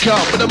 with the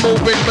makeup, with the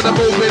moving,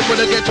 when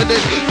they get to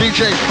this.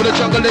 DJ, with the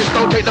jungle list,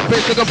 don't take the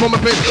piss, you can form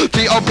a piss.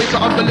 T.O.P.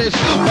 on the list,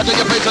 but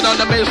your face on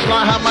the miss,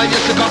 like how my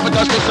yes, you come with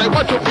us, they say,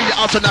 what will be your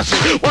alternative?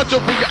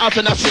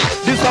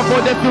 This one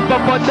for the super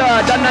mother,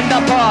 down and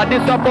the bar.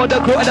 This one for the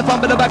crew and the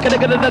fan in the back and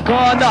the girl in the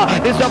corner.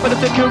 This one for the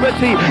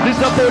security, this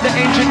one for the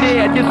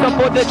engineer. This one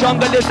for the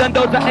junglist and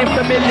those that ain't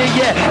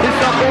familiar. This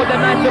one for the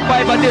 9 to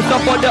 5, and this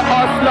one for the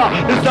hustler.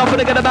 This one for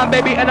the girl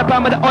baby and the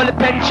fan with the only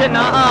pension.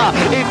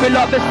 If you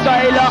love the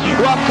style,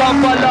 rock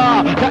and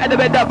follow. Cut in the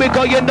bed that we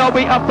go, you know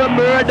we up for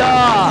murder.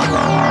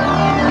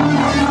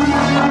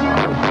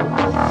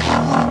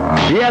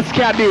 Yes,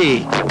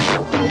 Cabbie.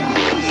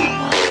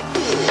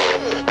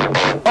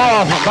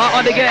 Off, back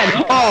on again,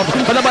 off,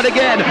 put them on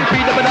again,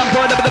 beat them down,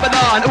 put them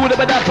down, ooh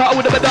them down,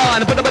 put them down,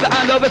 put them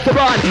down, over to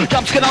run,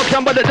 jump skin out,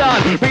 jump on the down,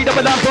 beat them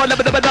down, put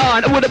them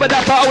down, ooh them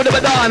down, put them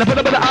down, put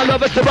them down,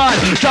 over to run,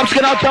 jump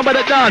skin out, jump on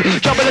the down,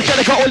 jump on the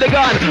Seneca, all the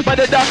gun, but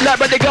the down, lap,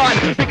 ready gun,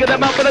 pick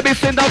them up for the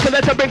beast, down, so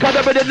let them bring out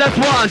the last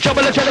one,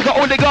 jump on the Seneca,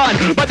 all the gun,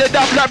 but the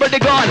down, lap,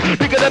 ready gun,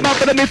 pick them up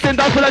for the beast,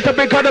 down, so let them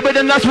bring out the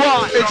last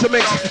one. It's a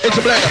mix, it's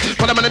a blend,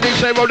 put them on the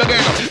DJ, roll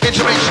again,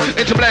 it's a mix,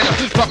 it's a blend,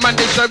 Fatman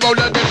DJ, roll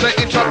again, say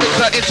it's a mix,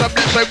 it's a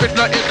blend, say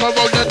Riddla, it's a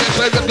roll again,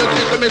 say Riddla,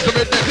 it's a mix of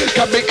it,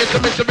 Cabbie, it's a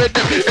mix of it,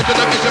 into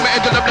the mix of it,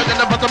 into the blend, and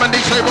the Fatman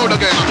DJ, roll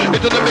again,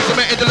 into the mix of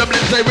it, into the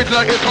blend, say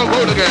Riddla, it's a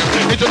roll again,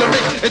 into the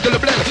mix, into the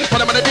blend,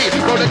 Fatman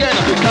DJ, roll again,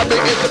 Cabbie,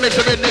 it's a mix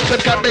of it,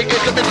 Cabbie,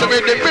 it's a mix of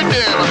it, rhythm.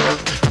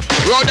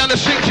 Roll down the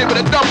street with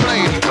a dub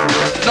plane.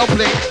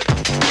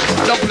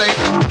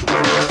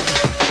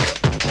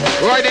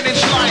 Riding in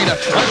slide,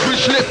 as we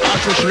slip,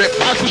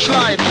 as we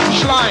slide.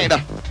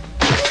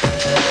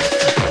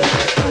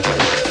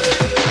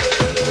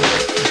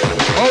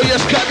 Oh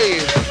yes,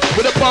 Cabbie,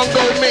 with a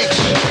bongo mix.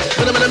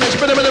 Put them in the mix,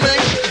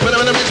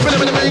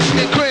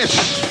 get Chris.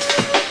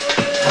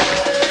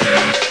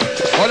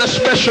 On a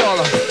special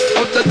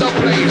of the dub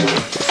plane.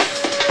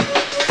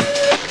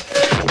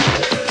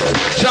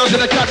 Sounds of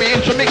the Cabbie,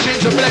 intermixing,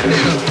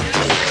 interblending.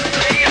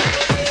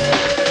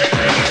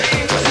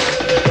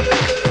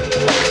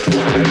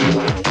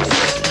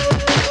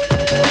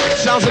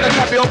 Sounds of the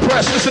Cabbie on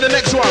press. Listen to the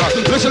next one.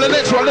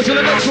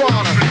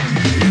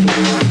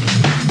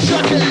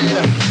 Check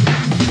it.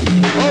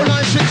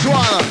 0961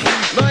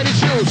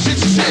 92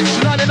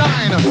 66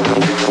 99.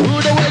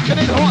 Ruud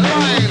Awakening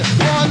hotline.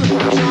 One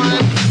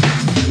time.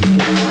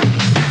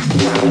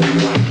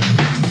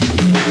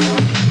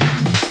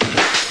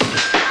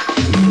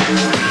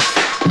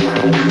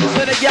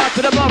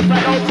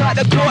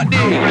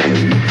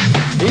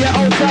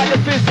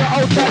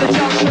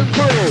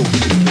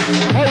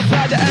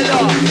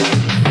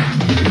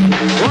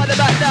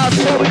 now,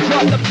 so we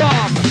drop the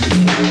bomb.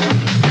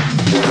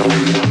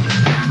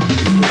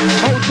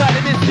 Hold tight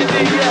in this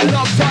city, yeah,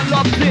 locked on,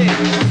 locked in.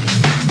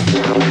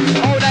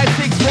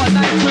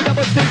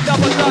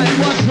 09619222299,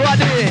 what's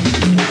running?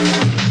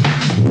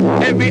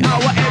 Every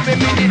hour, every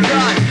minute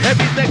done.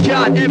 Every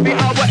second, every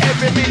hour,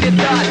 every minute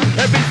done.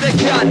 Every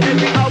second,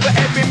 every hour,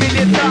 every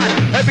minute done.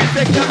 Every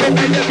second, we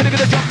made it, we're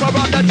gonna jump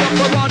around, done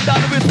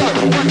with stuff.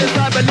 One the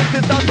time, but lift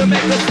it down to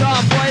make the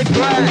sound, boy,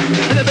 grand.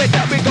 And the bit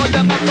that we got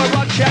them up for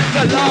rock, chance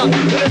along.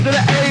 Listen to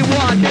the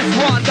A1, this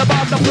one's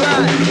about the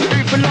plan.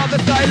 If you love the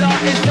style,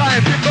 it's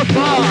time, pick a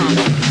bomb.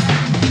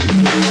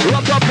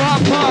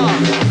 Rub-a-pom-pom.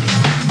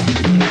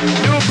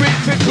 New breed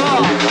pick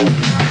up.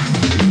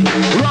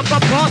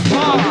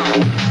 Rub-a-pom-pom.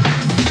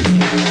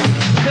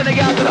 Sending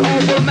out to the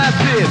Oldskool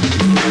massive.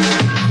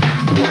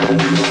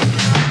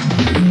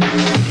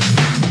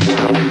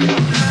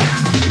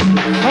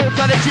 Hold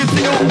tight the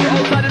gypsy,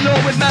 hold tight the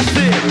Norwood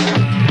massive.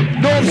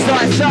 North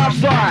side, south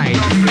side.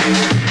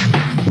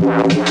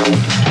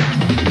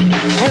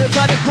 Hold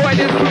tight the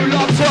Croydon through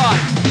locked on.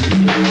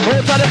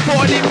 Hold tight the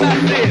Croydon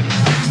massive.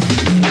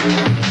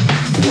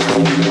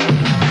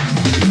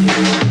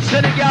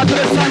 Sending out to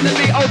the sun to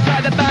be hold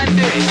tight the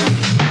bandit.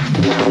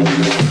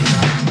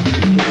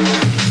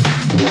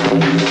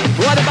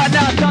 What about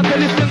now? Time to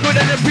listen good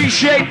and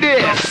appreciate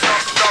this.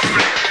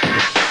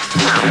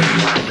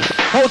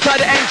 Hold tight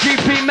the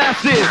NGP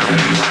massive.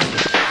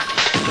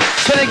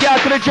 Sending out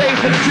to the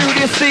James and the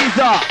Julius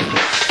Caesar.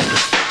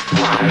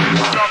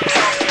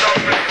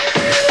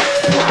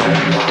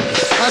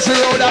 As we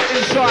roll out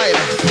inside,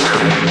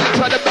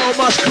 inside the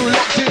Belmarsh crew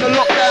locked in the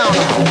lockdown.